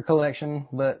record collection,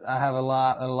 but I have a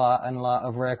lot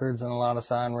of records and a lot of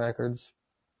signed records.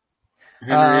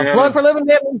 Plug for Living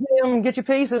Dead Museum. Get your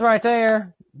pieces right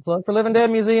there. Plug for Living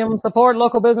Dead Museum. Support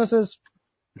local businesses.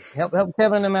 Help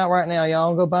Kevin and them out right now,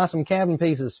 y'all. Go buy some cabin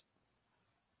pieces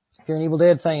if you're an Evil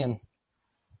Dead fan.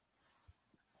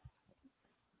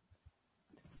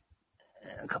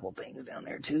 And a couple things down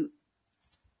there too.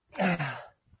 I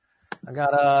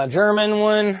got a German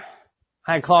one.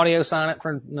 I had Claudio sign it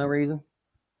for no reason.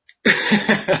 He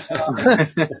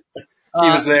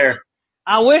was there.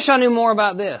 I wish I knew more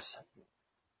about this,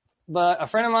 but a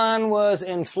friend of mine was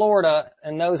in Florida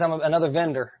and knows I'm another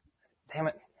vendor. Damn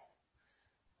it.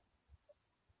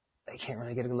 I can't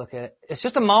really get a good look at it. It's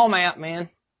just a mall map, man.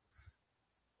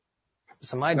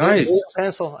 Somebody did a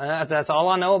pencil, and that's all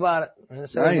I know about it. And it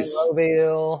says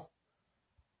Mobile.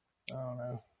 I don't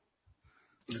know.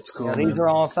 That's cool. Yeah, these are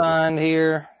all signed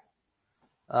here.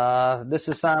 This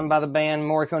is signed by the band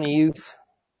Morricone Youth.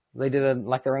 They did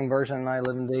their own version of Night of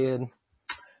the Living Dead.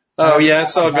 Oh yeah, I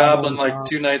saw Goblin like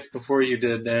 2 nights before you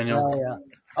did, Daniel. Oh yeah.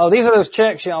 Oh, these are those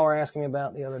checks y'all were asking me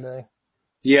about the other day.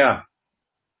 Yeah.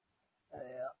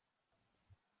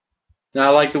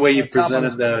 Now, I like the way you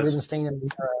presented those.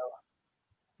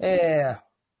 Yeah.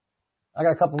 I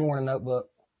got a couple more in a notebook.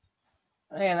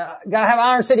 And I gotta have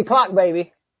Iron City Clock,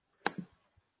 baby.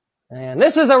 And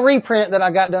this is a reprint that I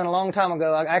got done a long time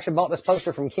ago. I actually bought this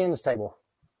poster from Ken's table.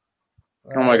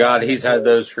 Oh my God, he's had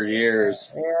those for years.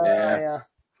 Yeah.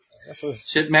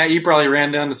 Shit, Matt, you probably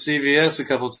ran down to CVS a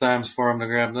couple times for him to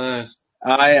grab those.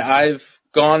 I've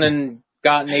gone and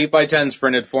gotten 8x10s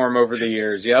printed for him over the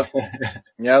years. Yep.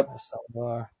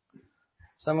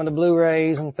 Some of the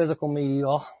Blu-rays and physical media.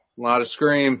 A lot of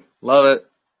Scream. Love it.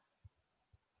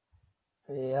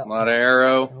 Yeah. A lot of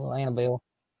Arrow. A little Annabelle.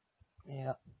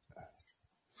 Yeah.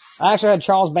 I actually had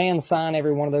Charles Band sign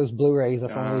every one of those Blu-rays.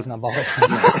 That's the only reason I bought it.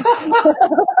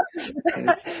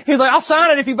 He was like, I'll sign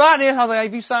it if you buy it. I was like,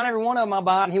 if you sign every one of them, I'll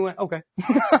buy it. And he went, okay.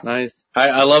 Nice.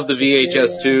 I love the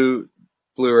VHS 2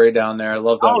 Blu-ray down there. I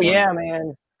love that one. Yeah,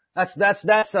 man. That's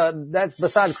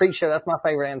besides Creep Show, that's my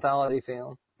favorite anthology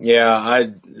film. Yeah,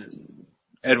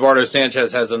 Eduardo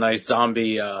Sanchez has a nice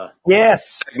zombie,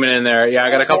 segment in there. Yeah, I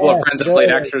got a couple of friends that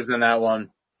played extras in that one.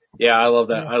 Yeah, I love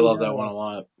that. I love that one a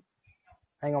lot.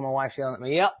 Hang on, my wife's yelling at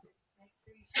me. Yep.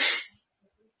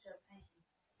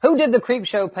 Who did the Creep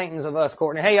Show paintings of us,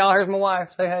 Courtney? Hey, y'all, here's my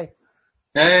wife. Say hey.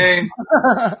 Hey. I'm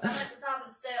at the top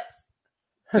of the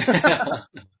steps.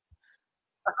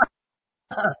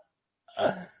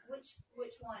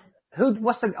 Which one?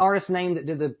 What's the artist's name that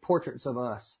did the portraits of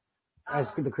us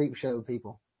as the Creep Show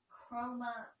people?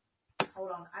 Chroma. Hold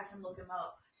on, I can look him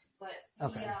up. But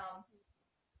okay.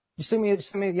 Just send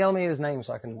me, yell me his name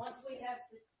so I can. Once we have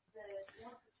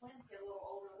once the twins get a little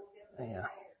older, we'll get them. Yeah.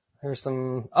 Here's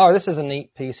some. Oh, this is a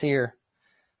neat piece here.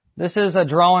 This is a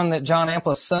drawing that John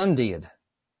Ampla's son did.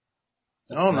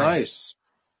 Oh, nice.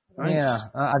 Yeah,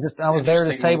 I was there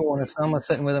at his table when his son was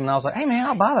sitting with him, and I was like, "Hey, man,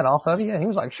 I'll buy that off of you." And he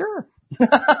was like, "Sure."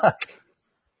 I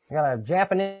got a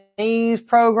Japanese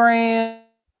program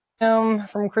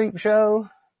from Creep Show.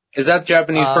 Is that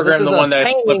Japanese program the one that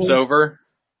flips over?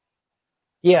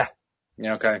 Yeah.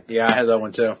 Yeah. Okay. Yeah, I had that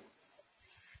one too.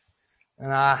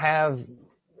 And I have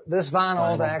this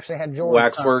vinyl that actually had George.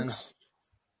 Waxworks.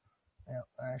 Yeah,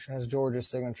 it actually has George's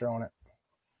signature on it.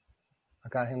 I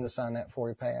got him to sign that before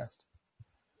he passed.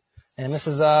 And this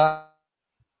is Etsy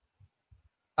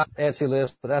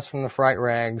list, but that's from the Fright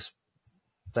Rags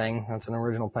thing. That's an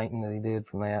original painting that he did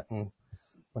from that, and a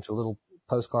bunch of little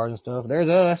postcards and stuff. There's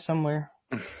us somewhere.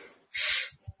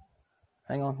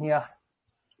 Hang on, yeah.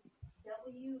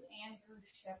 W.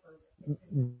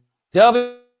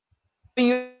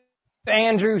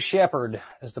 Andrew Shepard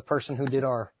is the person who did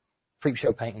our Creep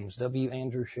Show paintings. W.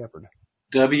 Andrew Shepard.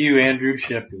 W. Andrew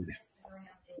Shepard.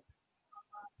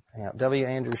 Yeah, W.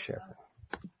 Andrew Shepard.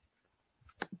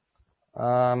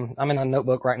 I'm in a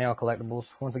notebook right now, collectibles.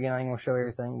 Once again, I ain't gonna show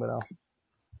everything, but I'll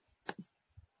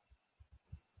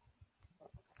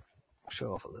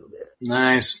show off a little bit.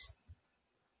 Nice.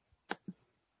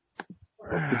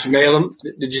 Did you mail him?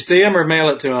 Did you see him or mail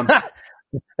it to him?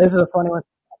 This is a funny one.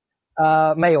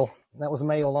 Mail. That was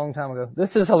mail a long time ago.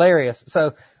 This is hilarious.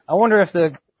 So I wonder if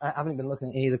I haven't been looking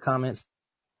at any of the comments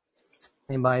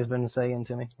anybody's been saying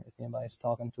to me, if anybody's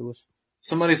talking to us.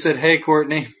 Somebody said, "Hey,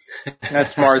 Courtney."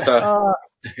 That's Martha.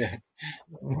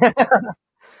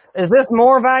 Is this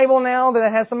more valuable now that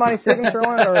it has somebody's signature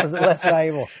on it, or is it less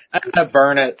valuable?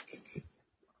 Burn it.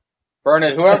 Burn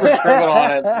it. Whoever scribbled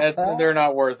on it, they're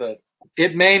not worth it.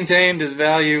 It maintained his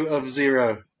value of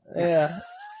 0. Yeah.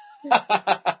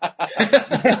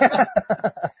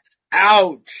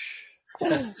 Ouch.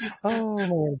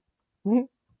 Oh, man.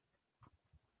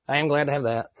 I am glad to have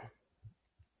that.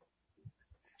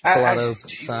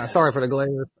 Sorry for the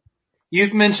glare.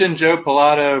 You've mentioned Joe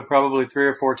Pilato probably 3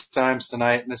 or 4 times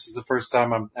tonight, and this is the first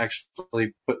time I'm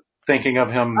actually thinking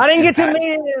of him. I didn't get to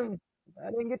meet him.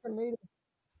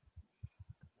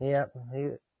 Yep.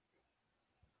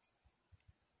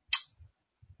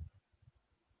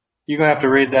 You're going to have to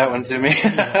read that one to me.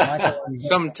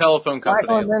 Some telephone company.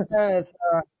 Michael and Vincent,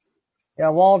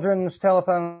 Waldron's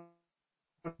telephone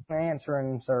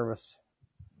answering service.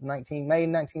 Made in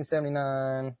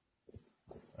 1979.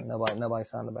 Nobody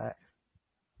signed it back.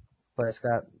 But it's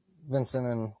got Vincent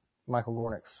and Michael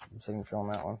Gornick's signature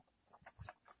on that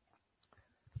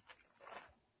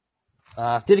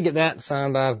one. Did get that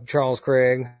signed by Charles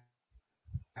Craig.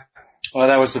 Oh,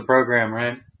 that was the program,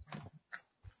 right?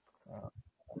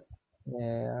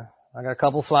 Yeah. I got a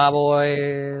couple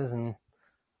Flyboys, and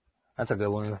that's a good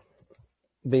one.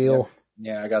 Bill.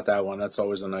 Yeah, I got that one. That's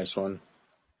always a nice one.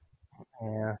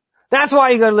 Yeah. That's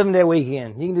why you go to Living Dead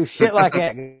Weekend. You can do shit like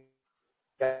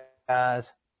that, guys.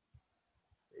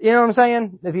 You know what I'm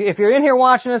saying? If you're in here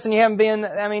watching us and you haven't been,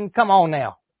 I mean, come on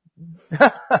now.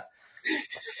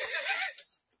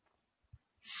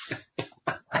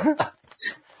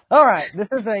 All right. This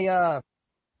is a UK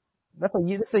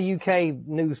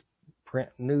newsprint.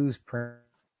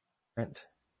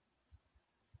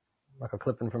 Like a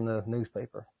clipping from the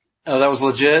newspaper. Oh, that was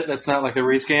legit? That's not like a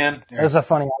rescan? That's a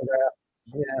funny autograph.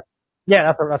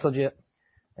 Yeah, that's legit.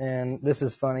 And this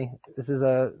is funny. This is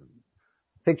a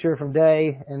picture from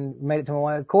Day, and made it to my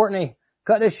wife. Courtney,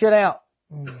 cut this shit out.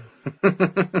 I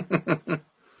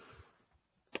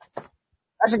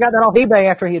actually got that off eBay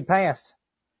after he had passed.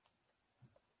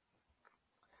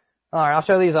 All right, I'll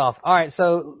show these off. All right,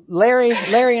 so Larry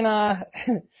and I,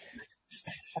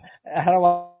 how do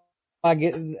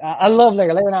I love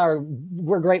Larry. Larry and I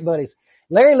we're great buddies.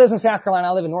 Larry lives in South Carolina.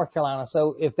 I live in North Carolina.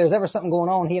 So if there's ever something going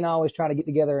on, he and I always try to get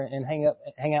together and hang out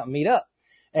and meet up.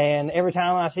 And every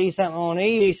time I see something on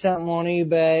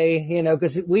eBay, you know,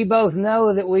 cause we both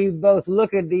know that we both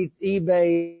look at the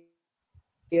eBay,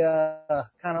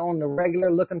 kind of on the regular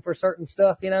looking for certain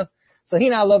stuff, you know. So he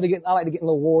and I like to get in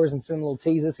little wars and send little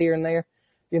teases here and there.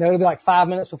 You know, it'll be like 5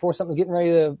 minutes before something's getting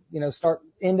ready to, you know, start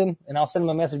ending. And I'll send him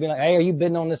a message being like, hey, are you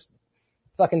bidding on this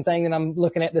fucking thing that I'm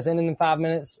looking at that's ending in 5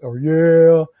 minutes? Or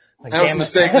yeah. Like, that was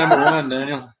mistake number 1,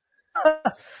 Daniel.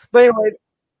 But anyway,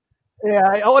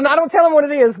 yeah. Oh, and I don't tell him what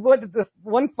it is. What the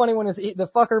one funny one is the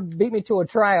fucker beat me to a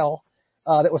trowel,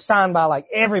 that was signed by like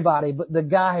everybody, but the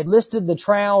guy had listed the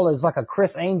trowel as like a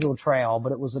Chris Angel trowel,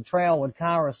 but it was a trowel with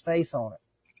Kyra's face on it.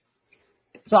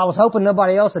 So I was hoping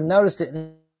nobody else had noticed it.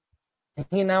 And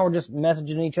he and I were just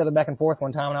messaging each other back and forth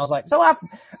one time, and I was like, so I'm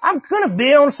gonna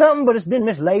bid on something, but it's been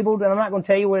mislabeled, and I'm not gonna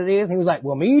tell you what it is. And he was like,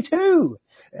 well, me too.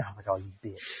 And I was like, oh, you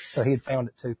bitch. So he had found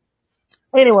it too.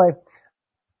 Anyway,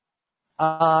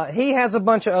 he has a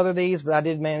bunch of other these, but I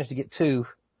did manage to get 2,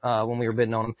 when we were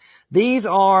bidding on them. These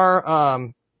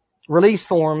are, release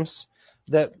forms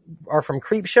that are from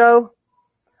Creepshow,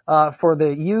 for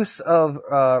the use of,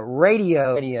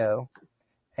 radio.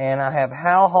 And I have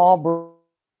Hal Hall.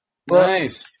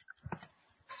 Nice.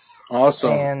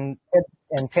 Awesome. And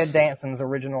Ted Danson's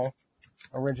original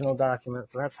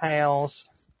document. So that's Hal's.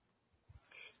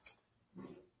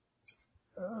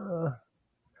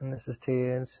 And this is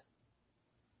Ted's.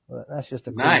 But that's just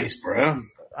a nice, bro.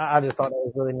 I just thought that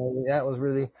was really neat. That was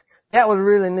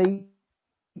really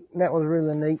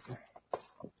neat.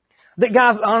 The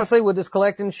guys, honestly, with this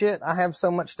collecting shit, I have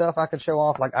so much stuff I could show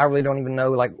off. Like, I really don't even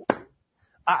know, like,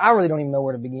 I really don't even know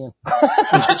where to begin.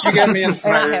 You got me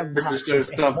inspired to do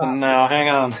something now. Hang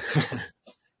on.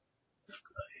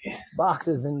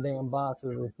 Boxes and damn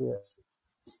boxes of shit.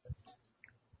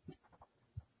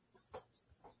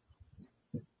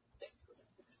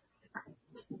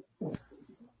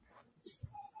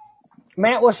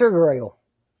 Matt, what's your grail?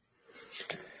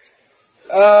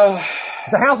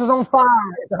 If the house is on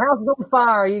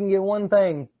fire, you can get one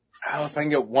thing. Oh, if I can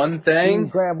get one You can thing?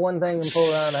 grab one thing and pull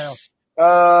it out of the house.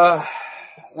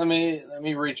 Let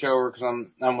me reach over because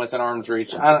I'm within arm's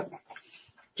reach.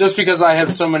 Just because I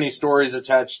have so many stories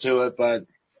attached to it, but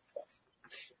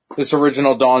this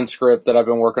original Dawn script that I've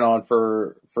been working on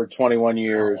for 21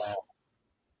 years. Oh, wow.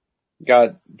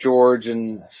 Got George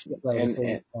and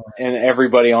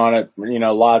everybody on it,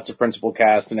 lots of principal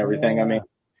cast and everything. Yeah.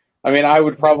 I mean, I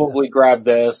would probably grab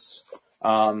this.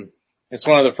 It's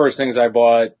one of the first things I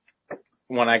bought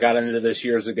when I got into this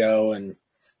years ago, and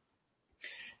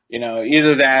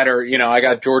either that or I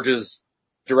got George's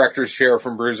director's chair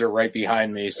from Bruiser right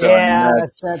behind me. So yeah,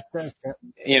 that's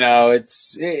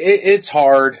it's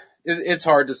hard. It's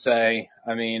hard to say.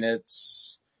 I mean,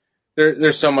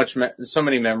 there's so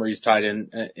many memories tied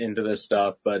into this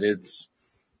stuff, but it's,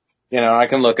 I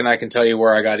can look and I can tell you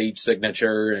where I got each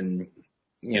signature and,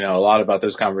 a lot about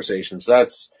those conversations.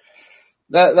 That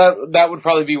would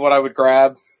probably be what I would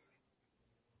grab.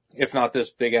 If not this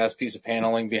big ass piece of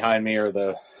paneling behind me or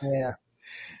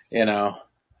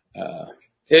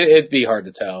it'd be hard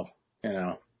to tell,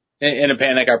 in a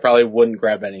panic, I probably wouldn't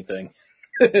grab anything.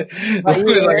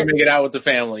 Because I can make it out with the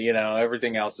family,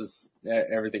 everything else is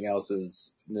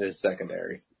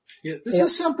secondary. Yeah, this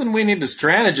is something we need to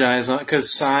strategize on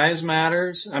because size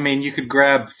matters. I mean, you could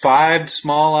grab 5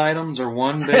 small items or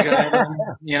 1 big item.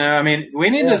 We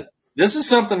need to. This is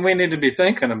something we need to be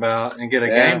thinking about and get a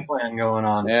game plan going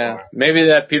on. Yeah, maybe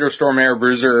that Peter Stormare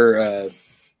Bruiser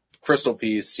crystal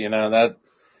piece. That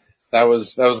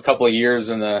was a couple of years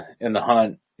in the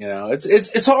hunt.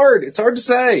 It's hard. It's hard to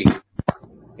say. Can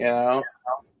y'all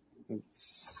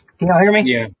hear me?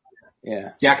 Yeah.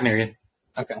 Yeah, I can hear you.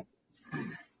 Okay.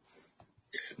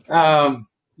 I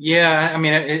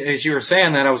mean, as you were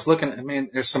saying that, I was looking. I mean,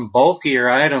 there's some bulkier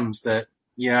items that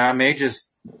I may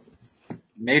just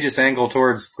angle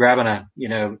towards grabbing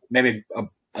maybe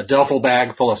a duffel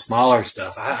bag full of smaller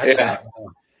stuff.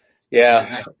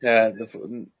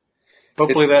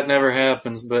 Hopefully that never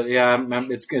happens, but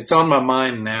it's on my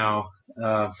mind now.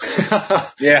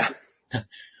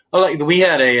 We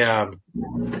had a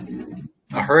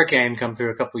hurricane come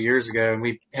through a couple of years ago, and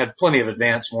we had plenty of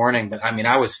advance warning. But I mean,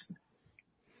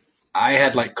 I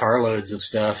had like carloads of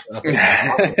stuff up in the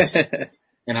office,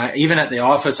 and even at the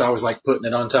office, I was like putting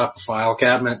it on top of file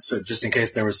cabinets, so just in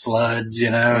case there was floods.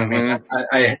 I mean,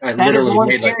 I literally one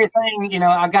made scary thing.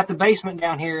 I got the basement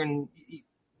down here, and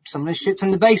some of this shit's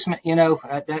in the basement.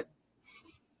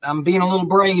 I'm being a little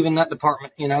brave in that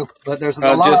department, but there's a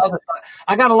lot of other stuff.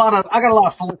 I got a lot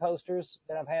of full posters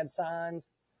that I've had signed.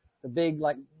 The big,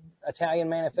 like, Italian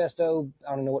manifesto.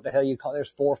 I don't know what the hell you call it. There's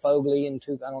 4 Fogli and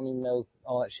 2. I don't even know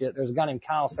all that shit. There's a guy named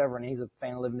Kyle Severin. He's a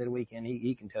fan of Living Dead Weekend.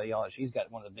 He can tell you all that. She's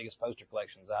got one of the biggest poster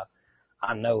collections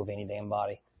I know of any damn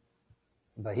body.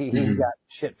 But he's got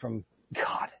shit from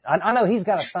God. I know he's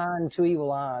got a signed Two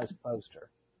Evil Eyes poster,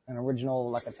 an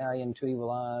original like Italian Two Evil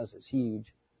Eyes. It's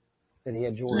huge that he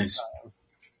had George sign.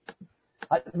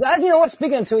 You know what?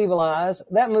 Speaking of Two Evil Eyes,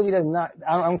 that movie does not.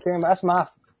 I don't care about.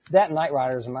 That and Knight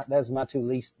Rider that's my 2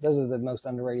 least. Those are the most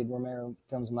underrated Romero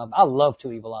films in my. I love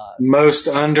Two Evil Eyes. Most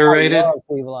underrated. I love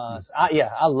Two Evil Eyes.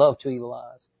 I love Two Evil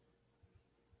Eyes.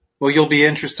 Well, you'll be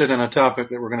interested in a topic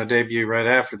that we're going to debut right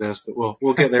after this, but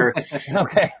we'll get there.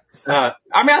 Okay. I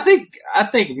mean, I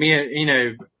think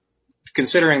me,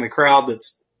 considering the crowd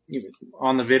that's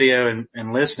on the video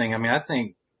and listening, I mean, I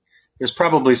think there's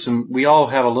probably we all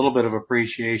have a little bit of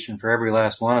appreciation for every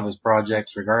last one of his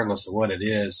projects, regardless of what it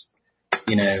is.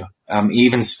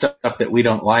 Even stuff that we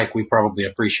don't like, we probably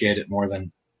appreciate it more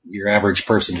than your average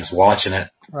person just watching it.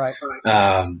 Right.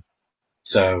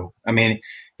 So, I mean,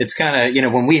 it's kind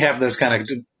of, when we have those kind of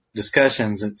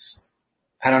discussions,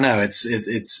 I don't know,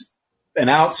 it's an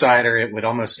outsider. It would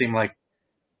almost seem like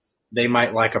they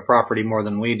might like a property more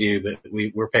than we do, but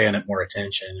we're paying it more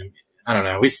attention. I don't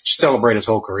know. We celebrate his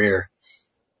whole career.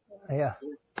 Yeah.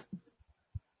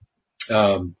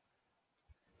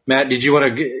 Matt, did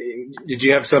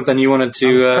you have something you wanted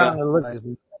to,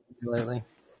 lately?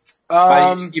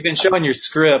 You've been showing your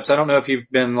scripts. I don't know if you've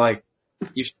been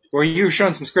you were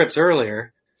showing some scripts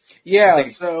earlier. Yeah,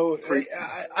 so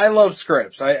I love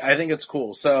scripts. I think it's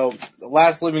cool. So the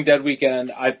last Living Dead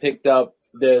weekend, I picked up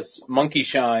this Monkey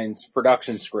Shines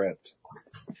production script.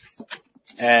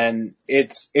 And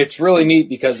it's really neat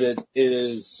because it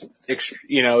is,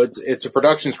 it's a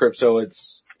production script. So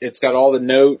it's got all the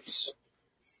notes,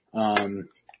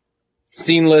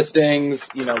 scene listings,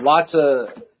 lots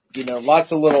of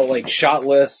little like shot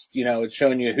lists, it's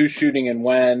showing you who's shooting and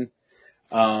when.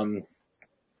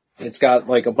 It's got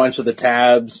like a bunch of the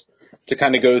tabs to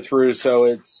kind of go through. So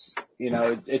it's,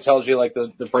 it tells you like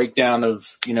the breakdown of,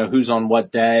 who's on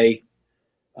what day.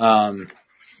 I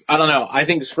don't know. I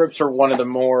think scripts are one of the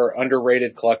more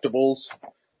underrated collectibles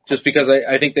just because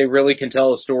I think they really can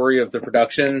tell a story of the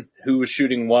production, who was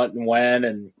shooting what and when,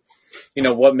 and,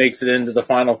 what makes it into the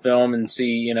final film, and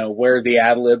see, where the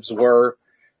ad libs were.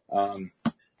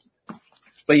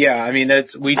 But yeah, I mean,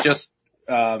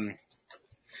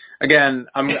 again,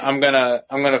 I'm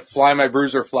gonna fly my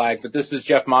Bruiser flag, but this is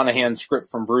Jeff Monahan's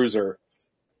script from Bruiser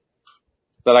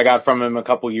that I got from him a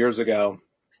couple years ago,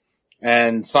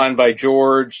 and signed by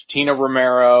George, Tina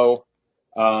Romero,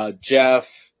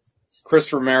 Jeff,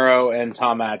 Chris Romero, and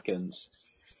Tom Atkins.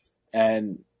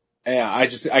 And yeah,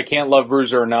 I can't love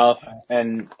Bruiser enough.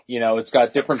 And, it's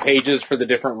got different pages for the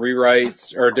different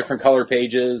rewrites, or different color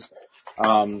pages.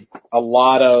 A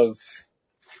lot of,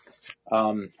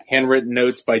 handwritten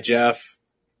notes by Jeff.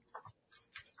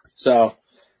 So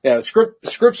yeah,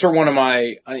 scripts are one of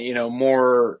my,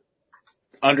 more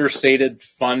understated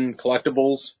fun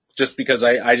collectibles, just because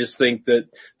I just think that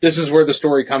this is where the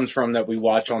story comes from that we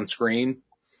watch on screen.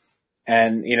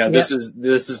 And, this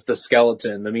is the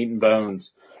skeleton, the meat and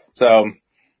bones. So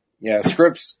yeah,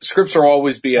 scripts will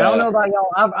always be I don't know about y'all.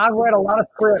 I've read a lot of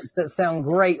scripts that sound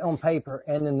great on paper,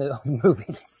 and then the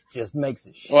movie just makes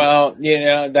it shit. Well,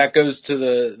 that goes to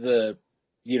the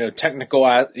technical,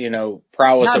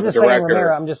 prowess Not of a just saying director.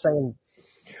 Romero, I'm just saying.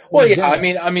 Well, yeah, I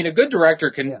mean, a good director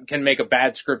can make a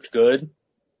bad script good,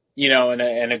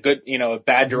 and a good, a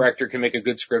bad director can make a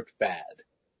good script bad.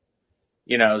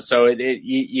 So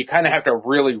you kind of have to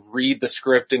really read the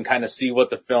script and kind of see what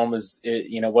the film is,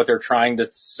 what they're trying to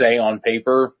say on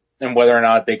paper, and whether or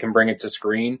not they can bring it to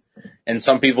screen. And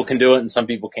some people can do it and some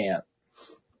people can't.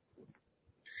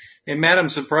 Hey, Matt, I'm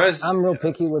surprised. I'm real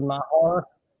picky with my horror.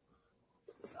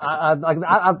 I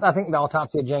think The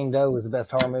Autopsy of Jane Doe is the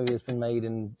best horror movie that's been made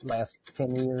in the last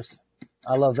 10 years.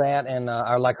 I love that, and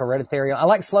I like Hereditary. I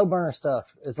like slow burner stuff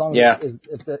as long as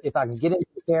if I can get into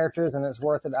the characters and it's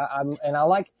worth it.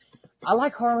 I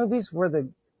like horror movies where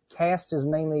the cast is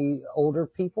mainly older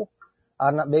people.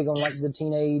 I'm not big on like the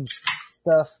teenage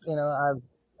stuff. I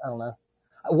don't know.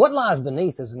 What Lies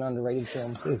Beneath is an underrated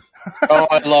film too. Oh,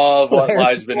 I love What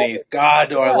Lies Beneath. God,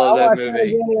 do I love that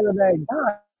movie.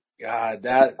 God,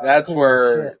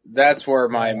 that's where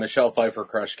my Michelle Pfeiffer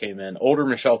crush came in. Older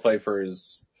Michelle Pfeiffer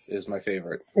is my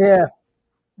favorite. Yeah.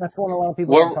 That's one a lot of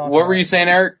people What were you saying,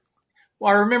 Eric?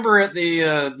 Well, I remember at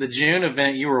the June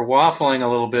event, you were waffling a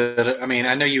little bit. I mean,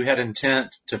 I know you had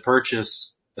intent to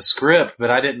purchase a script,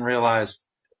 but I didn't realize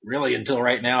really until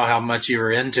right now how much you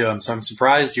were into them. So I'm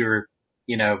surprised you were,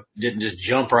 didn't just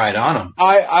jump right on them.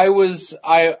 I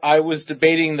was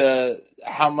debating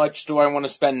how much do I want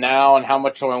to spend now and how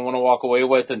much do I want to walk away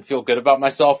with and feel good about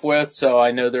myself with. So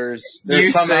I know there's you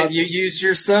used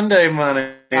your Sunday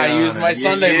money. I used my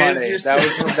Sunday money.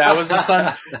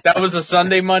 That was a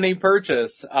Sunday money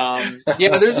purchase.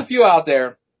 There's a few out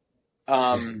there.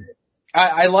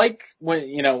 I like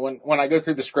when I go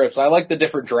through the scripts, I like the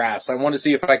different drafts. I want to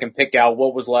see if I can pick out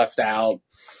what was left out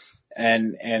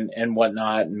and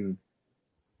whatnot. And,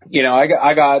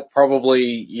 I got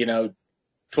probably,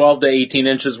 12 to 18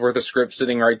 inches worth of script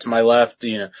sitting right to my left,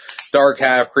 Dark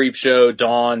Half, Creepshow,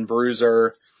 Dawn,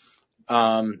 Bruiser.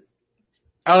 I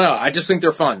don't know. I just think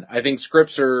they're fun. I think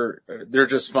scripts they're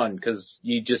just fun because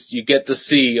you get to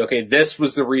see, okay, this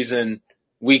was the reason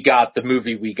we got the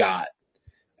movie we got,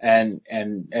 and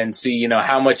see,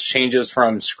 how much changes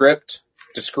from script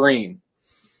to screen,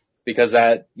 because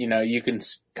that, you can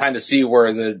kind of see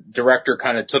where the director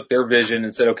kind of took their vision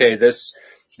and said, okay, this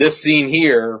scene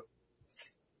here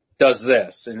does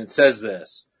this and it says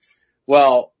this.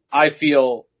 Well, I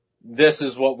feel this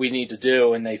is what we need to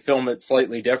do, and they film it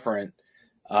slightly different.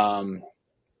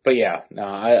 But yeah, no,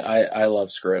 I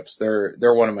love scripts. They're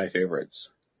one of my favorites.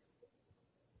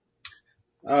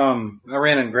 I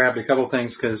ran and grabbed a couple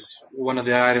things because one of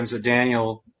the items that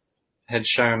Daniel had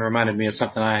shown reminded me of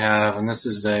something I have, and this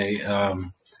is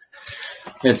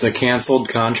it's a canceled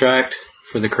contract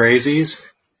for the Crazies.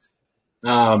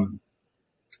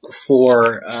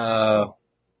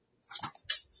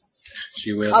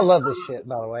 Gee whiz. I love this shit,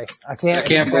 by the way. I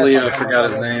can't believe I forgot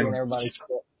his name.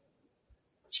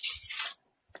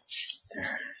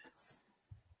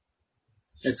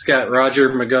 It's got Roger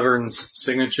McGovern's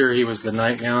signature. He was the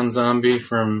nightgown zombie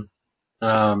from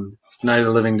Night of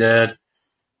the Living Dead.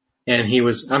 And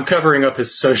I'm covering up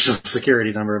his social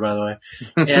security number, by the way.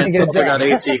 And also got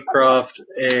A.T. Croft,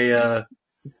 a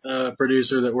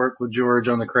producer that worked with George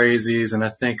on the Crazies, and I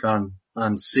think on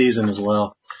Season as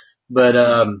well.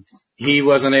 But he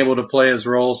wasn't able to play his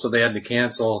role, so they had to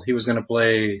cancel. He was going to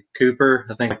play Cooper,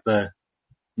 I think the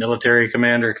military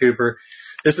commander Cooper.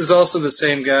 This is also the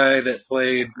same guy that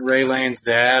played Ray Lane's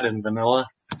dad in Vanilla,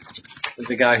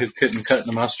 the guy who couldn't cut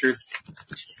the mustard.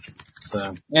 So,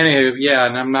 anywho, yeah,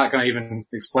 and I'm not going to even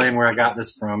explain where I got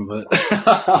this from, but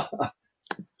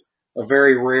a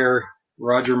very rare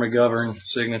Roger McGovern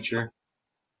signature.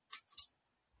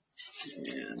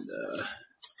 And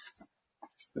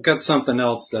I've got something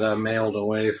else that I mailed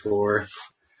away for.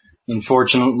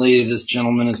 Unfortunately, this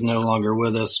gentleman is no longer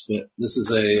with us, but this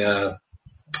is a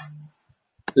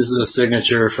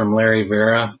signature from Larry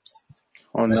Vera.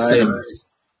 Oh, I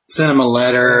nice. sent him a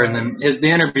letter, and then the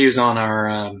interview's on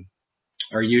our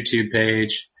YouTube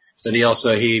page. But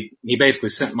he basically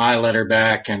sent my letter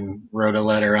back and wrote a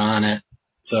letter on it.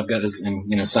 So I've got his,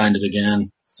 and signed it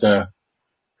again. So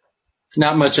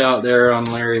not much out there on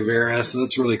Larry Vera, so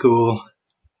that's really cool.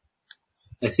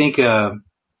 I think I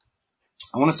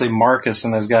want to say Marcus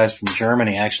and those guys from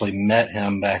Germany actually met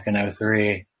him back in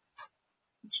 2003.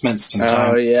 Spent some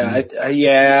time. Oh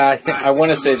yeah, I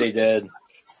want to say they did.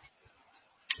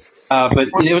 But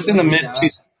it was in the mid.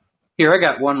 Here, I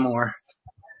got one more.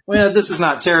 Well, this is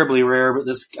not terribly rare, but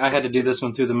I had to do this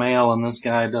one through the mail, and this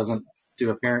guy doesn't do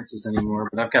appearances anymore.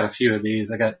 But I've got a few of these.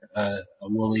 I got a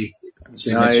Wooly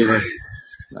signature.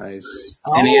 Nice.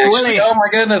 And he actually, oh my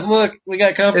goodness, look, we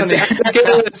got company.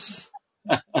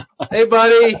 Hey,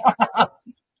 buddy.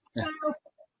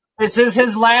 This is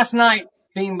his last night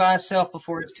being by himself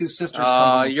before his two sisters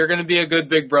come home. You're going to be a good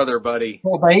big brother, buddy.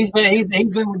 Well, but he's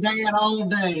been with Dad all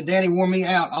day. Daddy wore me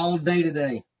out all day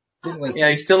today. Didn't we? Yeah,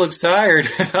 he still looks tired.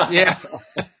 Yeah.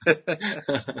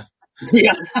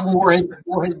 Yeah, wore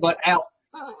his butt out.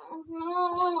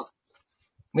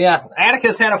 Yeah,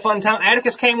 Atticus had a fun time.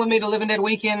 Atticus came with me to Living Dead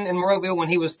Weekend in Monroeville when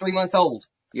he was 3 months old.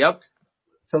 Yep.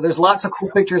 So there's lots of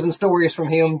cool pictures and stories from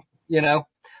him,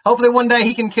 Hopefully one day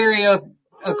he can carry a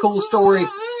cool story.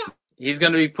 He's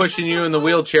going to be pushing you in the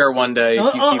wheelchair one day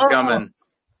if you keep coming.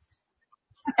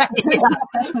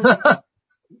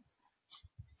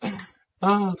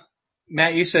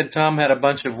 Matt, you said Tom had a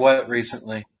bunch of what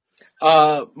recently?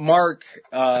 Mark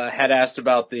had asked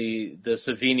about the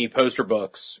Savini poster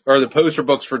books, or the poster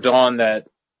books for Dawn that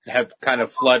have kind of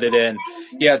flooded in.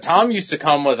 Yeah, Tom used to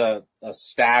come with a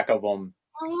stack of them,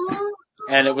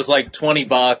 and it was like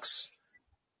 $20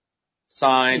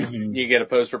 signed. Mm-hmm. You get a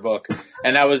poster book,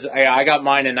 and I got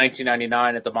mine in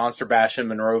 1999 at the Monster Bash in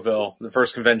Monroeville, the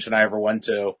first convention I ever went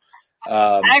to.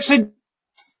 I actually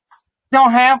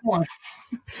don't have one.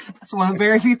 That's one of the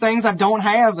very few things I don't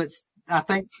have. I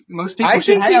think most people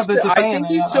should have. I think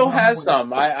he still has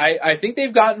some. I think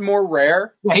they've gotten more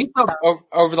rare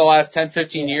over the last 10,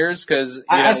 15 years because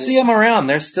I see them around.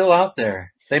 They're still out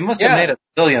there. They must have made a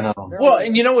billion of them. Well,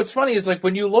 and what's funny is like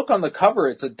when you look on the cover,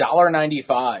 it's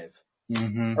 $1.95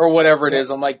 mm-hmm. or whatever it is.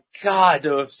 I'm like, God,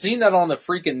 to have seen that on the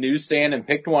freaking newsstand and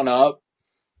picked one up.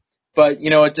 But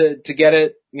to get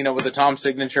it, with the Tom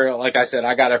signature, like I said,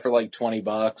 I got it for like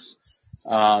 $20.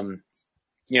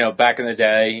 Back in the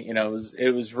day,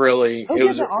 it was really. Who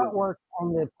did the artwork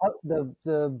on the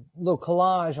little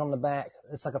collage on the back?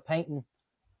 It's like a painting.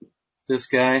 This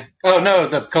guy? Oh no,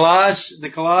 the collage.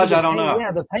 I don't know.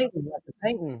 Yeah, the painting.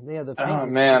 Yeah, the painting. Oh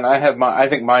man, I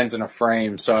think mine's in a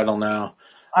frame, so I don't know.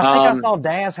 I think I saw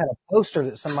Daz had a poster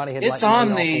that somebody had. It's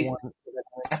on the.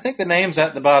 I think the name's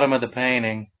at the bottom of the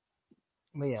painting.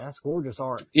 But yeah, that's gorgeous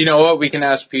art. You know what? We can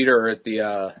ask Peter at the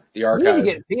archive. We need to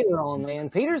get Peter on, man.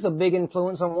 Peter's a big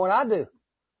influence on what I do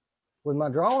with my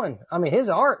drawing. I mean, his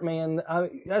art, man,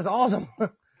 that's awesome.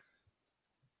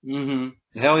 Mm-hmm.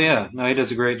 Hell yeah. No, he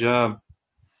does a great job.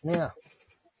 Yeah.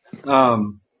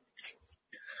 All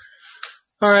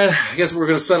right. I guess we're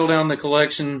going to settle down the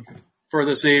collection for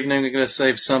this evening. We're going to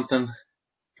save something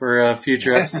for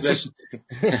future episodes.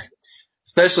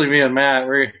 Especially me and Matt.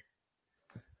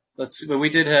 But we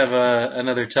did have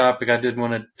another topic I did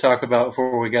want to talk about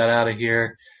before we got out of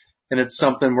here, and it's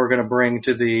something we're going to bring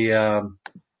to the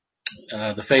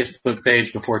Facebook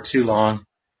page before too long,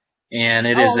 and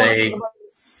it is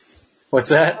what's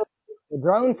that? The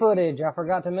drone footage. I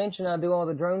forgot to mention I do all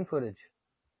the drone footage.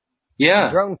 Yeah.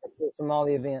 The drone pictures from all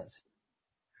the events.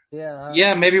 Yeah.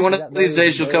 Yeah, maybe one of these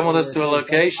days you'll come with us to a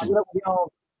location. Oh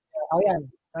yeah,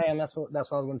 I am. That's what I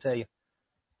was going to tell you.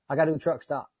 I got to do the truck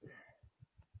stop.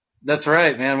 That's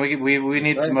right, man. We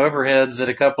need some overheads at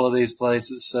a couple of these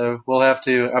places, so we'll have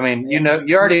to. I mean,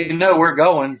 you already know we're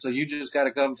going, so you just got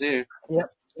to come too.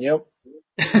 Yep.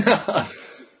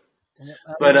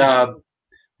 But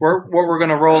we're going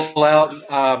to roll out.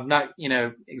 Not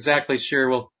exactly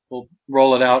sure. We'll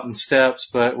roll it out in steps,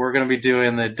 but we're going to be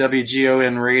doing the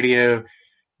WGON Radio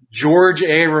George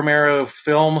A. Romero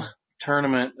Film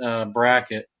Tournament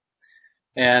bracket.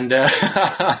 And, and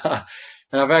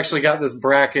I've actually got this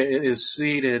bracket. It is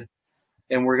seeded,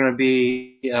 and we're going to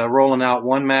be rolling out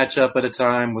one matchup at a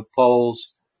time with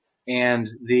polls. And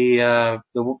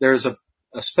there's a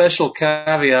special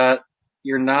caveat.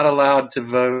 You're not allowed to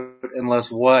vote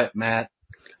unless what, Matt?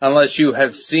 Unless you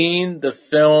have seen the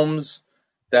films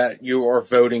that you are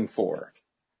voting for.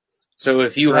 So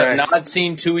if you have not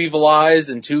seen Two Evil Eyes,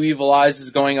 and Two Evil Eyes is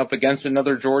going up against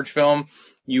another George film,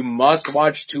 you must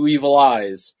watch Two Evil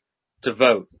Eyes to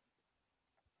vote.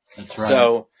 That's right.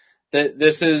 So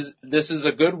this is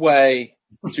a good way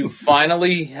to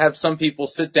finally have some people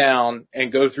sit down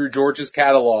and go through George's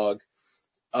catalog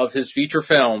of his feature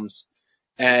films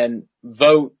and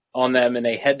vote on them in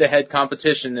a head-to-head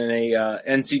competition in a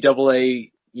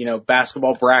NCAA,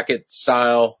 basketball bracket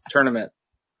style tournament.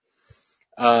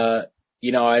 I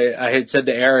had said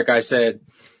to Eric, I said,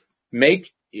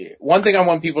 one thing I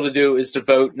want people to do is to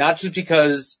vote, not just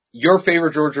because your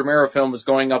favorite George Romero film is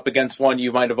going up against one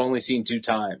you might have only seen 2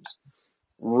 times.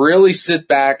 Really sit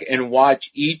back and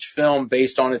watch each film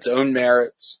based on its own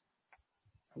merits.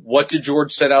 What did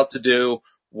George set out to do?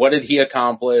 What did he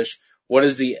accomplish? What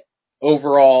is the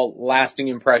overall lasting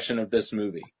impression of this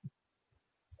movie?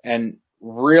 And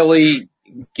really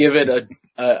give it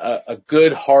a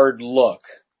good hard look.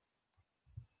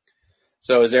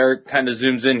 So as Eric kind of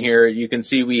zooms in here, you can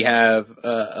see we have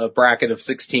a bracket of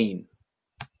 16.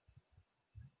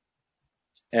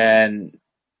 And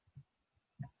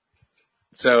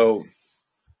so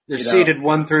they're seated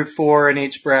 1 through 4 in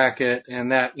each bracket,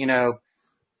 and that,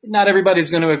 not everybody's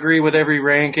going to agree with every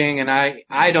ranking, and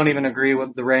I don't even agree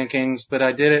with the rankings, but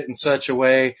I did it in such a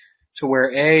way to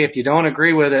where, if you don't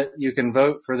agree with it, you can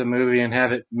vote for the movie and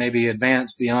have it maybe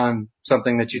advance beyond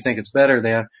something that you think it's better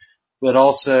than. But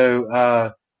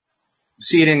also,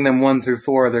 seating them 1 through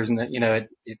 4, there's,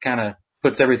 it kind of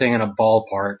puts everything in a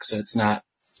ballpark. So it's not,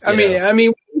 I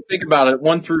mean, think about it.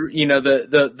 1 through,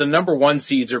 the number 1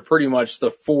 seeds are pretty much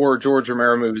the 4 George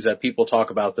Romero movies that people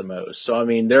talk about the most. So, I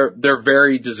mean, they're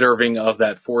very deserving of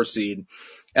that 4 seed.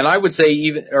 And I would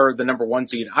say or the number 1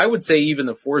 seed, I would say even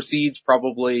the 4 seeds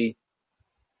probably,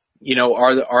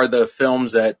 are the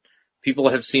films that people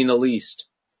have seen the least.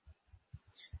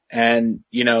 And,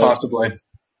 possibly,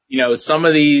 some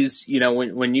of these,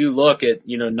 when you look at,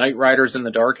 Night Riders in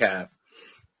the Dark Half,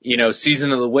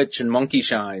 Season of the Witch and Monkey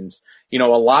Shines, a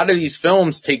lot of these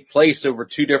films take place over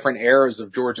 2 different eras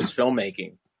of George's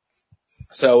filmmaking.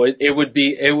 So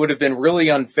it would have been really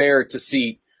unfair to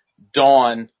see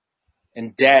Dawn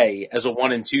and Day as a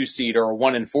 1 and 2 seed or a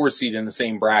 1 and 4 seed in the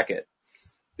same bracket.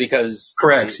 Because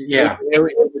correct, yeah, it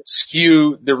would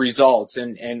skew the results,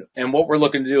 and what we're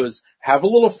looking to do is have a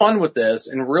little fun with this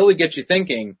and really get you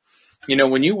thinking.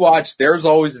 When you watch There's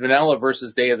Always Vanilla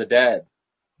versus Day of the Dead,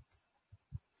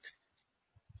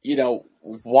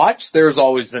 watch There's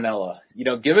Always Vanilla.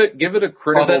 Give it a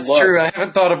critical look. Oh, that's true. I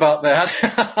haven't thought about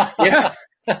that.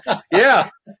 Yeah.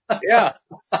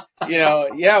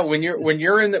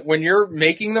 When you're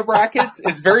making the brackets,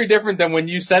 it's very different than when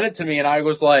you sent it to me and I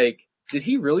was like, did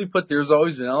he really put There's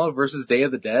Always Vanilla versus Day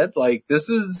of the Dead? Like, this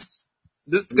is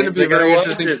going to be a very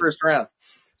interesting first round.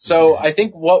 So I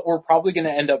think what we're probably going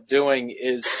to end up doing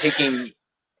is taking,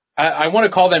 I want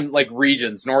to call them like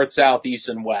regions, north, south, east,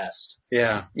 and west.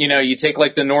 Yeah. You take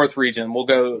like the north region. We'll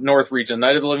go north region,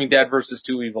 Night of the Living Dead versus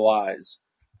Two Evil Eyes.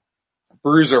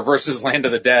 Bruiser versus Land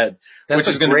of the Dead. That's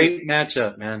a great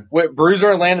matchup, man. Bruiser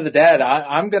and Land of the Dead.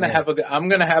 I'm gonna have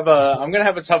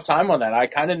a tough time on that. I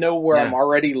kind of know where I'm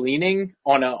already leaning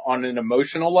on an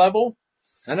emotional level.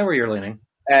 I know where you're leaning.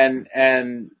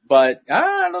 But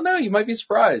I don't know. You might be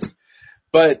surprised.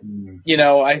 But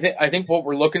I think what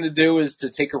we're looking to do is to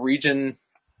take a region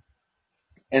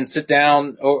and sit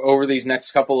down over these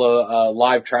next couple of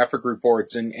live traffic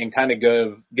reports and kind of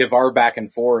give our back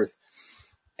and forth.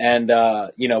 And,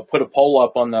 put a poll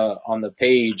up on the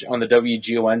page, on the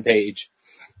WGON page.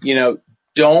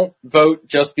 Don't vote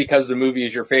just because the movie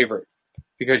is your favorite,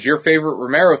 because your favorite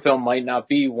Romero film might not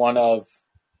be one of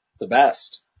the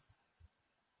best.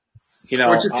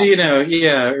 Or just,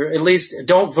 or at least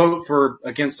don't vote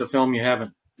against a film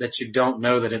that you don't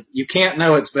know you can't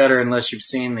know it's better unless you've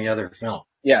seen the other film.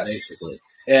 Yes. Basically.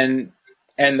 And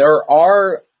there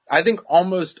are, I think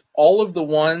almost all of the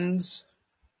ones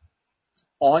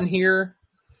on here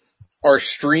are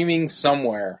streaming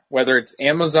somewhere, whether it's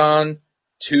Amazon,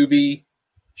 Tubi,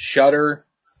 Shudder.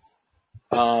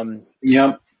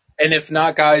 Yep. And if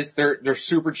not, guys, they're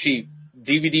super cheap.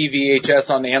 DVD, VHS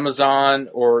on Amazon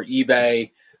or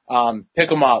eBay. Pick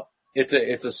them up. It's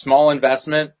a small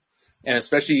investment, and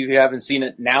especially if you haven't seen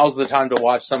it, now's the time to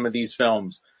watch some of these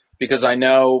films, because I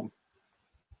know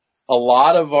a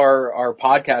lot of our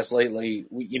podcasts lately,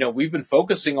 we've been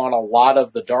focusing on a lot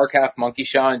of the Dark Half, Monkey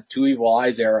Shine, Two Evil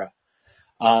Eyes era.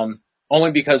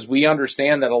 Only because we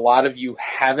understand that a lot of you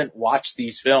haven't watched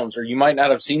these films, or you might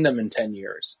not have seen them in 10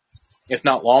 years, if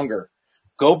not longer.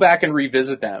 Go back and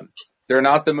revisit them. They're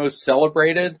not the most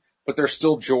celebrated, but they're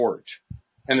still George.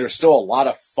 And there's still a lot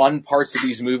of fun parts of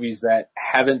these movies that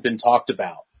haven't been talked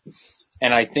about.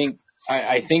 And I think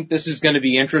this is going to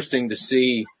be interesting to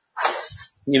see,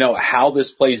 how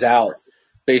this plays out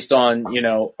based on,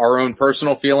 our own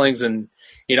personal feelings. And,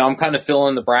 I'm kind of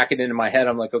filling the bracket into my head.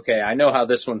 I'm like, okay, I know how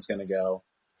this one's going to go,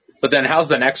 but then how's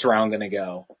the next round going to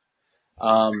go?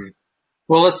 Well,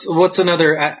 what's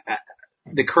another,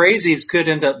 the Crazies could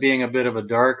end up being a bit of a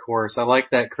dark horse. I like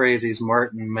that Crazies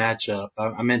Martin matchup.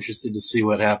 I'm interested to see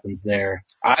what happens there.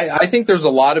 I think there's a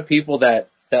lot of people that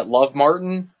love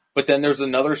Martin, but then there's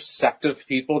another sect of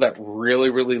people that really,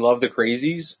 really love the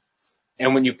Crazies.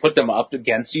 And when you put them up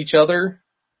against each other,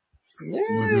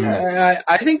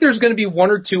 I think there's going to be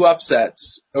one or two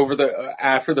upsets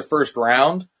after the first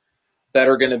round that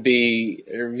are going to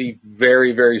be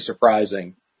very, very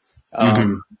surprising.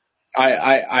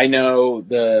 I know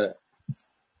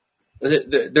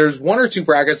there's one or two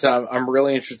brackets that I'm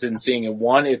really interested in seeing. And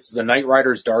one, it's the Knight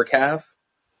Rider's Dark Half.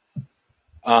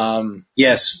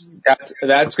 Yes,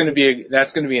 that's going to be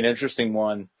an interesting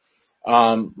one.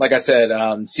 Like I said,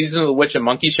 Season of the Witch and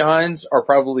Monkey Shines are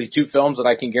probably two films that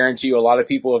I can guarantee you a lot of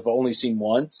people have only seen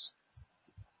once.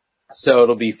 So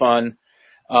it'll be fun.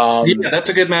 Yeah, that's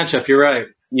a good matchup. You're right.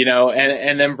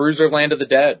 And then Bruiser Land of the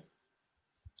Dead.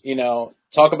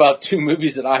 Talk about two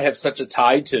movies that I have such a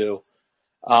tie to.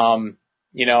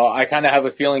 I kind of have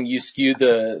a feeling you skewed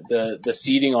the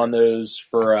seating on those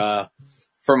for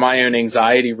my own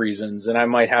anxiety reasons. And I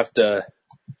might have to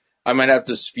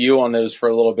spew on those for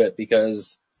a little bit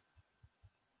because,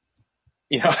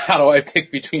 how do I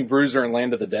pick between Bruiser and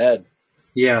Land of the Dead?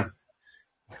 Yeah.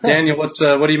 Daniel, what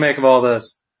do you make of all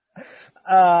this?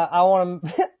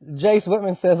 Jace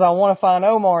Whitman says, I want to find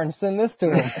Omar and send this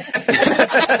to him.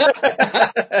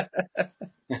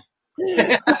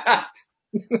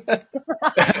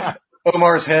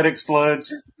 Omar's head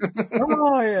explodes.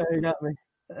 Oh, yeah, he got me.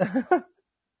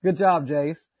 Good job,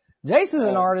 Jace. Jace is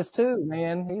an artist too,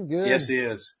 man. He's good. Yes, he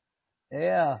is.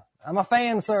 Yeah. I'm a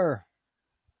fan, sir.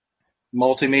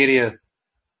 Multimedia.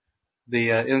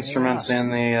 The instruments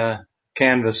and the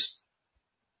canvas.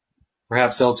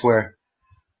 Perhaps elsewhere.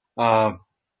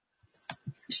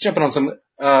 Just jumping on some,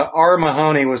 R.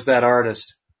 Mahoney was that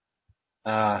artist.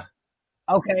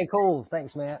 Okay, cool.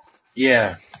 Thanks, Matt.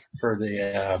 Yeah, for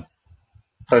the,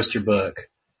 poster book.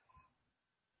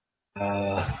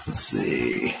 Let's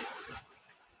see.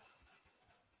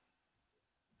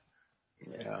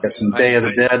 Yeah. Got some Day of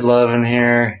the Dead love in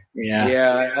here. Yeah.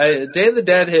 Yeah. Day of the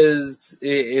Dead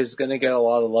is going to get a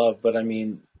lot of love, but I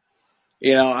mean,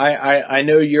 I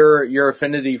know your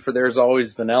affinity for There's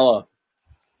Always Vanilla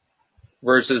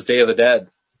versus Day of the Dead.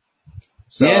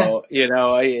 So,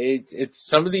 it's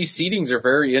some of these seedings are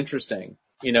very interesting.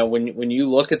 When you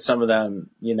look at some of them,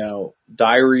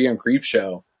 Diary and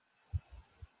Creepshow,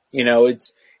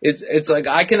 it's like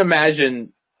I can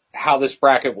imagine how this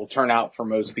bracket will turn out for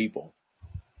most people.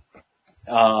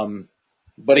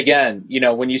 But again,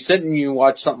 when you sit and you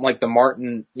watch something like the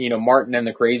Martin and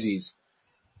the Crazies,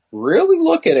 really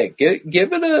look at it.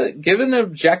 Give it an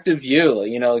objective view.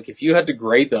 Like if you had to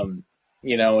grade them,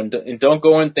 and don't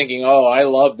go in thinking, oh, I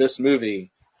love this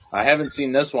movie. I haven't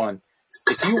seen this one.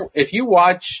 If you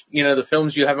watch, the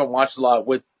films you haven't watched a lot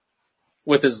with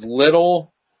as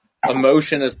little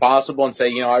emotion as possible and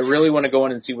say, I really want to go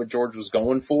in and see what George was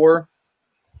going for.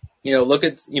 Look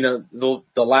at, the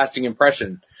lasting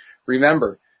impression.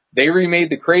 Remember, they remade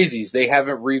the Crazies. They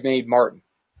haven't remade Martin.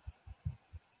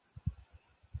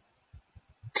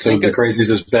 So the Crazies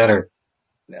is better.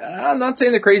 I'm not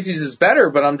saying the Crazies is better,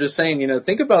 but I'm just saying,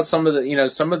 think about some of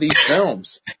these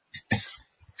films.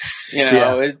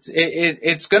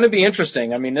 It's going to be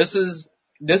interesting. I mean, this is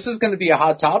going to be a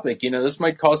hot topic. This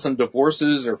might cause some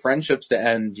divorces or friendships to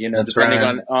end, That's depending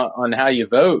right. on how you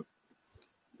vote.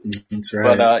 That's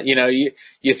right. But,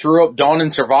 you threw up Dawn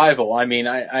and Survival. I mean,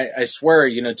 I swear,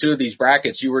 two of these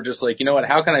brackets, you were just like, what,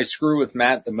 how can I screw with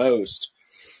Matt the most?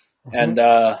 And,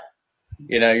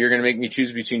 you're going to make me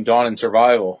choose between Dawn and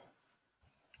Survival.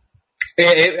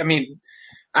 I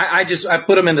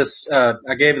put them in this,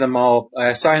 I gave them all, I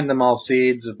assigned them all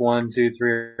seeds of 1, 2,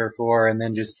 3, or 4, and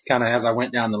then just kind of as I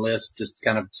went down the list, just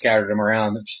kind of scattered them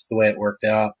around. That's just the way it worked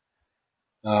out.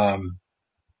 I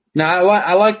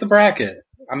like the bracket.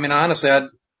 I mean, honestly, I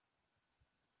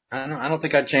don't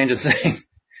think I'd change a thing.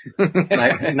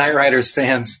 Knight Riders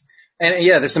fans. And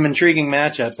yeah, there's some intriguing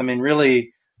matchups. I mean,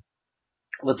 really,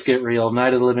 let's get real.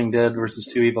 Night of the Living Dead versus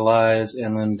Two Evil Eyes,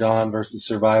 and then Dawn versus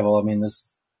Survival. I mean,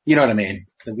 this, you know what I mean?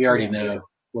 We already know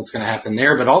what's going to happen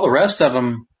there, but all the rest of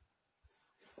them.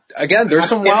 Again, there's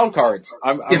some wild cards.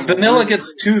 If Vanilla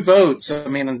gets 2 votes, I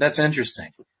mean, that's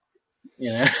interesting.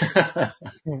 You know?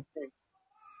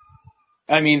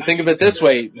 I mean, think of it this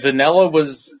way. Vanilla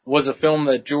was a film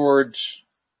that George,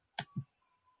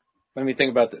 let me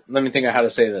think of how to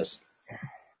say this.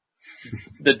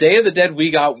 The Day of the Dead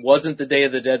we got wasn't the Day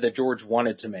of the Dead that George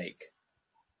wanted to make.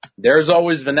 There's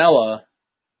Always Vanilla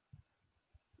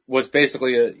was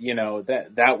basically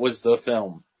that was the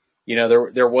film. You know,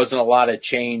 there wasn't a lot of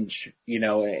change, in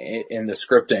the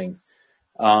scripting.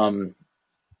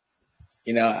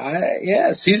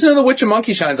 Season of the Witch and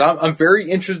Monkey Shines. I'm very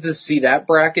interested to see that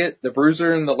bracket. The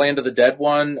Bruiser and the Land of the Dead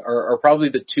one are probably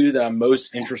the 2 that I'm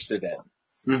most interested in.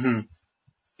 Mm-hmm.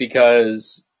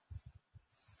 Because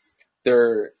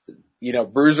they're,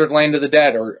 Bruiser and Land of the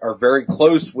Dead are very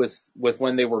close with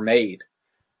when they were made.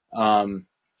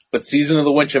 But Season of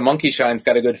the Witch and Monkey Shine's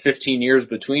got a good 15 years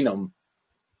between them.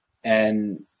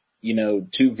 And, 2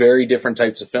 very different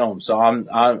types of films. So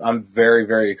I'm very,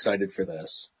 very excited for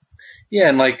this. Yeah,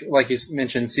 and like you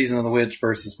mentioned, Season of the Witch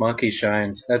versus Monkey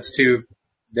Shines. That's 2.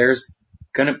 There's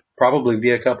going to probably be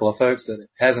a couple of folks that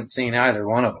hasn't seen either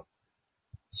one of them.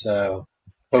 So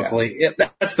hopefully,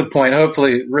 that's the point.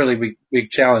 Hopefully, really, we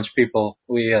challenge people,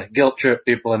 we guilt trip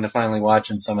people into finally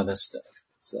watching some of this stuff.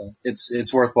 So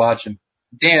it's worth watching.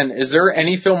 Dan, is there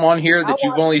any film on here that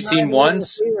you've only seen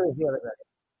once?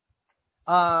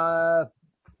 Hang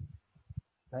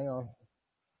on.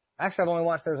 Actually, I've only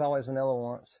watched There's Always Vanilla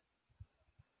once.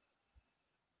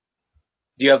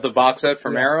 Do you have the box set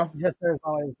from Romero? Yes, There's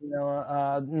Always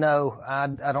Vanilla. No, I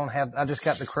don't have. I just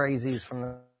got the crazies from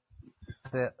the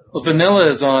set. Well, Vanilla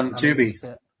is on Tubi.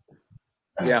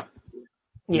 Yeah.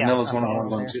 Vanilla's one of the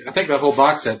ones on Tubi. I think that whole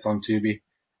box set's on Tubi.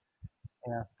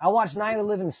 Yeah. I watched Night of the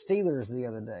Living Steelers the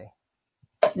other day.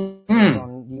 It was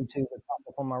on YouTube. It popped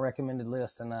up on my recommended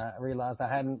list, and I realized I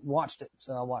hadn't watched it,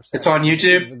 so I watched it. It's on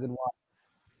YouTube? It was a good watch.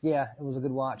 Yeah, it was a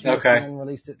good watch. Okay. ESPN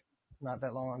released it not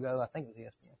that long ago. I think it was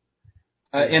ESPN.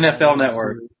 NFL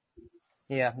Network.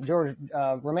 Yeah, George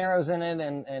Romero's in it,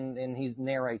 and he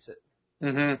narrates it.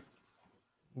 Mm-hmm.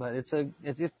 But it's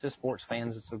for sports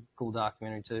fans. It's a cool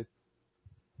documentary too.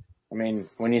 I mean,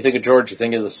 when you think of George, you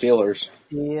think of the Steelers.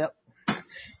 Yep.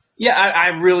 Yeah, I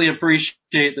really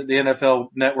appreciate that the NFL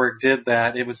Network did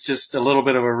that. It was just a little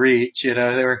bit of a reach, it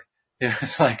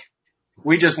was like,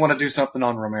 we just want to do something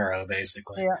on Romero,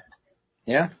 basically.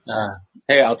 Yeah.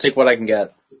 Hey, I'll take what I can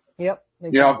get. Yep.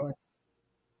 Exactly.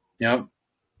 Yep.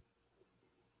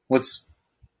 What's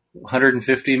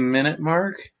 150-minute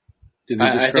mark? Did we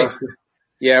just cross it?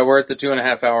 Yeah, we're at the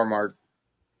 2.5 hour mark.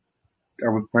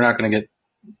 We're not going to get.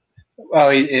 Oh,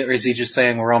 is he just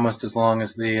saying we're almost as long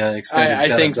as the extended?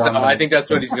 I think so. I think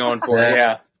that's what he's going for.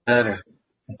 Yeah. Better.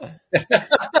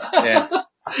 Yeah.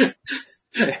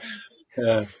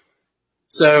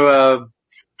 So,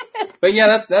 but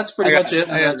yeah, that's pretty much it.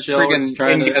 I got freaking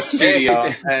trying to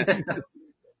studio.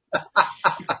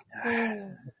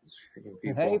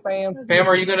 Hey, Pam. Pam,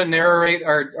 are you going to narrate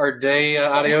our day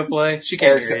audio play? She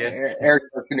can't hear you. Eric's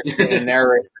going to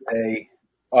narrate a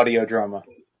audio drama.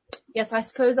 Yes, I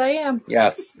suppose I am.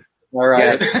 Yes. All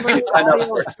right. Yes. I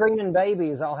know. Screaming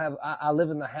babies. I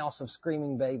live in the house of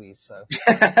screaming babies. So.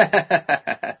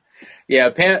 Yeah,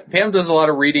 Pam does a lot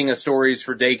of reading of stories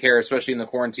for daycare, especially in the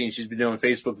quarantine. She's been doing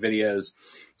Facebook videos,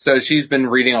 so she's been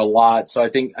reading a lot. So I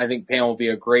think Pam will be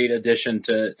a great addition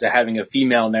to having a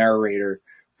female narrator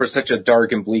for such a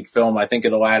dark and bleak film. I think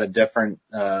it'll add a different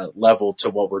level to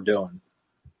what we're doing.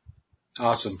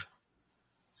 Awesome.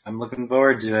 I'm looking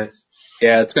forward to it.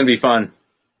 Yeah, it's going to be fun.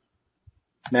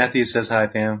 Matthew says hi,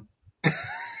 Pam.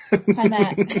 Hi,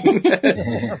 Matt.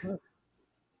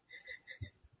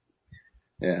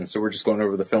 Yeah, so we're just going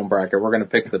over the film bracket. We're going to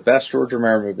pick the best George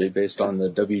Romero movie based on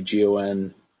the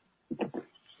WGON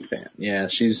fan. Yeah,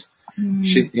 she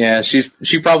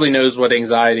probably knows what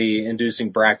anxiety inducing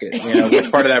bracket,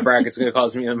 which part of that bracket is going to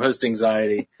cause me the most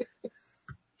anxiety.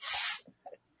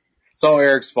 It's all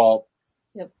Eric's fault.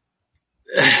 Yep.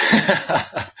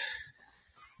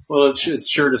 Well, it's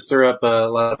sure to stir up a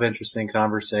lot of interesting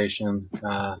conversation.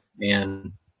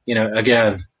 And,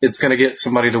 again, it's going to get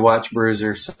somebody to watch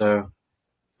Bruiser. So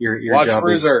your watch job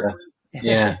Bruiser. is,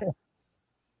 yeah.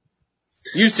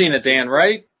 You've seen it, Dan,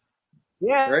 right?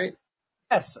 Yeah. Right?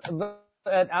 Yes. But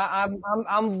I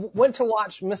went to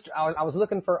watch I was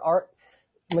looking for art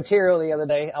material the other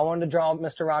day. I wanted to draw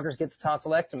Mr. Rogers Gets a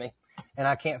Tonsillectomy, and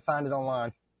I can't find it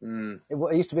online.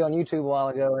 It used to be on YouTube a while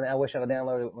ago, and I wish I'd have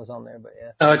downloaded it when it was on there, but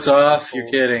yeah. Oh, it's off? You're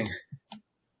kidding.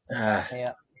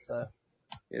 Yeah, so.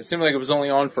 It seemed like it was only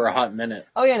on for a hot minute.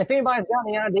 Oh yeah, and if anybody's got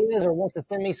any ideas or wants to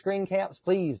send me screen caps,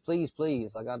 please.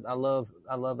 Like I love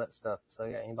that stuff. So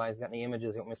yeah, anybody's got any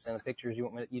images you want me to send pictures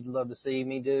you'd love to see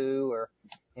me do or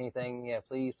anything, yeah,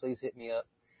 please hit me up.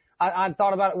 I'd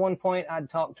thought about at one point I'd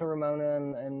talk to Ramona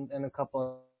and a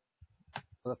couple of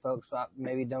the folks about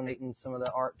maybe donating some of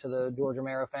the art to the George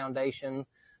Romero Foundation.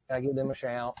 Gotta give them a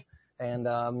shout. And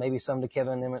maybe some to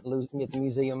Kevin and them at the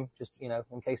museum, just,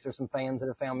 in case there's some fans that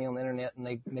have found me on the internet and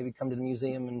they maybe come to the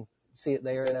museum and see it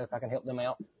there, if I can help them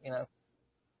out,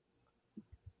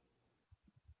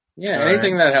 Yeah,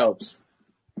 anything that helps.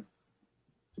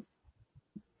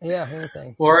 Yeah,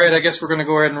 anything. Well, all right, I guess we're going to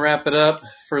go ahead and wrap it up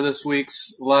for this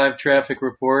week's live traffic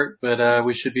report, but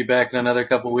we should be back in another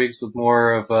couple of weeks with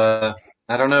more of,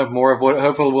 more of what,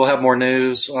 hopefully we'll have more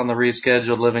news on the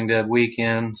rescheduled Living Dead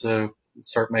weekend, so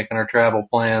start making our travel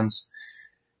plans,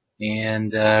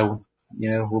 and we'll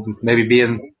maybe be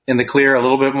in the clear a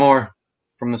little bit more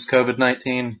from this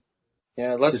COVID-19.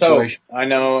 Yeah, let's situation. hope. I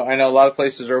know a lot of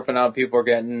places are open up. People are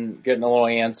getting a little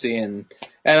antsy, and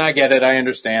I get it. I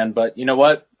understand, but you know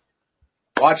what?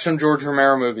 Watch some George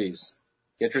Romero movies.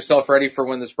 Get yourself ready for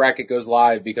when this bracket goes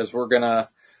live, because we're gonna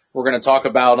talk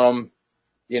about them.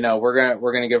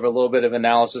 We're gonna give a little bit of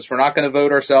analysis. We're not gonna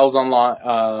vote ourselves on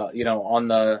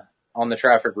the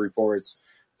traffic reports,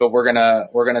 but we're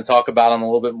gonna talk about them a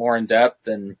little bit more in depth,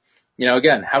 and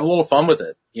again, have a little fun with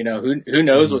it. Who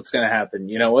knows what's gonna happen?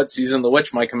 What Season of the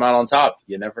Witch might come out on top.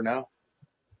 You never know.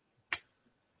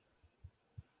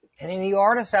 Any of you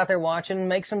artists out there watching,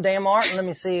 make some damn art and let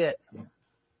me see it.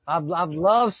 I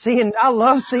love seeing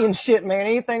shit, man.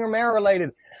 Anything Romero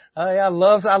related. I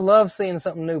love seeing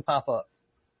something new pop up.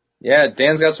 Yeah,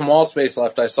 Dan's got some wall space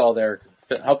left. I saw there,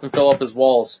 helping fill up his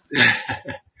walls.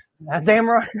 That's damn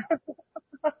right.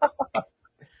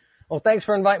 Well, thanks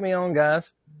for inviting me on, guys.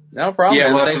 No problem. Yeah,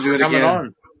 man. we'll have Thanks to do it for coming again.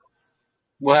 on.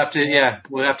 We'll have to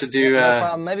do. No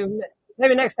problem.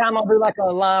 Maybe next time I'll do like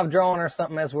a live drawing or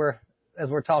something as we're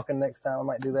talking next time. I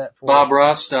might do that for Bob you.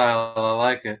 Ross style. I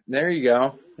like it. There you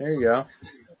go. Yeah,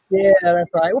 that's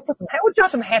right. We'll draw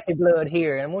some happy blood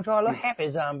here, and we'll draw a little happy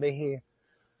zombie here.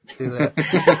 Do that.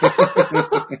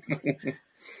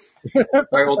 All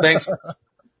right. Well,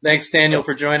 thanks, Daniel,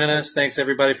 for joining us. Thanks,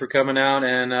 everybody, for coming out,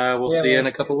 and we'll see you in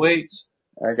a couple of weeks.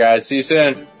 All right, guys. See you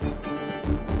soon.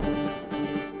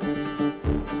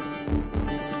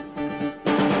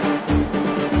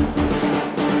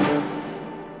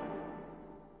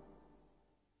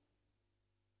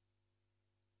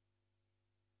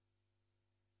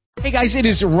 Hey guys, it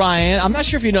is Ryan. I'm not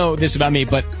sure if you know this about me,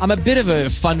 but I'm a bit of a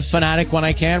fun fanatic when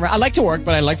I can. I like to work,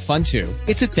 but I like fun too.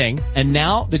 It's a thing. And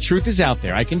now the truth is out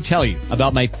there. I can tell you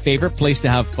about my favorite place to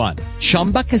have fun.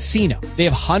 Chumba Casino. They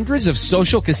have hundreds of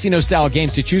social casino style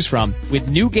games to choose from with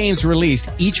new games released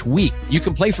each week. You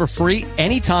can play for free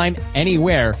anytime,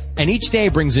 anywhere. And each day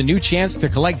brings a new chance to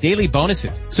collect daily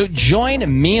bonuses. So join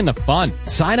me in the fun.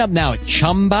 Sign up now at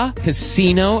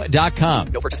ChumbaCasino.com.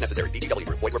 No purchase necessary. VGW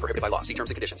Group. Void where prohibited by law. See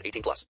terms and conditions. 18+.